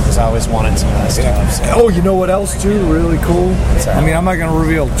tracks too, because I always wanted some of that stuff. So. Oh, you know what else too? Really cool. I mean, I'm not going to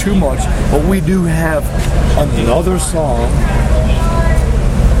reveal too much, but we do have another song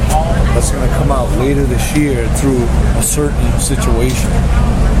that's going to come out later this year through a certain situation.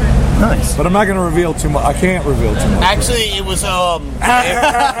 Nice. But I'm not going to reveal too much. I can't reveal too much. Actually, it was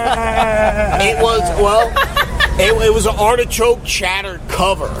it was an Artichoke Chatter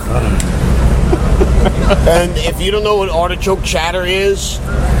cover. And if you don't know what Artichoke Chatter is,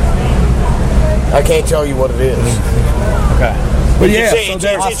 I can't tell you what it is. Okay. But yeah,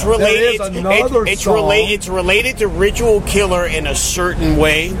 it's related. It's related to Ritual Killer in a certain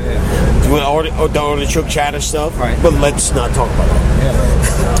way, with the Artichoke Chatter stuff. Right. But let's not talk about that.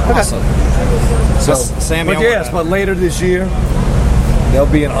 Yeah. Okay. So, Sammy, but later this year,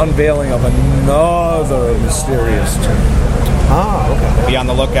 there'll be an unveiling of another mysterious tune. Ah, okay. Be on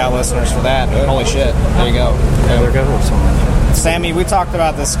the lookout, listeners, for that. Holy shit. There you go. There goes. Sammy, we talked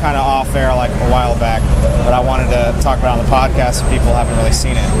about this kind of off air like a while back, but I wanted to talk about it on the podcast if people haven't really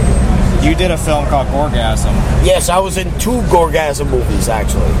seen it. You did a film called Gorgasm. Yes, I was in 2 Gorgasm movies,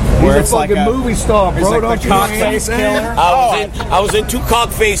 actually. He's a fucking movie star, bro. Like Don't the you cock-face killer? I was in 2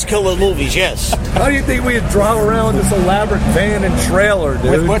 cock-face killer movies, yes. How do you think we'd drive around this elaborate van and trailer,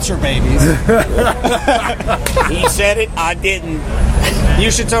 dude? With butcher babies. He said it, I didn't.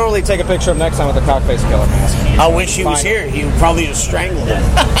 You should totally take a picture of him next time with the cock-face killer mask. I wish he was here. He would probably have strangled him.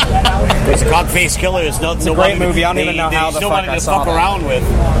 Because the cock-face killer is not. It's a great movie. I don't even know how the fuck I saw fuck around with.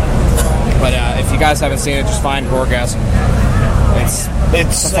 But if you guys haven't seen it, just find Gorgasm.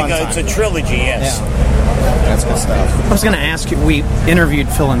 It's a trilogy, yes. Yeah. That's good stuff. I was going to ask you, we interviewed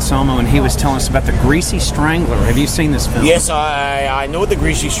Phil Anselmo, and he was telling us about the Greasy Strangler. Have you seen this film? Yes, I know what the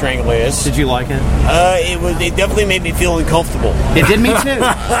Greasy Strangler is. Did you like it? It definitely made me feel uncomfortable. It did me too.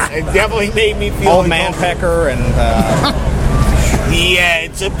 It definitely made me feel Old Man Pecker and... yeah,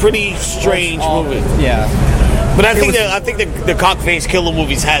 it's a pretty strange movie. Yeah. But I think the cock-face killer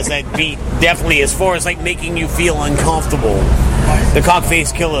movies has that beat, definitely, as far as like making you feel uncomfortable. The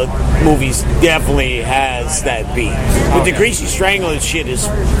cock-face killer movies definitely has that beat. But the Greasy Strangler shit it's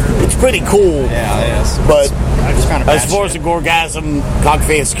pretty cool. Yeah, it is. But it's kind of as far as the Gorgasm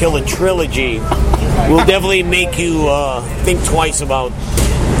cock-face killer trilogy, will definitely make you think twice about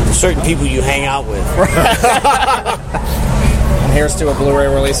certain people you hang out with. And here's to a Blu-ray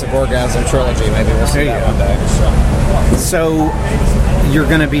release of Gorgasm trilogy. Maybe we'll see that one day. So you're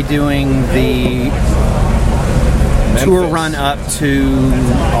going to be doing the Memphis. Tour run up to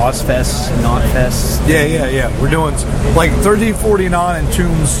Ozfest, Knotfest. Yeah. We're doing like 1349 and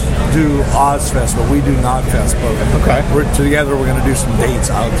Tombs do Ozfest, but we do Knotfest. But okay, we're together. We're gonna do some dates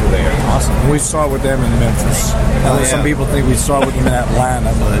out to there. Awesome. And we start with them in Memphis. Some people think we start with them in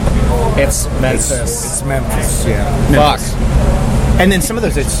Atlanta, but it's Memphis. It's Memphis. Yeah. Memphis. And then some of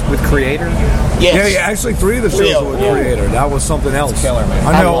those, it's with Creator? Yes. Yeah, actually 3 of the shows were with Creator. That was something else. Killer, man.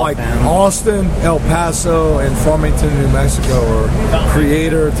 I know, like Austin, El Paso, and Farmington, New Mexico are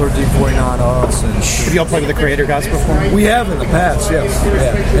Creator, 1349 us. And have y'all played with the Creator guys before? We have in the past, yes.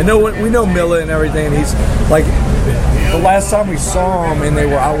 Yeah. And we know Miller and everything. And he's like, the last time we saw him and they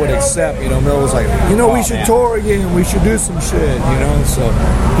were I Would Accept, Miller was like, we should tour again. We should do some shit, So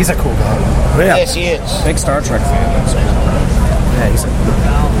he's a cool guy. Yeah. Yes, he is. Big Star Trek fan.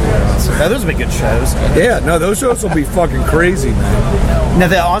 Yeah, those will be good shows. Yeah, no, those shows will be fucking crazy, man. Now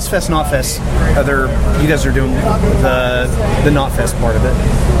the Ozfest, Knotfest, you guys are doing the Knotfest part of it.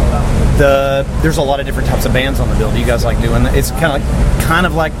 There's a lot of different types of bands on the bill. Do you guys like doing that? It's kind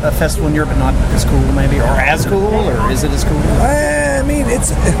of like a festival in Europe, but not as cool, maybe, or as cool, or is it as cool? I mean,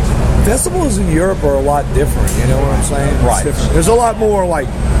 festivals in Europe are a lot different. You know what I'm saying? Right. There's a lot more like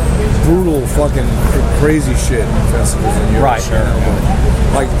brutal fucking crazy shit in festivals in Europe. Right, sure.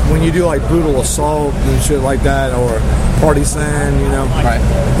 Like when you do like Brutal Assault and shit like that, or Partisan, Right.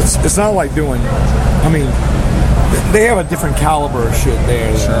 It's not like doing. I mean, they have a different caliber of shit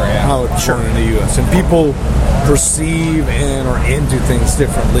there than how it's shown in the U.S. And people perceive and are into things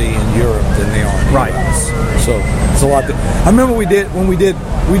differently in Europe than they are in the U.S. So it's a lot. I remember we did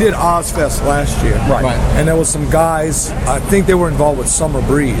Ozfest last year, right? And there was some guys. I think they were involved with Summer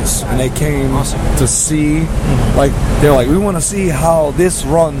Breeze, and they came to see. Like they're like, we want to see how this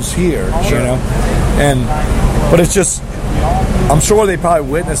runs here, But it's just. I'm sure they probably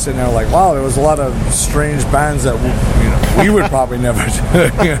witnessed it and they're like, wow, there was a lot of strange bands that we would probably never do.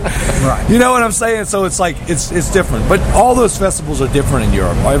 Right. You know what I'm saying? So it's like, it's different. But all those festivals are different in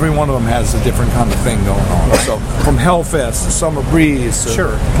Europe. Every one of them has a different kind of thing going on. Right. So from Hellfest to Summer Breeze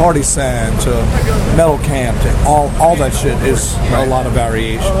to Partisan to Metal Camp to all that shit is a lot of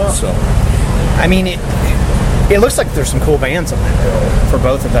variation. So, I mean, it looks like there's some cool bands on there for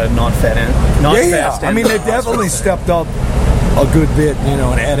both of the Knotfest and I mean, they definitely stepped up a good bit, and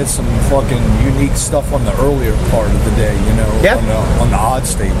added some fucking unique stuff on the earlier part of the day, on the odd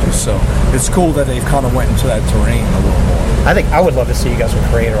stages. So it's cool that they've kind of went into that terrain a little more. I think I would love to see you guys with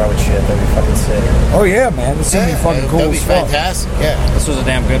Creator. I would shit. That'd be fucking sick. Oh yeah, man, it's gonna be fucking cool. That'd be fantastic. Yeah, this was a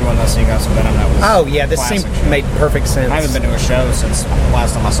damn good one. So you guys have been on that. Oh yeah, this made perfect sense. I haven't been to a show since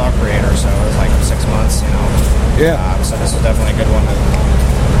last time I saw Creator, so it was like 6 months. Yeah. So this is definitely a good one to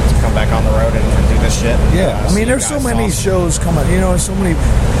come back on the road and do this shit. Yeah, I mean, there's so many shows coming. So many.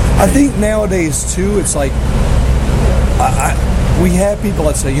 I think nowadays too, it's like we have people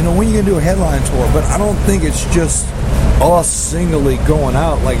that say, when are you gonna do a headline tour? But I don't think it's just us singly going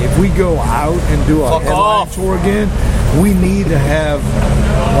out. Like if we go out and do a headline tour again, we need to have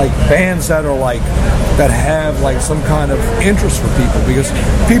like bands that are like that have like some kind of interest for people, because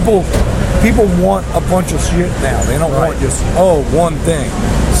people want a bunch of shit now. They don't want just one thing.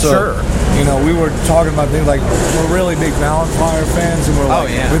 So you know, we were talking about things like we're really big Valenfire fans, and we're like,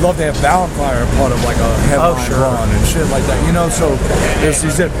 we'd love to have Valenfire part of like a headline run and shit like that, you know. So there's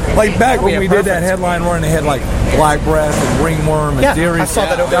these like back when we did that headline run, they had like Black Breath and Ringworm and Theory. I saw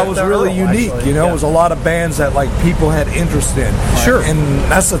that was really unique, you know. It was a lot of bands that like people had interest in. Sure. And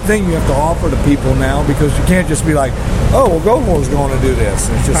that's the thing you have to offer to people now, because you can't just be like, oh, well, Goat War's going to do this.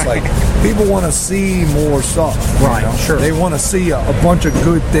 It's just like people want to see more stuff. Right, you know? sure. They want to see a bunch of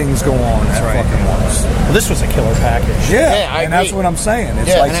good things go on at fucking once. Well, this was a killer package. Yeah, I and that's agree. what I'm saying. It's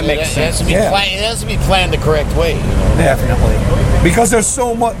Yeah, like and it has to be planned. It has to be planned the correct way. You know? Definitely. Because there's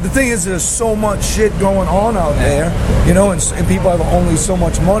so much. The thing is, there's so much shit going on out there, you know, and people have only so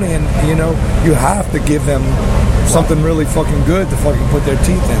much money, and you know, you have to give them something really fucking good to fucking put their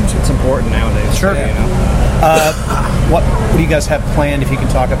teeth into. It's important nowadays. Sure. Yeah. You know. What do you guys have planned? If you can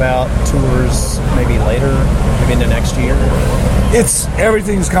talk about tours, maybe later, maybe into next year. It's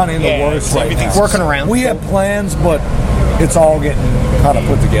everything's kind of in the works right now. Working around. We have plans, but it's all getting kind of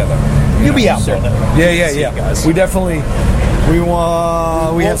put together. You'll be out there, though. Yeah. Guys. We definitely. We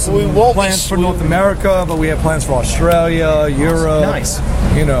have some plans for North America, but we have plans for Australia, Europe,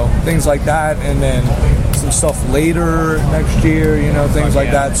 you know, things like that, and then some stuff later next year, you know, things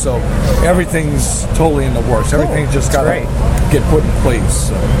like that. So everything's totally in the works. Everything's just got to get put in place.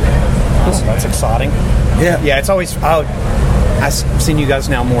 So. That's exciting. Yeah. It's always. I've seen you guys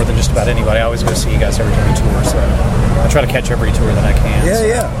now more than just about anybody. I always go see you guys every time you tour, so I try to catch every tour that I can.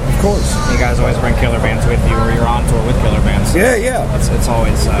 Yeah, of course. You guys always bring killer bands with you, or you're on tour with killer bands. Yeah. It's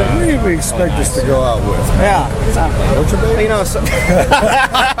always. Who do we expect us to go out with? Yeah, exactly. What's your baby? You know,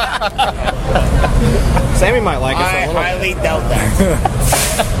 Sammy might like us. I highly doubt that.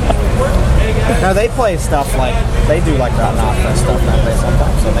 No, they play stuff like they do like that Knotfest stuff that way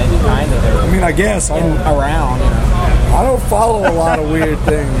sometimes. So maybe kind of. I mean, I guess I don't around. You know. I don't follow a lot of weird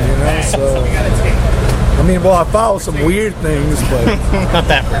things, you know. So I mean, well, I follow some weird things, but not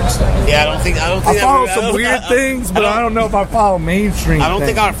that weird stuff. Yeah, I don't think I follow some weird things, but I don't know if I follow mainstream. I don't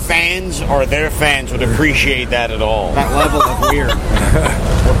think things. our fans or their fans would appreciate that at all. That level of weird.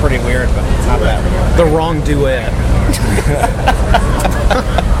 We're pretty weird, but it's not that weird. The wrong duet.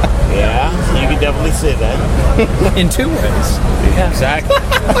 Yeah, you can definitely say that. In two ways. Yeah, exactly.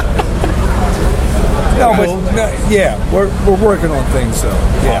 No, but we're working on things though.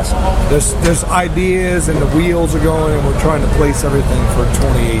 Yeah, there's ideas and the wheels are going, and we're trying to place everything for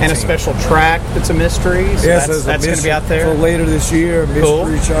 2018. And a special track that's a mystery. So yes, that's going to be out there for later this year.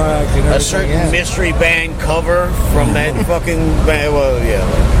 Mystery track, you know, a certain mystery band cover from that fucking band. Well,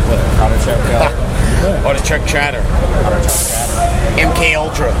 Artichoke Chatter. MK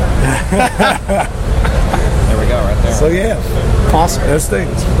Ultra. There we go, right there. So yeah, awesome. There's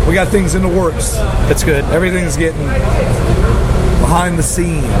things. We got things in the works. That's good. Everything's getting behind the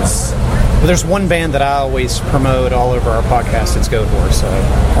scenes. Well, there's one band that I always promote all over our podcast. It's Goat War. So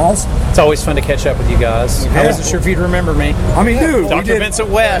awesome. It's always fun to catch up with you guys. I wasn't sure if you'd remember me. I mean, dude, Dr. Vincent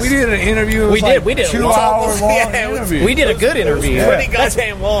West. We did an interview. We did a 2-hour long interview. We did a good interview. It was pretty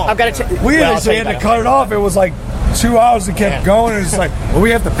goddamn long. I've got to. We actually had to cut it off. It was like 2 hours and kept going. And it's like, well, we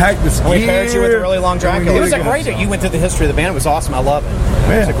have to pack this gear. We paired you with a really long drive. It was a great. You went through the history of the band. It was awesome. I love it.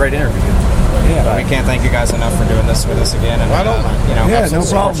 It was a great interview. Yeah, we can't thank you guys enough for doing this with us again. And you know, no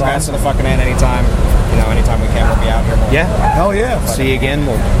problem. Guys to the fucking end anytime. You know, anytime we can, we'll be out here. Yeah, hell yeah. See you again.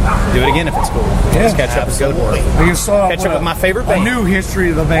 We'll do it again if it's cool. Yeah, let's catch up with Goat War. We can start catch up with my favorite band. A new history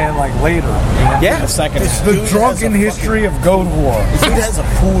of the band, like later. You know? Yeah, second. It's the drunken history of Goat War. This dude has a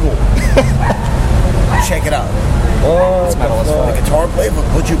poodle. Check it out. Oh, the guitar player for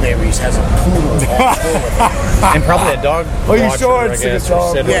Butcher Berries has a poodle on tour with him. And probably a dog. Oh, you sure it's a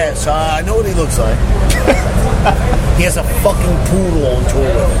guitar? Yes, I know what he looks like. He has a fucking poodle on tour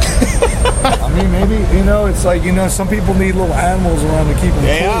with him. I mean, maybe, you know, it's like, you know, some people need little animals around to keep them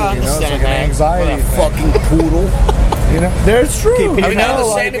cool. I You know, it's understand like an that. anxiety. What a fucking poodle. You know, that's true. I mean, I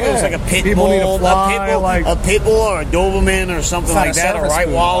understand if it was like a pit people bull, need to fly, a pit bull or a Doberman or something like that, a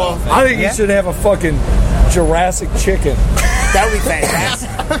Rottweiler. I think you should have a fucking Jurassic chicken. That would be fantastic.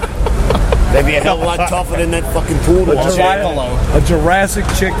 That'd be a hell of a lot tougher than that fucking poodle. A Jurassic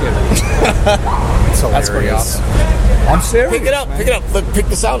chicken. That's pretty awesome. I'm serious. Pick it up. Pick it up. Look, pick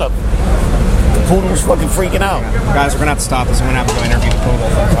the sound up. The poodle's fucking freaking out. Guys, we're gonna have to stop this. I'm gonna have to go interview the poodle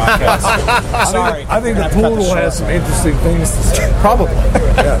for the podcast. Sorry. I think the poodle has some interesting things to say. Probably.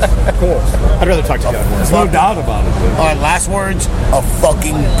 Yes, of course. I'd rather talk to you. There's no doubt about it. All right, last words. A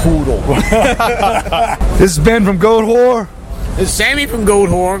fucking poodle. This is Ben from Goat Whore. This is Sammy from Goat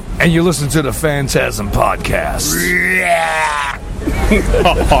Whore. And you listen to the Phantasm Podcast. Yeah.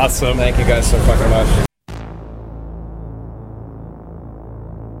 Awesome. Thank you guys so fucking much.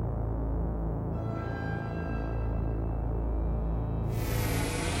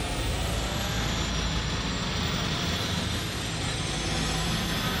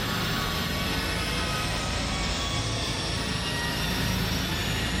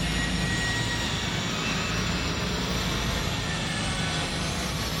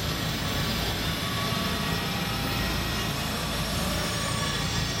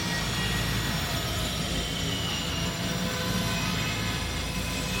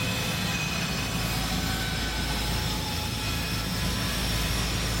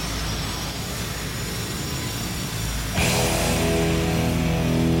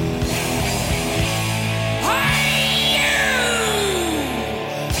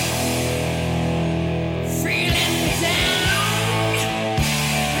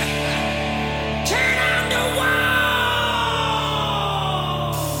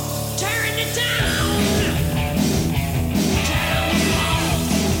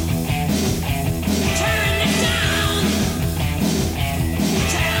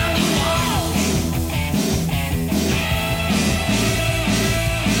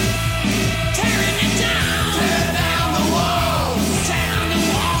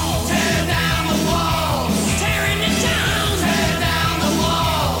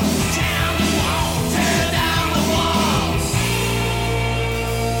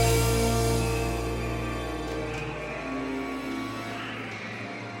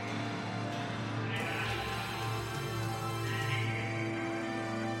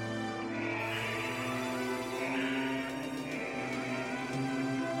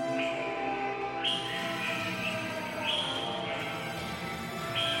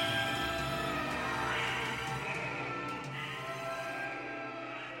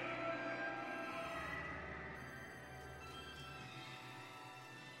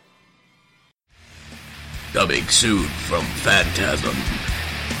 Coming soon from Phantasm.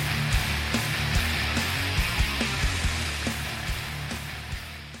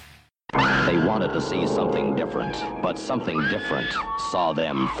 They wanted to see something different, but something different saw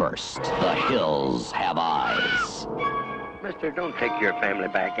them first. The hills have eyes. Mister, don't take your family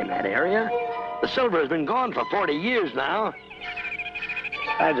back in that area. The silver has been gone for 40 years now.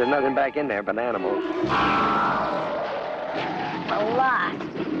 Besides, there's nothing back in there but animals. We're lost.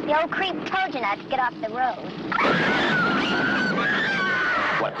 The old creep told you not to get off the road.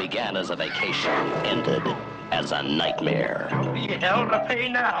 What began as a vacation ended as a nightmare. You hell to pay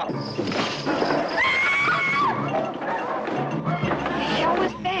now. How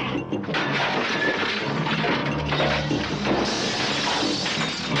was that?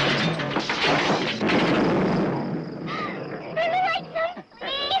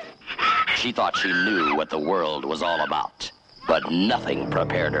 She thought she knew what the world was all about, but nothing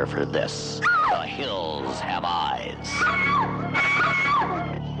prepared her for this. The hills have eyes.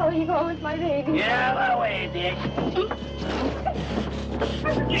 Oh, you go with my baby. Get out of my way, Dick.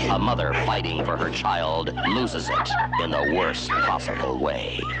 A mother fighting for her child loses it in the worst possible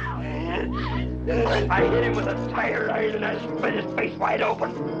way. I hit him with a tire iron and I split his face wide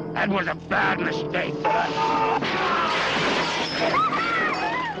open. That was a bad mistake.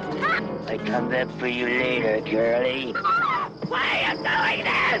 I come back for you later, Curly. Why are you doing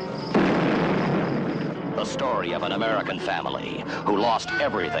this? The story of an American family who lost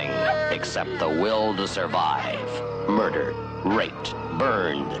everything except the will to survive. Murdered, raped,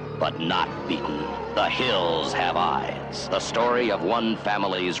 burned, but not beaten. The hills have eyes. The story of one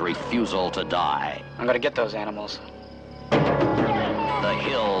family's refusal to die. I'm gonna get those animals. The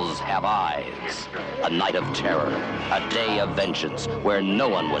hills have eyes. A night of terror. A day of vengeance where no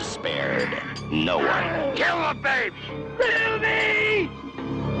one was spared. No one. Kill the babe! Kill me!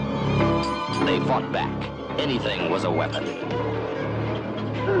 They fought back. Anything was a weapon.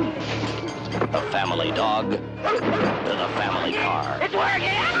 The family dog to the family car. It's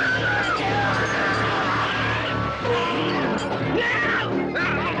working!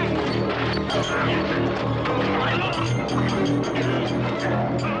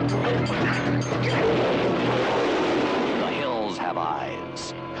 The Hills Have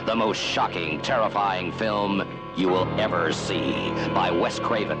Eyes. The most shocking, terrifying film you will ever see, by Wes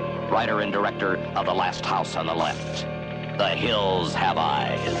Craven, writer and director of The Last House on the Left. The Hills Have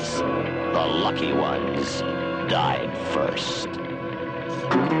Eyes. The lucky ones died first.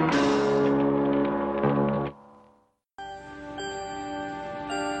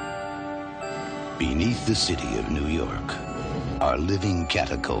 Beneath the city of New York are living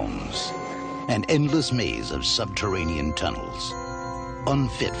catacombs, an endless maze of subterranean tunnels,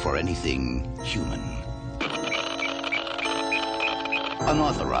 unfit for anything human.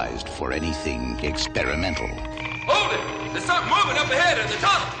 Unauthorized for anything experimental. Hold it! There's something moving up ahead in the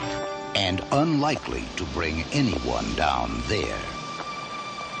tunnel! And unlikely to bring anyone down there.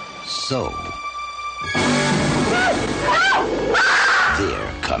 So,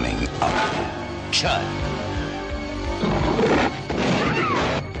 they're coming up. Chud.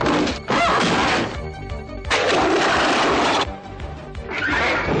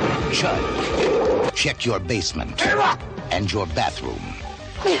 Chud, check your basement and your bathroom.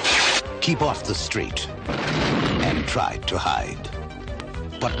 Keep off the street and try to hide.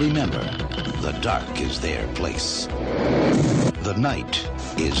 But remember, the dark is their place. The night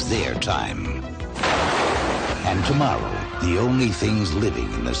is their time. And tomorrow, the only things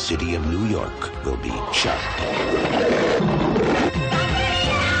living in the city of New York will be Chud.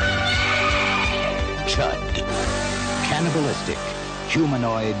 Chud. Cannibalistic,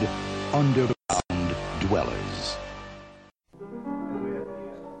 humanoid, underground dwellers.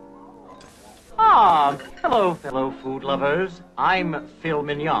 Ah, hello, fellow food lovers. I'm Phil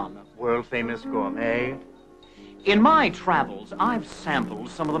Mignon, world-famous gourmet. In my travels, I've sampled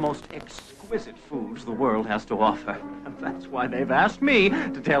some of the most exquisite foods the world has to offer. That's why they've asked me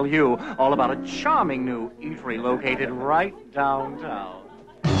to tell you all about a charming new eatery located right downtown.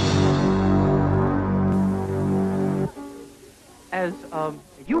 As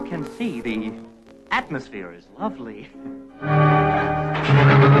you can see, the atmosphere is lovely.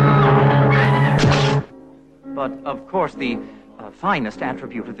 But, of course, the finest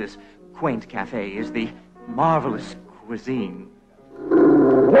attribute of this quaint cafe is the marvelous cuisine.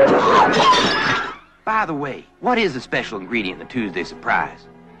 By the way, what is the special ingredient in the Tuesday surprise?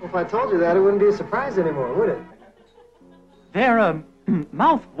 Well, if I told you that, it wouldn't be a surprise anymore, would it? They're,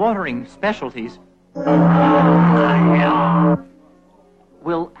 mouth-watering specialties.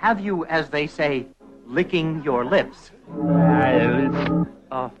 Will have you, as they say, licking your lips.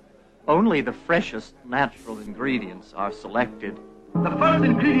 Only the freshest natural ingredients are selected. The first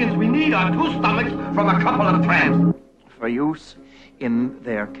ingredients we need are 2 stomachs from a couple of tramps. For use in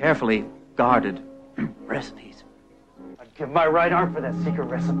their carefully guarded recipes. I'd give my right arm for that secret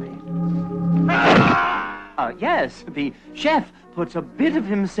recipe. Yes, the chef puts a bit of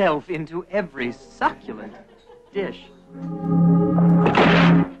himself into every succulent dish.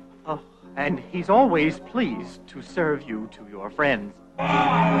 Oh, and he's always pleased to serve you to your friends.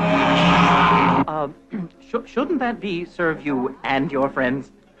 Shouldn't that be serve you and your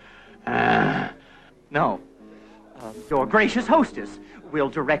friends? No. Your gracious hostess will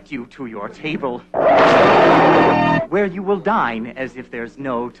direct you to your table, where you will dine as if there's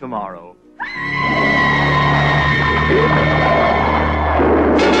no tomorrow.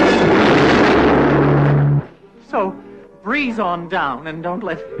 So, breeze on down and don't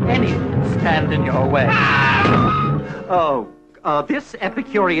let anything stand in your way. This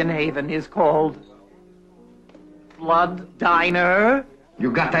Epicurean haven is called Blood Diner.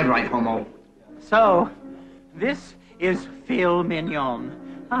 You got that right, homo. So, this is Phil Mignon,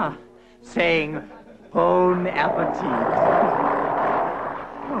 saying bon appetit.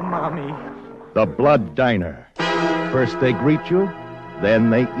 Oh, Mommy. The Blood Diner. First they greet you, then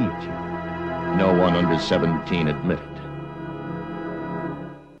they eat you. No one under 17 admitted.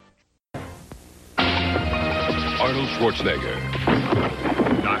 Arnold Schwarzenegger.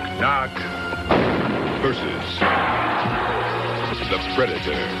 Knock, knock. Versus The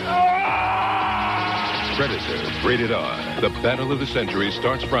Predator. Predator, rated R. The Battle of the Century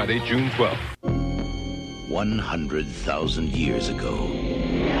starts Friday, June 12th. 100,000 years ago,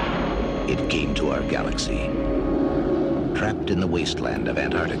 it came to our galaxy. Trapped in the wasteland of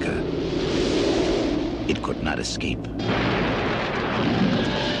Antarctica, it could not escape.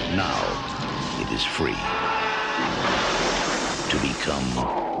 Now, it is free to become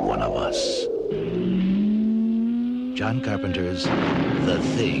one of us. John Carpenter's The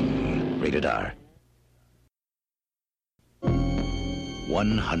Thing, rated R.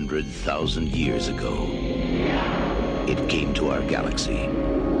 100,000 years ago, it came to our galaxy.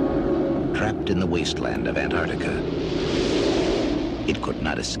 Trapped in the wasteland of Antarctica, it could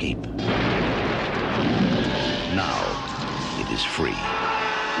not escape. Now, it is free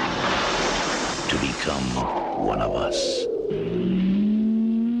to become one of us.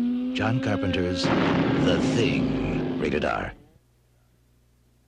 John Carpenter's The Thing, rated R.